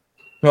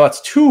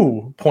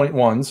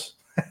 2.1s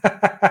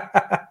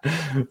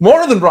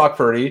more than Brock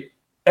Purdy.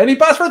 And he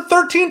passed for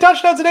 13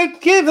 touchdowns in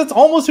 8 games. That's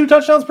almost 2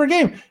 touchdowns per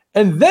game.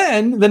 And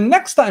then the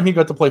next time he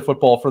got to play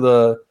football for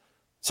the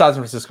San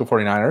Francisco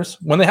 49ers,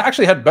 when they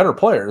actually had better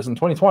players in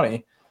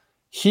 2020,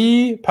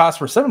 he passed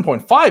for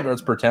 7.5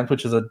 yards per attempt,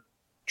 which is a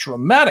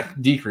dramatic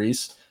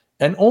decrease,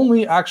 and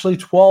only actually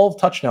 12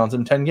 touchdowns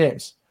in 10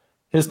 games.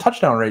 His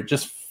touchdown rate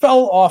just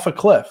fell off a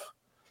cliff.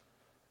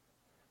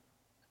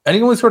 And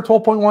he only scored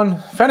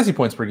 12.1 fantasy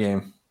points per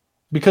game.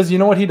 Because you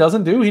know what he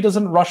doesn't do? He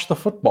doesn't rush the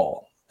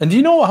football. And do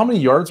you know how many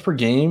yards per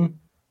game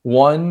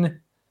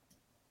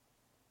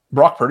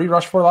Brock Purdy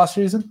rushed for last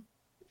season?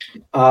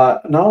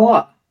 Not a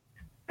lot.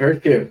 Very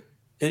few.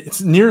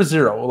 It's near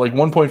 0, like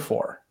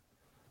 1.4.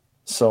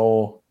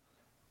 So,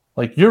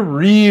 like, you're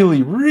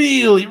really,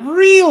 really,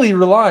 really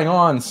relying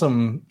on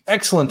some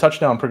excellent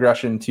touchdown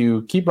progression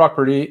to keep Brock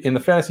Purdy in the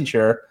fantasy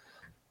chair.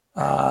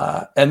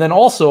 And then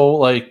also,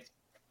 like,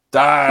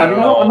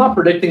 I'm not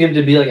predicting him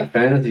to be like a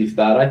fantasy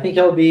stat. I think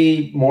he'll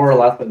be more or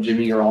less what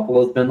Jimmy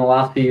Garoppolo's been the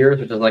last few years,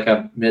 which is like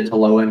a mid to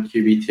low end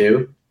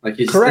QB2. Like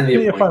he's correct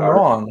me if I'm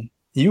wrong.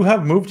 You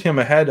have moved him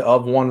ahead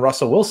of one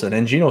Russell Wilson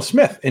and Geno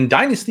Smith in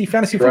Dynasty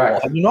Fantasy Football,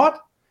 have you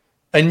not?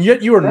 And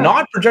yet you are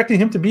not projecting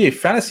him to be a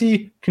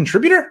fantasy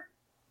contributor?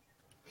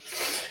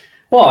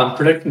 Well, I'm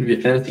predicting him to be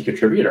a fantasy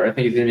contributor. I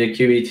think he's going to be a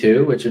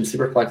QB2, which in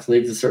Superflex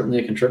leagues is certainly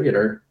a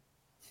contributor.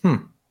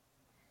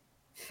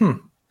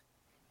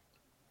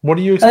 What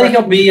do you expect? I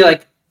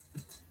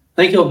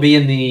think he'll be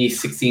in the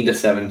 16 to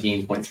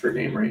 17 points per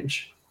game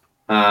range.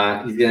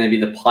 He's going to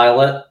be the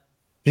pilot.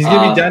 He's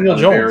going to be Daniel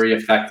Jones. Very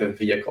effective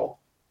vehicle.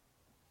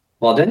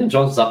 Well, Daniel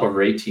Jones was up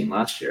over 18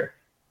 last year.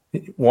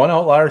 One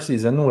outlier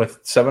season with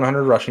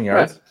 700 rushing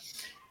yards.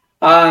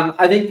 Right.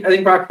 I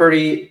think Brock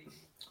Purdy.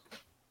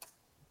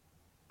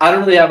 I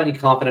don't really have any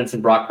confidence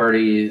in Brock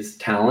Purdy's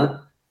talent.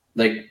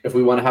 Like, if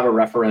we want to have a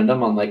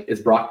referendum on like,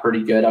 is Brock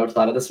Purdy good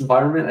outside of this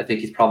environment? I think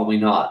he's probably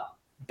not.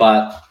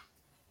 But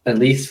at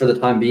least for the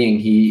time being,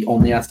 he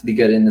only has to be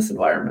good in this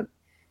environment.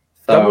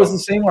 So, that was the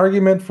same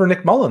argument for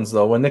Nick Mullins,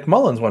 though, when Nick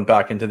Mullins went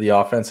back into the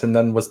offense and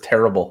then was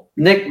terrible.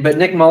 But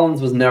Nick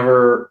Mullins was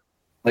never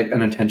like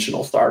an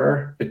intentional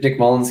starter. But Nick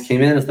Mullins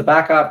came in as the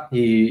backup.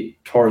 He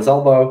tore his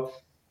elbow.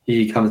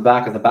 He comes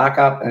back as a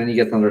backup, and he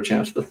gets another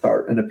chance to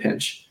start in a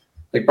pinch.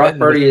 Like Brock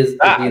Purdy is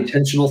the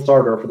intentional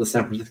starter for the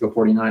San Francisco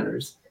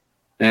 49ers.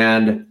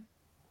 And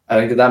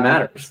I think that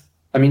matters.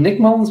 I mean, Nick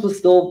Mullins was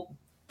still...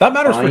 That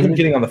matters for him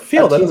getting on the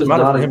field. That doesn't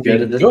matter for him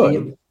being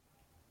good.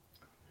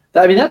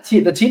 I mean,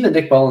 the team that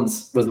Nick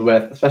Mullins was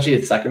with, especially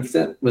his second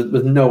stint,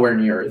 was nowhere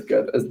near as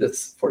good as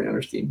this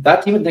 49ers team.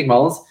 That team with Nick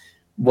Mullins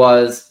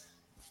was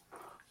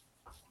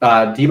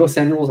Deebo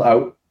Samuel was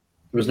out.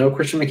 There was no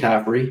Christian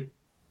McCaffrey.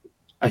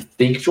 I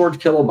think George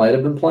Kittle might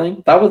have been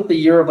playing. That was the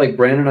year of like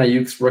Brandon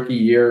Ayuk's rookie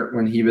year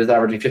when he was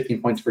averaging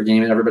 15 points per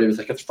game and everybody was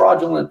like, it's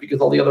fraudulent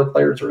because all the other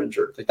players are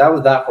injured. Like that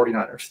was that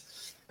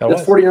 49ers.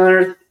 This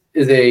 49ers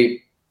is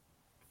a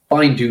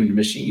fine-tuned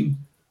machine.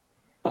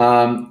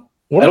 I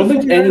don't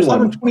think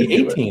anyone in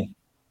 2018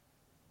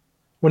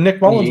 when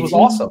Nick Mullins was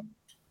awesome.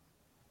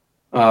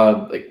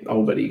 Like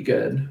nobody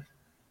good.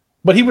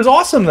 But he was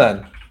awesome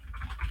then.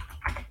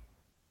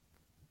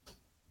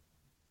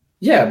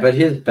 Yeah, but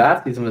his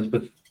bad season was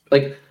with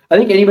like I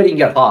think anybody can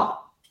get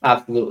hot.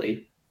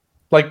 Absolutely.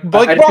 Like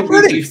Brock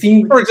Purdy,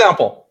 for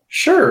example.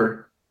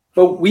 Sure.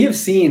 But we have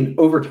seen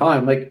over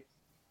time, like,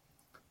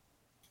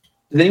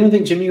 does anyone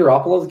think Jimmy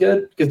Garoppolo is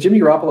good? Because Jimmy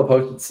Garoppolo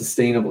posted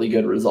sustainably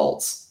good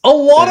results. A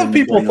lot of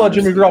people thought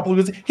Jimmy Garoppolo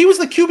was... He was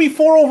the QB4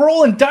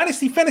 overall in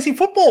Dynasty Fantasy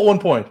Football at one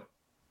point.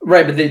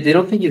 Right, but they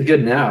don't think he's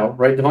good now,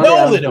 right?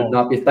 No, they don't. Would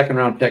not be a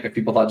second-round pick if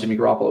people thought Jimmy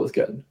Garoppolo was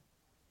good.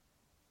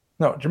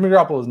 No, Jimmy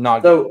Garoppolo is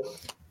not good.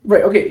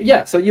 Right, okay,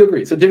 yeah, so you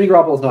agree. So Jimmy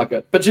Garoppolo is not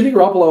good. But Jimmy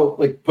Garoppolo,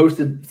 like,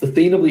 posted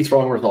sustainably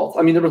strong results.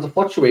 I mean, there was a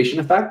fluctuation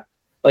effect.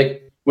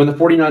 Like, when the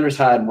 49ers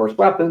had worse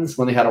weapons,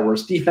 when they had a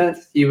worse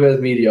defense, he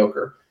was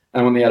mediocre.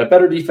 And when they had a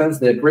better defense,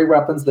 they had great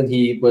weapons, then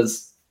he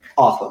was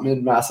awesome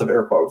in massive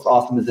air quotes.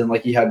 Awesome as in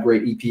like he had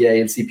great EPA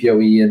and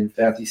CPOE and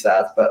fancy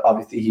stats, but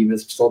obviously he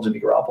was still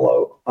Jimmy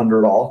Garoppolo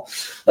under it all.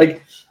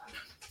 Like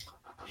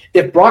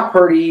if Brock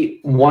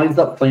Purdy winds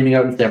up flaming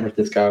out in San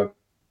Francisco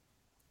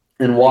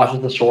and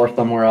washes the shore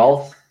somewhere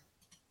else,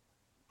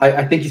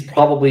 I think he's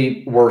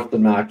probably worse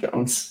than Mac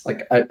Jones.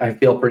 Like I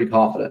feel pretty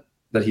confident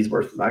that he's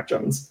worse than Mac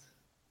Jones.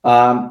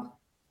 But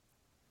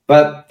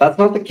that's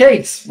not the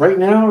case. Right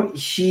now,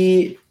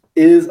 he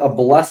is a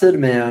blessed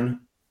man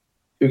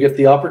who gets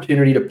the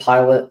opportunity to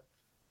pilot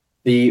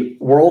the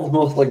world's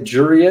most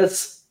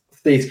luxurious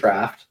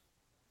spacecraft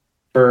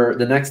for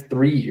the next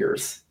 3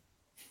 years.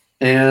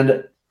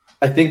 And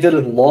I think that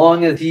as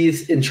long as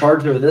he's in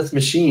charge of this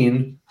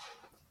machine,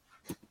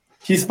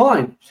 he's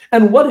fine.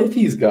 And what if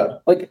he's good?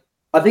 Like,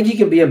 I think he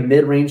can be a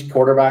mid-range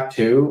quarterback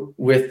too,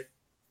 with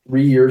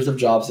 3 years of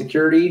job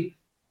security,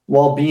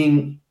 while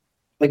being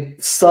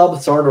like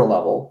sub-starter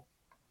level.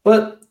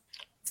 But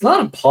it's not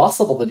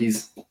impossible that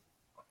he's,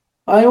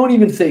 I won't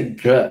even say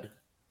good,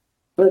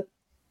 but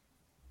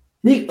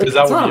it's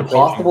not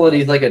impossible that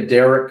he's like a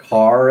Derek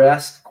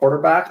Carr-esque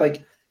quarterback.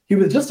 Like, he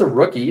was just a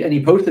rookie, and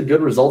he posted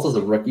good results as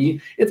a rookie.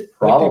 It's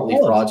probably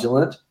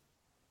fraudulent,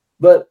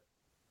 but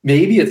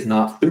maybe it's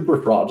not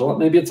super fraudulent.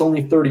 Maybe it's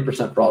only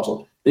 30%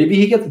 fraudulent. Maybe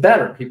he gets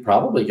better. He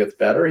probably gets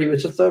better. He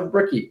was just a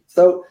rookie.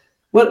 So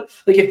what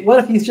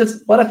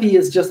if he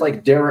is just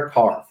like Derek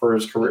Carr for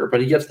his career,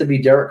 but he gets to be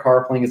Derek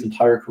Carr playing his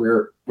entire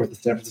career with the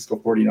San Francisco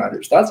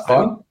 49ers? That's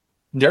fun.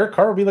 Derek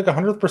Carr would be like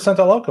 100th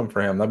percentile outcome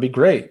for him. That'd be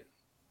great.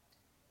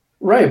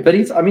 Right, but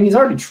he's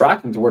already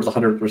tracking towards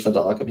 100%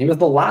 outcome. He was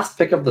the last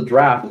pick of the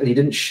draft, and he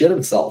didn't shit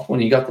himself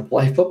when he got to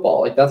play football.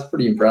 Like, that's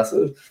pretty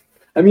impressive.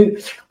 I mean,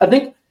 I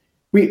think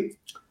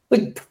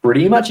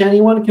pretty much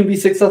anyone can be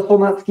successful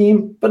in that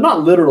scheme, but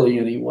not literally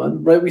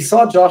anyone, right? We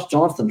saw Josh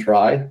Johnson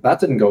try. That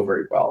didn't go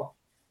very well,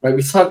 right?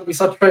 We saw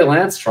Trey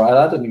Lance try.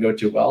 That didn't go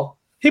too well.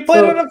 He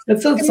played in a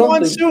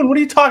monsoon. What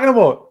are you talking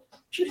about?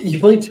 He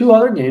played 2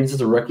 other games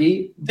as a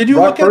rookie.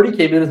 Brock Purdy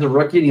came in as a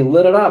rookie, and he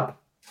lit it up.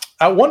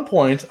 At one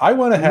point, I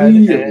went ahead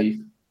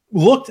and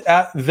looked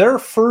at their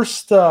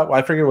first,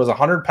 I figured it was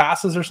 100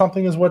 passes or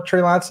something is what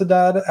Trey Lance had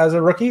as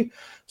a rookie.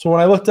 So when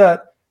I looked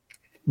at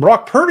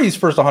Brock Purdy's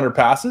first 100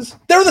 passes,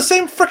 they're the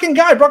same freaking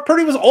guy. Brock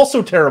Purdy was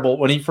also terrible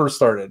when he first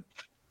started.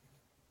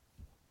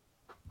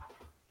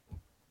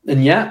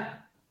 And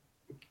yet,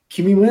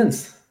 QB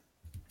wins.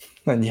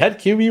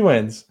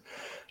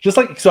 Just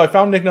like, so I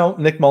found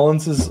Nick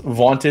Mullins'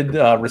 vaunted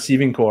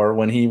receiving core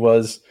when he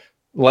was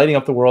lighting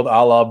up the world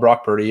a la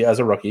Brock Purdy as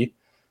a rookie.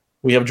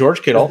 We have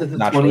George Kittle. This is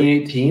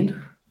 2018?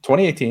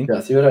 2018.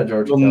 Yeah, see what I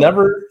George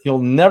Kittle. You'll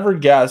never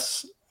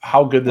guess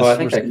how good this I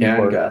think I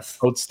can guess.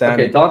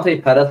 Outstanding. Okay, Dante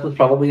Pettis was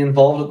probably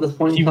involved at this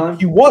point in time.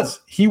 He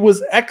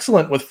was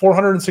excellent with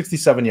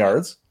 467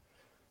 yards.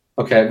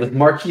 Okay, was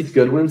Marquise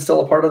Goodwin still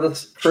a part of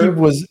this crew? He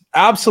was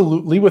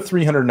absolutely with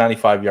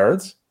 395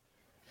 yards.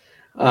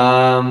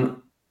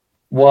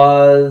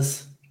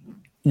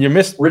 You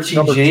missed Richie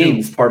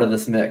James part of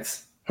this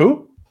mix?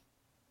 Who?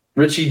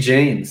 Richie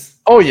James.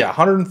 Oh, yeah,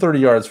 130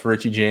 yards for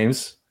Richie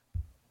James.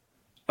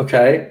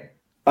 Okay.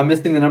 I'm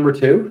missing the number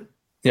 2?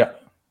 Yeah.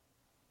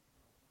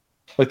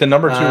 Like the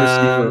number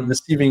 2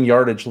 receiving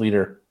yardage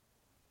leader.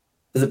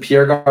 Is it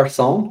Pierre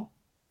Garçon?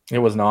 It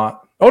was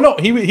not. Oh, no,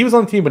 he was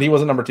on the team, but he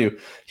wasn't number 2.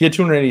 He had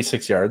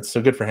 286 yards,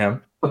 so good for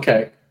him.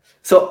 Okay.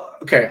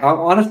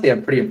 Honestly,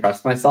 I'm pretty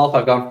impressed myself.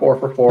 I've gone 4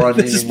 for 4 on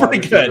this is pretty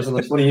good. On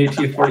the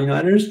 2018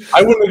 49ers.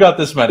 I wouldn't have got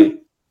this many.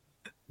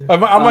 I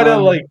might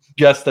have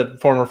guessed that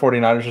former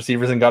 49ers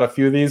receivers and got a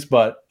few of these,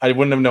 but I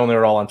wouldn't have known they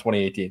were all on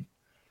 2018.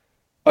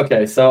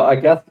 Okay, so I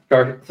guess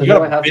you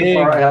got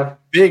a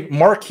big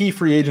marquee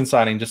free agent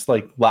signing just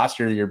like last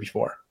year, the year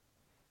before.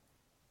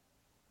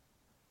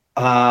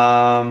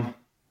 Last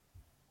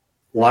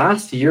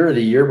year or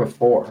the year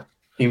before,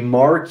 a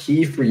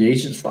marquee free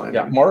agent signing.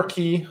 Yeah,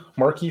 marquee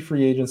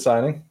free agent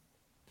signing.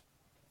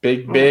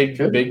 Big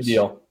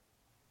deal.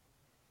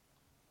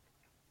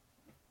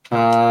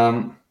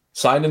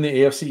 Signed in the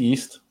AFC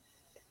East.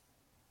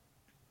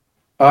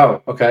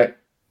 Oh, okay.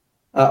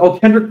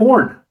 Kendrick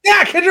Bourne.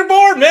 Yeah, Kendrick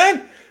Bourne,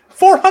 man.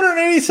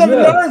 487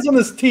 yards on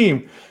this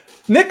team.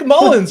 Nick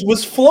Mullins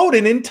was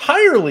floated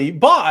entirely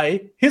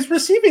by his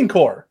receiving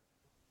core,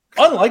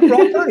 unlike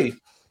Brock Purdy.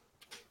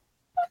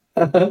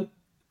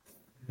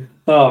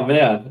 Oh,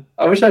 man.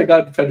 I wish I had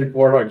gotten Kendrick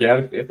Bourne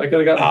organically. If I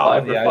could have gotten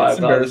 5 for 5. It's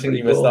embarrassing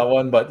you missed that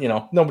one, but,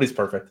 nobody's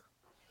perfect.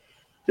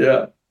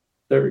 Yeah,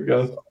 there we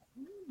go.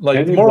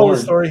 The moral of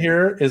the story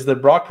here is that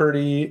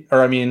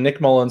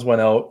Nick Mullins went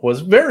out,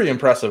 was very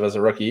impressive as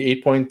a rookie,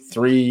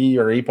 8.3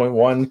 or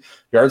 8.1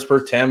 yards per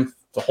attempt,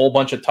 a whole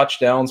bunch of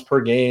touchdowns per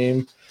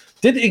game.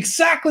 Did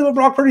exactly what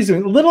Brock Purdy's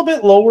doing. A little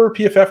bit lower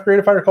PFF grade,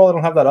 if I recall. I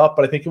don't have that up,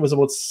 but I think it was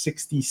about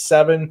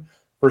 67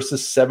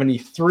 versus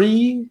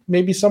 73,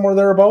 maybe somewhere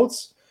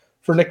thereabouts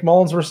for Nick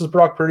Mullins versus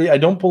Brock Purdy. I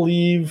don't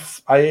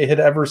believe I had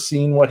ever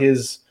seen what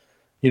his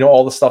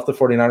all the stuff the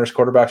 49ers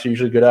quarterbacks are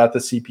usually good at, the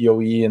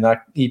CPOE and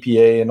that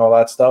EPA and all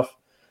that stuff.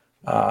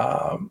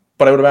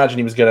 But I would imagine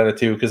he was good at it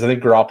too, because I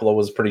think Garoppolo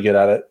was pretty good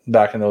at it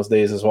back in those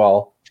days as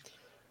well.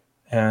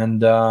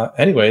 And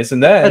anyways,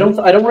 and then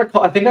I don't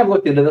recall. I think I've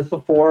looked into this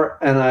before,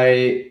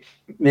 and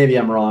maybe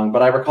I'm wrong,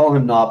 but I recall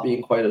him not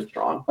being quite as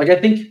strong. Like I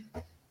think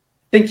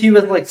he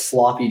was like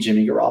sloppy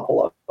Jimmy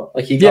Garoppolo.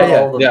 Like he got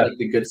all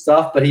the good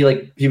stuff, but he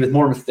was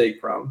more mistake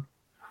prone.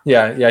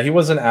 Yeah, he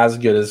wasn't as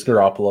good as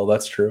Garoppolo.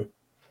 That's true.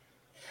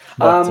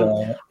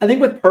 But, I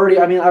think with Purdy,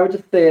 I would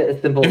just say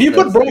it's simple. If you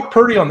put Brock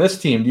Purdy on this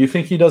team, do you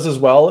think he does as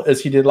well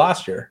as he did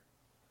last year?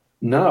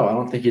 No, I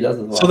don't think he does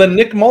as well. So then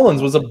Nick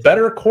Mullins was a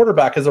better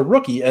quarterback as a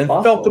rookie and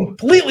fell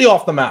completely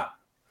off the map.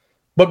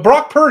 But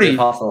Brock Purdy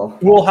Possible.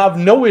 will have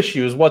no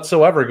issues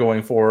whatsoever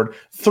going forward.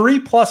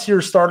 3+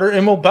 year starter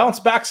and will bounce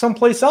back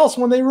someplace else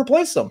when they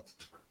replace him.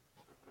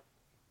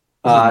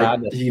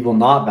 He will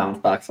not bounce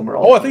back somewhere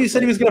else. Oh, I thought you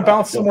said he was going to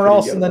bounce somewhere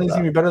else and then he's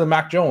going to be better than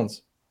Mac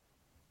Jones.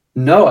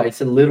 No, I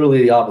said literally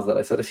the opposite.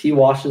 I said if he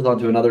washes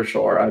onto another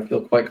shore, I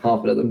feel quite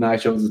confident that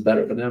Mac Jones is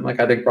better than him. Like,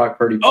 I think Brock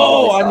Purdy.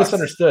 I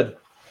misunderstood.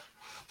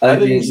 I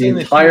think the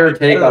entire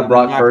take on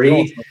Brock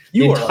Purdy,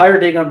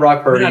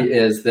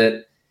 is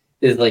that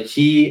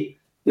he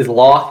is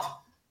locked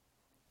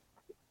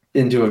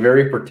into a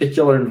very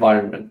particular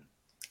environment.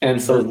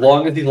 And so as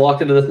long as he's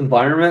locked into this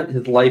environment,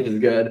 his life is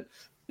good.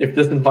 If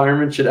this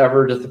environment should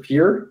ever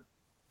disappear,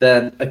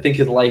 then I think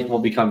his life will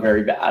become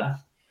very bad.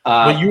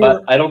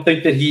 But I don't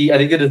think that I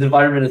think that his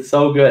environment is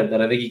so good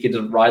that I think he can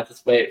just ride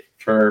this wave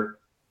for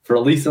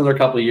at least another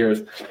couple of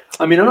years.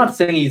 I mean, I'm not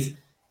saying he's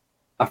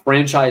a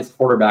franchise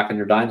quarterback on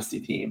your dynasty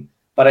team,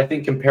 but I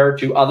think compared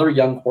to other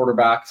young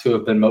quarterbacks who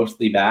have been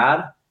mostly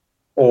bad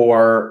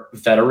or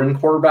veteran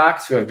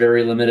quarterbacks who have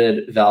very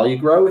limited value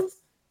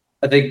growth,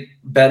 I think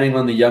betting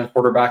on the young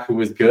quarterback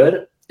who is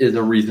good is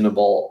a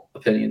reasonable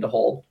opinion to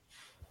hold.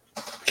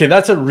 Okay,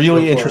 that's a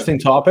really interesting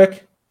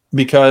topic,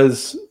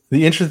 because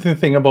the interesting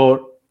thing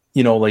about,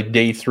 like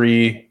day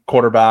 3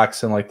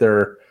 quarterbacks and like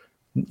their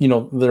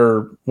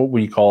what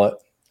would you call it,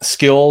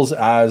 skills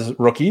as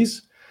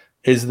rookies,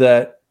 is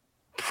that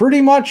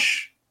pretty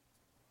much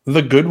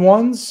the good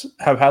ones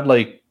have had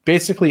like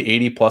basically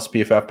 80+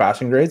 PFF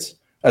passing grades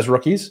as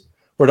rookies.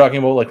 We're talking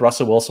about like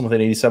Russell Wilson with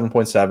an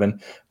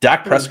 87.7,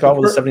 Dak Prescott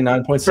with a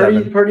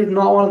 79.7. Purdy's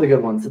not one of the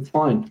good ones. It's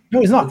fine. No,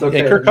 he's not.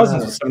 Okay. Kirk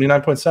Cousins with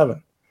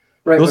 79.7.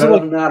 Right, those are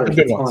like the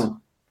good ones.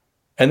 Fine.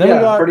 And then we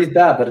got Purdy's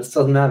bad, but it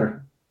doesn't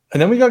matter.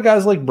 And then we got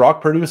guys like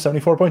Brock Purdy with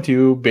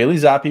 74.2, Bailey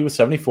Zappi with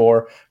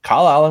 74,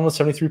 Kyle Allen with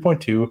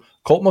 73.2,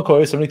 Colt McCoy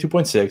with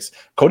 72.6,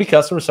 Cody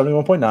Kessler with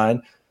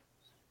 71.9,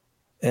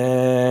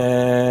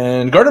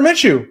 and Gardner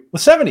Minshew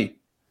with 70.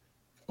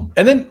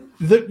 And then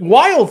the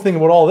wild thing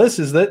about all this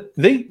is that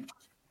they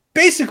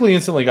basically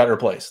instantly got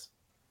replaced.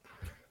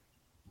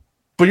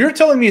 But you're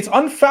telling me it's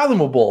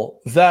unfathomable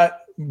that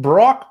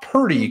Brock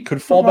Purdy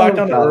could fall back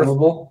down to earth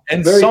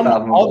and some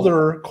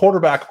other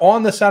quarterback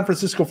on the San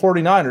Francisco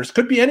 49ers,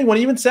 could be anyone,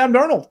 even Sam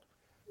Darnold,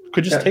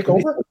 could just take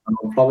over?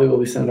 Probably will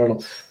be Sam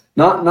Darnold.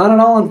 Not at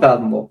all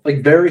unfathomable.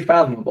 Like, very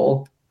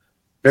fathomable.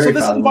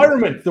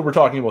 Environment that we're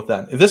talking about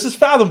then, if this is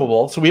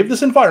fathomable, so we have this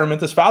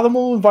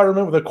fathomable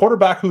environment with a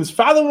quarterback who is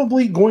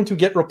fathomably going to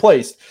get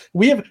replaced.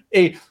 We have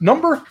a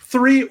number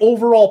 3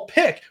 overall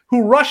pick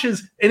who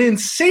rushes an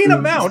insane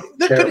amount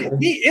that could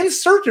be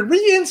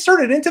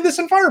reinserted into this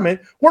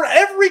environment where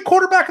every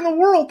quarterback in the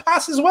world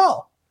passes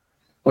well.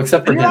 Well,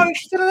 except for him. You're not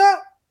interested in that?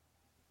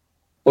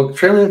 Well,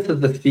 Trey Lance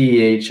is the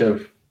CEH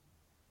of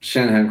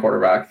Shanahan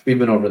quarterbacks. We've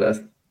been over this.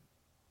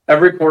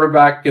 Every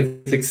quarterback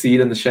can succeed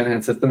in the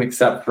Shanahan system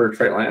except for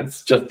Trey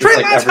Lance. Just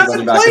like every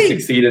running back can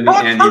succeed in the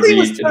Andy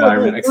Reid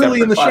environment except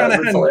for in the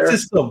Shanahan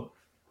system.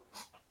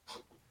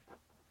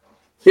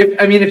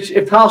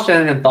 If Kyle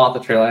Shanahan thought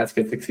that Trey Lance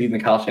could succeed in the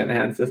Kyle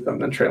Shanahan system,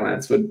 then Trey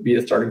Lance would be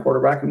the starting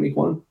quarterback in week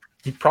 1.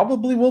 He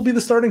probably will be the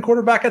starting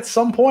quarterback at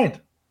some point.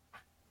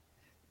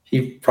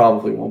 He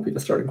probably won't be the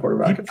starting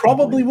quarterback. He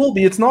probably will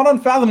be. It's not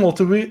unfathomable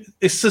to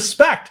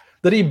suspect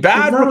that a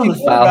bad rookie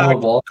quarterback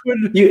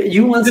could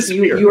you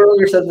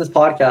earlier said in this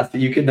podcast that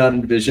you could not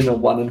envision a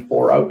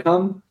 1-4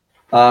 outcome.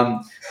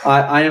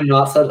 I'm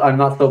not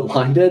so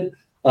blinded.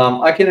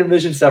 I can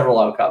envision several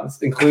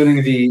outcomes,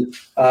 including the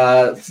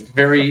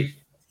very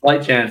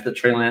slight chance that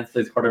Trey Lance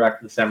plays quarterback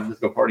for the San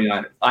Francisco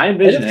 49ers. I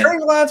envision if Trey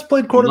Lance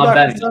played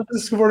quarterback for the San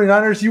Francisco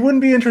 49ers, you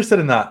wouldn't be interested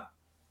in that.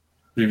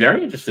 I'd be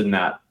very interested in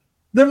that.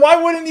 Then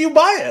why wouldn't you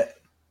buy it?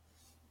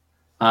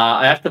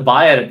 I have to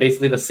buy it at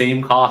basically the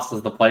same cost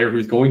as the player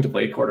who's going to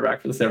play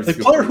quarterback for the San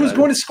Francisco 49ers. The player who's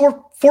going to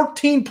score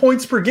 14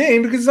 points per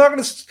game because he's not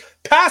going to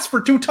pass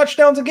for 2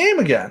 touchdowns a game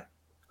again.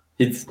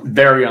 It's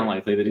very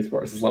unlikely that he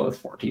scores as low as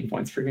 14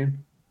 points per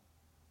game.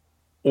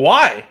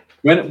 Why?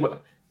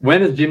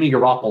 When is Jimmy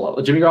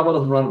Garoppolo? Jimmy Garoppolo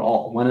doesn't run at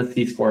all. When has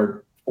he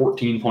scored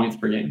 14 points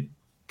per game?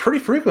 Pretty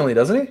frequently,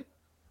 doesn't he? To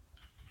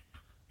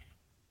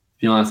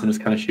be honest, I'm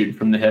just kind of shooting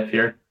from the hip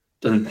here.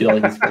 Doesn't feel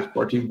like he scores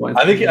 14 points.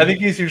 I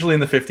think he's usually in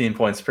the 15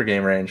 points per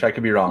game range. I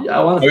could be wrong. Yeah,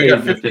 I want to say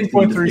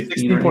 15.3,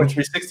 16.3,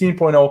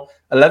 16.0,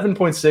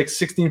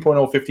 11.6,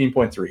 16.0,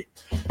 15.3.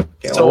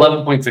 Okay, so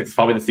 11.6 is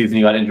probably the season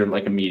he got injured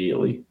like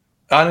immediately.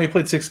 I know he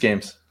played 6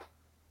 games.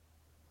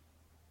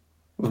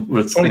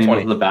 Was any of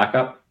those the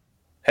backup?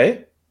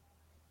 Hey?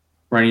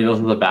 Were any of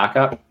those the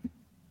backup?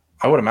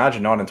 I would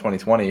imagine not in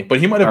 2020,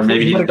 but he might have. Or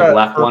maybe he got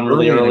left one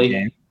really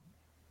early.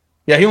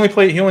 Yeah, he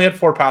only had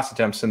 4 pass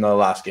attempts in the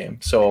last game.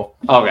 So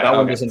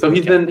okay. So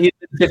he's been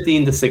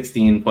 15 to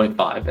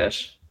 16.5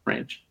 ish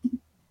range.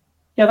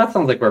 Yeah, that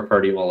sounds like where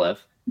Purdy will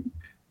live.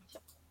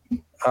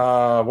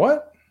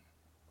 What?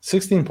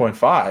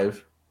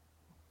 16.5?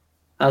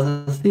 How's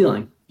the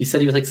ceiling? You said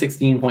he was like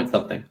 16 point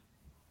something.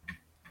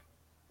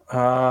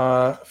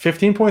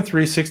 15.3,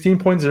 16.0,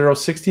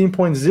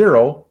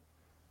 16.0,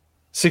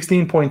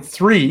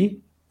 16.3,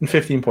 and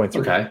 15.3.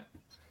 Okay.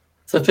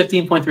 So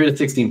 15.3 to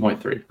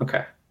 16.3.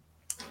 Okay.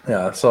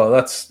 Yeah, so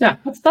that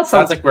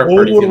sounds like where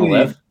Purdy's going to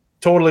live.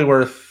 Totally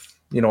worth,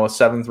 a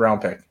 7th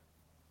round pick.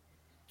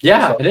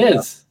 Yeah, so, it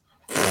is.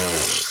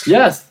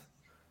 Yes.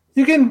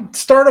 You can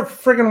start a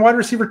friggin' wide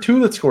receiver 2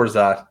 that scores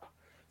that.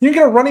 You can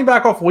get a running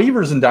back off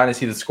waivers in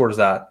Dynasty that scores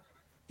that.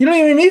 You don't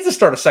even need to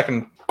start a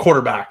second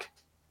quarterback.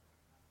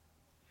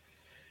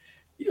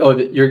 Oh,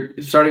 you're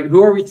starting.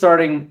 Who are we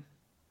starting?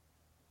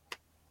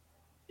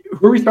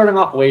 Who are we starting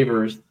off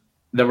waivers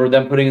that we're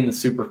then putting in the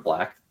super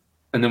flex?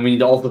 And then we need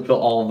to also fill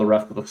all of the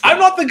rest of the stuff. I'm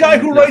not the guy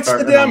who writes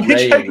the damn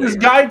Hitchhiker's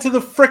Guide to the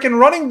frickin'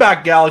 running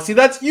back galaxy.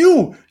 That's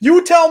you.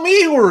 You tell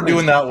me who we're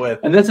doing that with.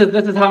 And this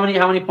is how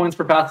many points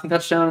per passing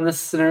touchdown in this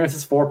scenario? This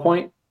is 4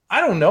 point?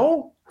 I don't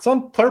know. It's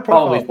on player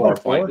profile. Probably 4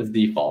 point is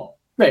default.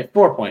 Right,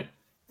 4 point.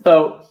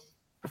 So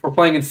if we're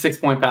playing in 6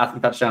 point passing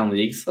touchdown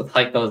leagues, let's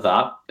hike those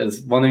up. Because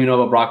one thing you know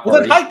about Brock Purdy,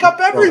 then hike up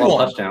everyone.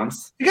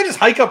 Touchdowns. You can just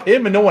hike up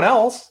him and no one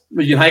else.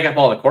 But you can hike up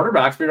all the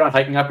quarterbacks, but you're not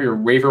hiking up your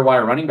waiver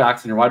wire running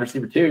backs and your wide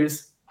receiver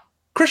 2s.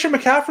 Christian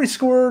McCaffrey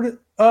scored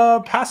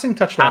passing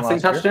touchdowns. Passing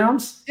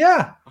touchdowns?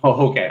 Yeah.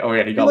 Oh, okay. Oh,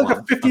 yeah. He got like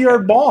a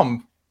 50-yard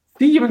bomb.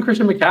 See, even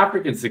Christian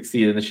McCaffrey can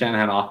succeed in the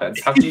Shanahan offense.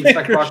 How can you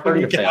expect Brock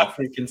Purdy to fail?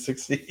 McCaffrey can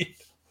succeed.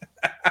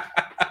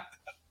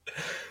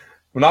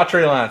 Not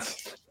Trey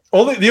Lance.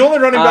 The only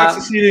running back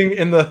succeeding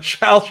in the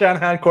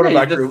Shanahan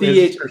quarterback group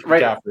is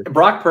McCaffrey.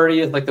 Brock Purdy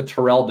is like the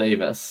Terrell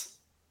Davis.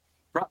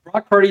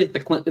 Brock Purdy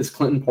is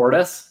Clinton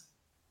Portis,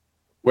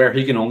 where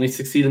he can only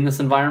succeed in this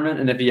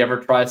environment, and if he ever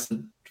tries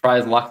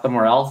luck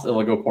somewhere else,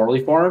 it'll go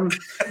poorly for him.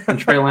 And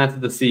Trey Lance is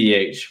the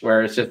CEH,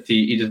 where it's just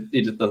he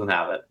just doesn't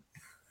have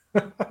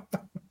it.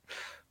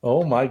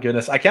 Oh my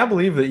goodness! I can't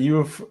believe that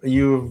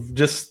you've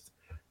just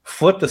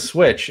flipped a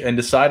switch and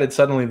decided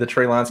suddenly that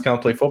Trey Lance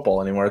can't play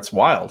football anymore. It's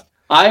wild.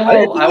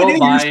 I will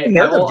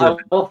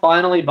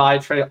finally buy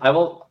Trey. I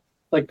will,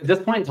 like, at this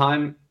point in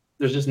time,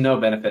 there's just no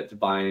benefit to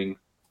buying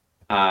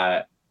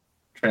Trey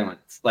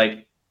Lance.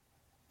 Like,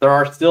 there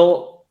are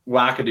still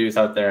wackadoos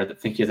out there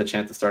that think he has a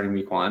chance of starting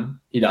week 1.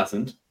 He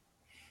doesn't.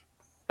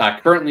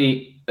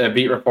 Currently,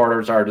 beat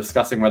reporters are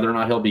discussing whether or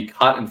not he'll be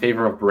cut in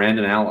favor of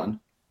Brandon Allen.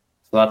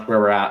 So that's where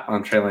we're at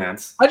on Trey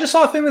Lance. I just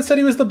saw a thing that said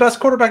he was the best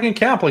quarterback in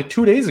camp like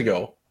 2 days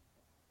ago.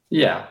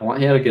 Yeah, well,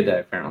 he had a good day,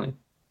 apparently.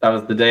 That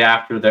was the day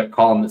after the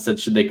column that said,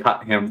 should they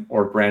cut him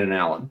or Brandon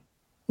Allen?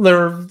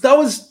 That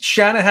was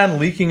Shanahan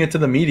leaking it to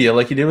the media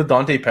like he did with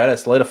Dante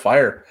Pettis, light a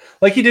fire.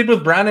 Like he did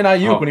with Brandon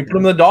Ayuk when he put him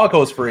in the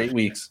doghouse for 8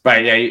 weeks.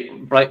 Right, yeah.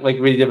 Right, like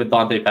we did with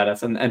Dante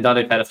Pettis. And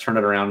Dante Pettis turned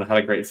it around and had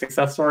a great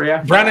success story.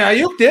 Yeah. Brandon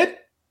Ayuk did.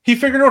 He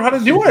figured out how to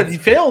do it. He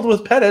failed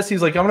with Pettis.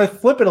 He's like, I'm going to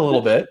flip it a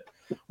little bit.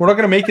 We're not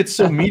going to make it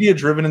so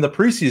media-driven in the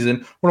preseason.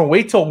 We're going to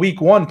wait till week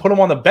 1, put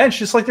him on the bench,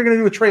 just like they're going to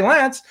do with Trey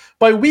Lance.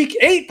 By week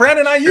 8,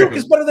 Brandon Ayuk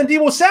is better than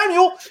Deebo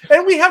Samuel,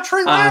 and we have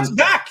Trey Lance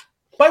back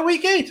by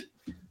week 8.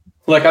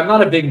 Look, I'm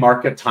not a big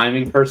market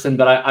timing person,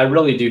 but I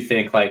really do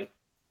think, like,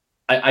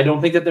 I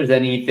don't think that there's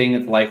anything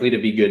that's likely to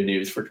be good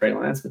news for Trey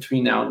Lance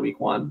between now and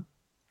week 1.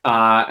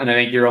 And I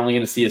think you're only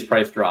going to see his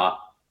price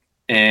drop.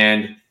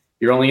 And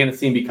you're only going to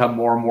see him become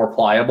more and more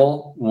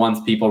pliable once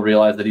people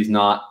realize that he's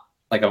not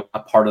like a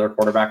part of their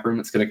quarterback room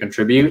that's going to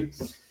contribute.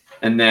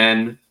 And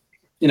then,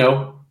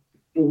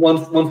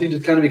 once he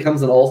just kind of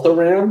becomes an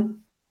also-ran,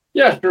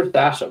 yeah, sure,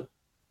 stash him.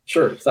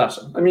 Sure, stash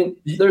him. I mean,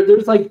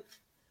 there's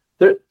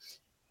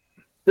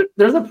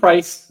a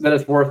price that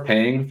is worth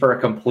paying for a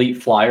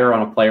complete flyer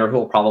on a player who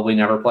will probably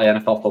never play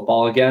NFL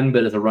football again,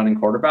 but is a running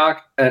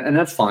quarterback. And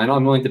that's fine.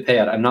 I'm willing to pay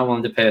it. I'm not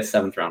willing to pay a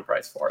 7th round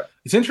price for it.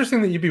 It's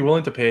interesting that you'd be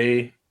willing to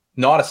pay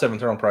not a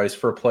 7th round price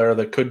for a player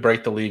that could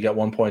break the league at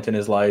one point in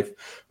his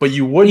life, but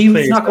you would.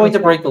 He's not going to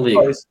break the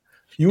league.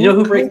 You know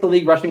who breaks the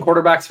league? Rushing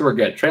quarterbacks who are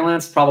good. Trey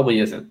Lance probably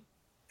isn't.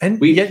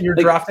 And yet you're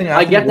drafting.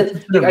 I get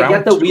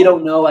that we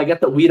don't know.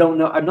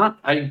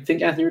 I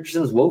think Anthony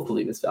Richardson is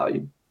woefully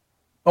misvalued.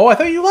 Oh, I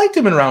thought you liked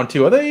him in round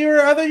 2. I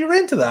thought you were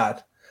into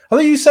that. I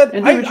thought you said.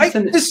 I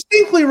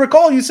distinctly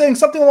recall you saying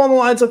something along the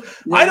lines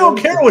of, "I don't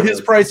care what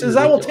his price is.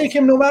 I will take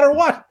him no matter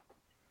what."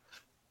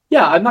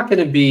 Yeah, I'm not going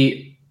to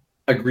be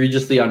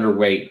egregiously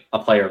underweight a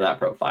player of that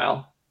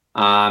profile.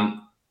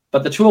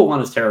 But the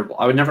 201 is terrible.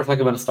 I would never click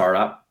him in a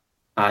startup.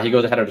 He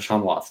goes ahead of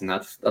Deshaun Watson.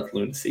 That's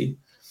lunacy.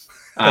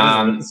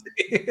 I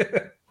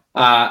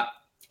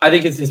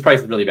think his price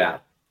is really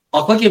bad.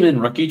 I'll click him in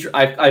rookie.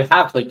 I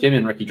have clicked him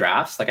in rookie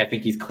drafts. Like, I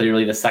think he's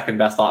clearly the second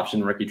best option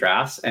in rookie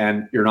drafts,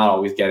 and you're not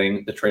always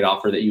getting the trade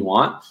offer that you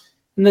want.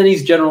 And then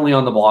he's generally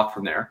on the block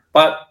from there.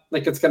 But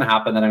like, it's going to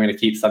happen that I'm going to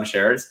keep some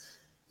shares.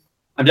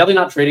 I'm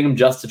definitely not trading him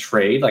just to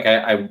trade. Like,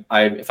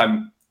 if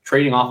I'm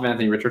trading off of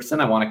Anthony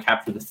Richardson, I want to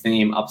capture the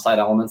same upside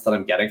elements that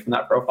I'm getting from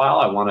that profile.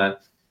 I want to,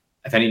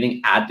 if anything,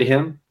 add to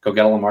him. Go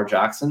get a Lamar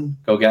Jackson.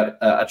 Go get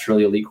a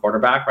truly elite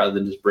quarterback rather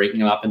than just breaking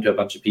him up into a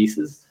bunch of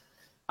pieces.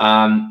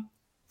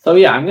 So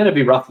yeah, I'm going to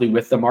be roughly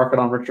with the market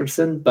on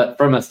Richardson. But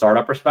from a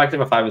startup perspective,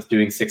 if I was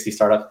doing 60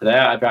 startups today,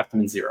 I'd draft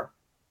him in 0.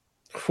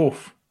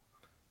 Oof.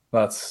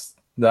 That is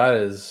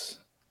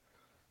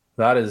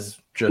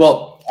just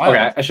well.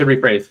 Okay, I should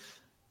rephrase.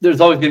 there's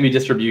always going to be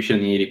distribution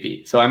in the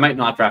ADP. So I might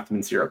not draft him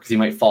in 0 because he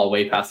might fall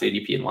way past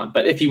ADP in 1.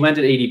 But if he went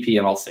at ADP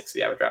in all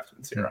 60, I would draft him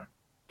in 0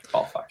 to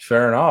qualify.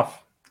 Fair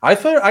enough. I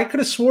could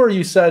have swore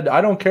you said, I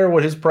don't care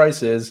what his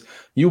price is.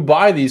 You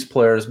buy these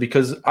players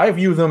because I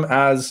view them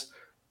as,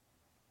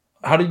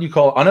 how did you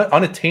call it?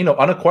 Unattainable?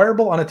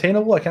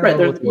 I can't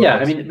remember. Yeah,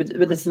 I mean, but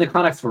this is in the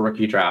context of a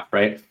rookie draft,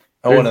 right?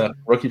 In a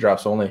rookie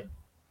drafts only.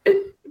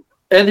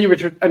 Anthony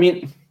Richardson, I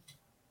mean,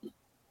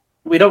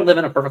 we don't live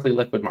in a perfectly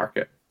liquid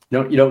market.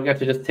 You don't get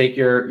to just take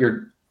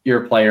your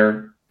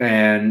player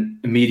and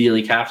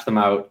immediately cash them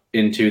out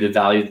into the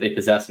value that they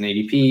possess in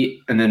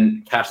ADP, and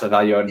then cash the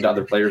value out into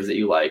other players that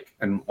you like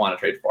and want to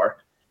trade for.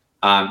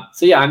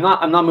 So yeah, I'm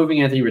not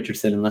moving Anthony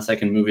Richardson unless I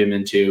can move him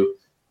into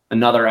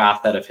another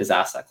asset of his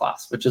asset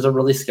class, which is a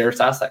really scarce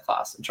asset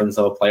class in terms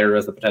of a player who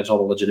has the potential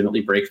to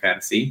legitimately break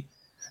fantasy.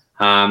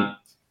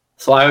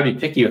 So I would be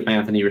picky with my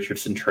Anthony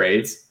Richardson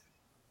trades.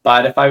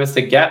 But if I was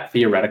to get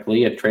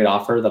theoretically a trade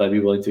offer that I'd be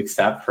willing to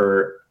accept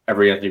for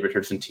every Anthony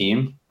Richardson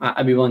team,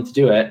 I'd be willing to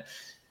do it.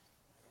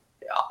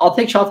 I'll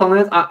take shots on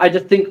this. I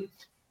just think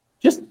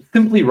just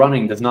simply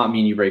running does not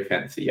mean you break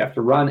fantasy. You have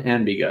to run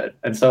and be good.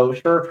 And so,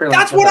 sure,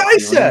 that's what I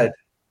said.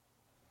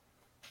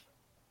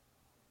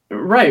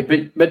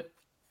 Right, but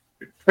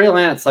Trey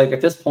Lance, like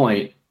at this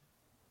point,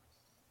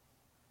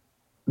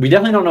 we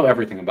definitely don't know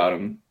everything about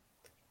him,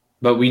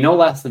 but we know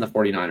less than the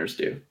 49ers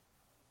do.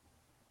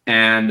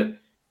 And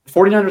the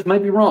 49ers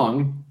might be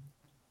wrong,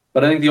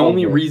 but I think the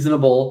only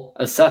reasonable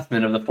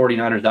assessment of the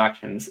 49ers'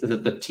 actions is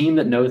that the team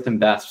that knows him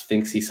best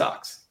thinks he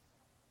sucks.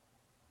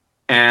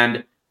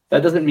 And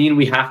that doesn't mean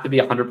we have to be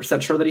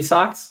 100% sure that he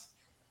sucks,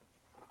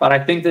 but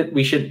I think that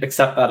we should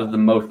accept that as the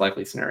most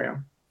likely scenario.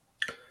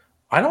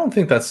 I don't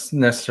think that's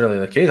necessarily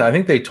the case. I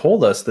think they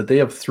told us that they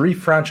have 3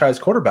 franchise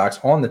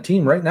quarterbacks on the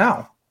team right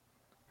now.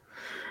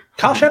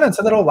 Kyle Shanahan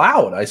said that out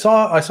loud. I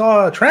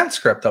saw a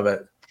transcript of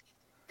it.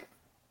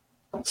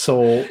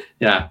 So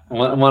yeah,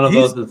 one of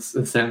those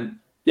is Sam.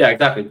 Yeah,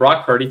 exactly.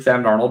 Brock Purdy,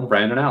 Sam Darnold,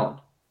 Brandon Allen.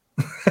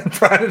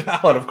 Brandon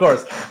Allen, of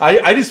course.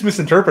 I just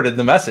misinterpreted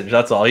the message.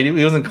 That's all. He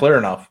wasn't clear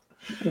enough.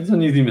 It's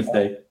an easy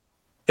mistake.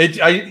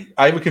 I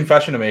have a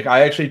confession to make.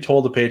 I actually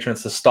told the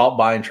patrons to stop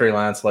buying Trey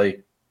Lance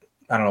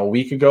a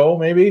week ago,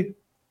 maybe.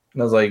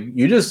 And I was like,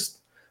 you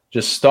just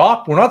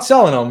stop. We're not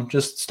selling him.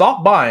 Just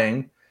stop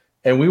buying,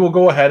 and we will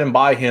go ahead and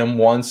buy him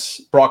once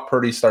Brock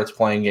Purdy starts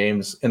playing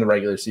games in the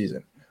regular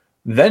season.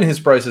 Then his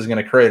price is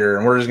going to crater,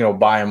 and we're just going to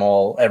buy him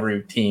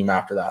every team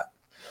after that.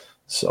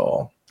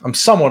 So I'm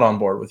somewhat on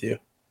board with you.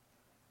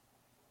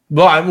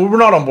 But we're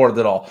not on board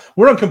at all.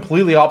 We're on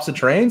completely opposite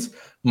trains.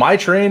 My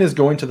train is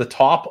going to the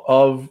top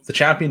of the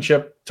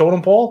championship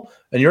totem pole,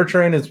 and your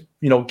train is,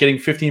 getting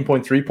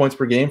 15.3 points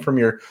per game from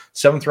your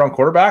 7th-round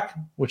quarterback,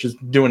 which is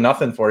doing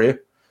nothing for you.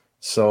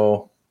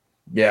 So,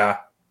 yeah,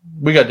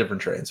 we got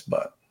different trains,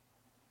 but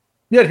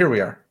yet here we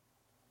are.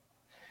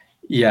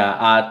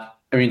 Yeah,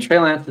 Trey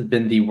Lance has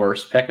been the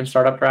worst pick in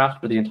startup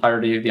draft for the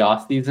entirety of the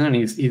offseason, and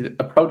he's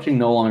approaching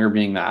no longer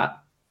being that.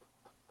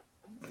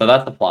 So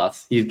that's a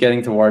plus. He's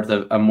getting towards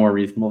a more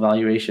reasonable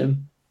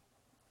valuation.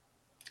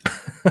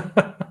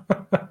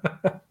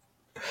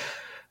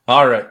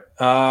 All right.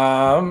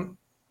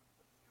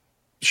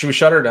 Should we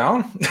shut her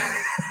down?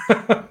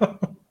 I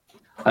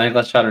think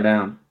let's shut her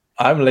down.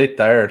 I'm late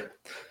tired.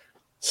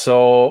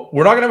 So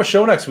we're not going to have a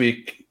show next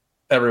week,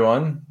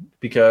 everyone,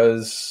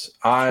 because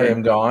I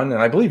am gone,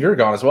 and I believe you're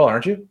gone as well,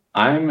 aren't you?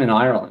 I'm in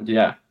Ireland,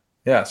 yeah.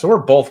 Yeah, so we're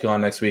both gone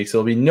next week. So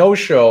there'll be no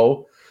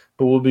show,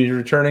 but we'll be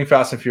returning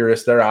Fast and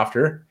Furious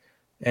thereafter.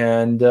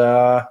 And,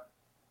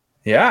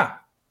 yeah.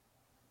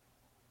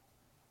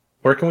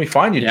 Where can we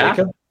find you,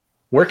 Jacob?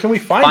 Where can we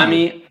find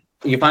you?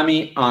 You can find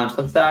me on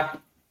Substack,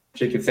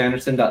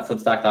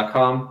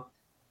 jacobsanderson.substack.com.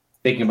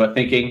 Thinking about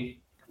thinking.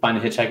 Find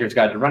the Hitchhiker's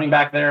Guide to Running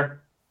Back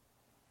there.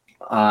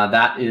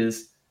 That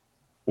is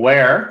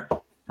where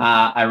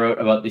I wrote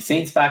about the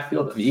Saints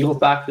backfield and the Eagles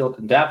backfield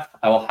in depth.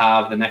 I will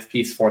have the next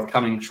piece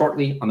forthcoming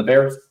shortly on the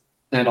Bears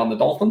and on the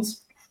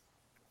Dolphins.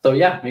 So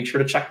yeah, make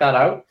sure to check that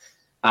out.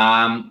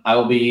 I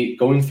will be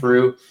going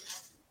through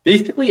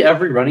basically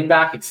every running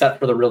back except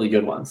for the really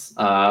good ones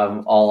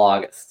all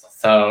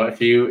August. So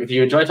if you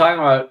enjoy talking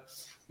about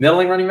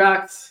middling running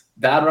backs,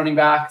 bad running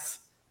backs,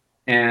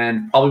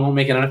 and probably won't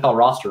make an NFL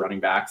roster running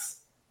backs,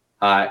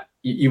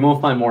 you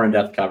won't find more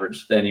in-depth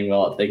coverage than you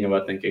will at Thinking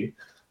About Thinking.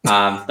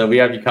 So we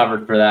have you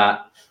covered for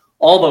that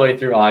all the way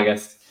through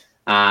August.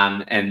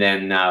 And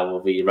then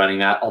we'll be running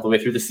that all the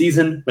way through the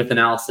season with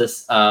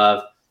analysis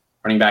of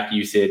running back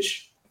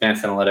usage,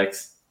 advanced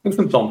analytics, and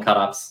some film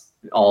cut-ups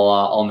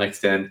all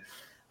mixed in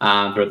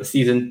throughout the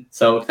season.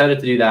 So excited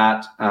to do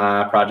that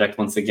project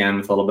once again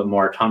with a little bit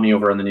more autonomy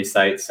over on the new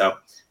site. So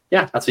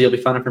yeah, that's what you'll be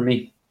finding from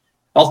me.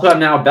 Also have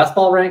now best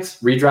ball ranks,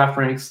 redraft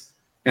ranks,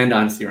 and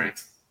dynasty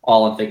ranks,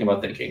 all in Thinking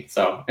About Thinking.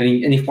 So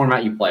any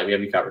format you play, we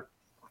have you covered.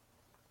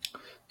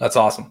 That's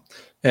awesome.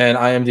 And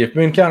I am the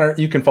Bean Counter.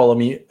 You can follow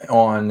me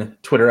on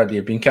Twitter at the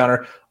Bean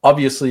Counter.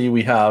 Obviously,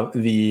 we have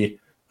the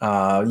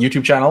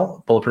YouTube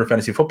channel, Bulletproof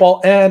Fantasy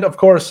Football. And of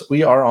course,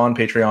 we are on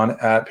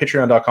Patreon at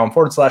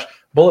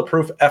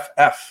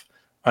patreon.com/bulletproofff.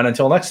 And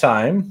until next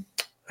time,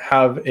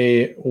 have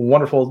a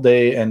wonderful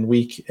day and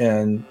week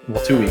and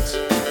 2 weeks.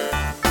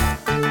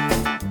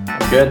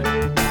 Good.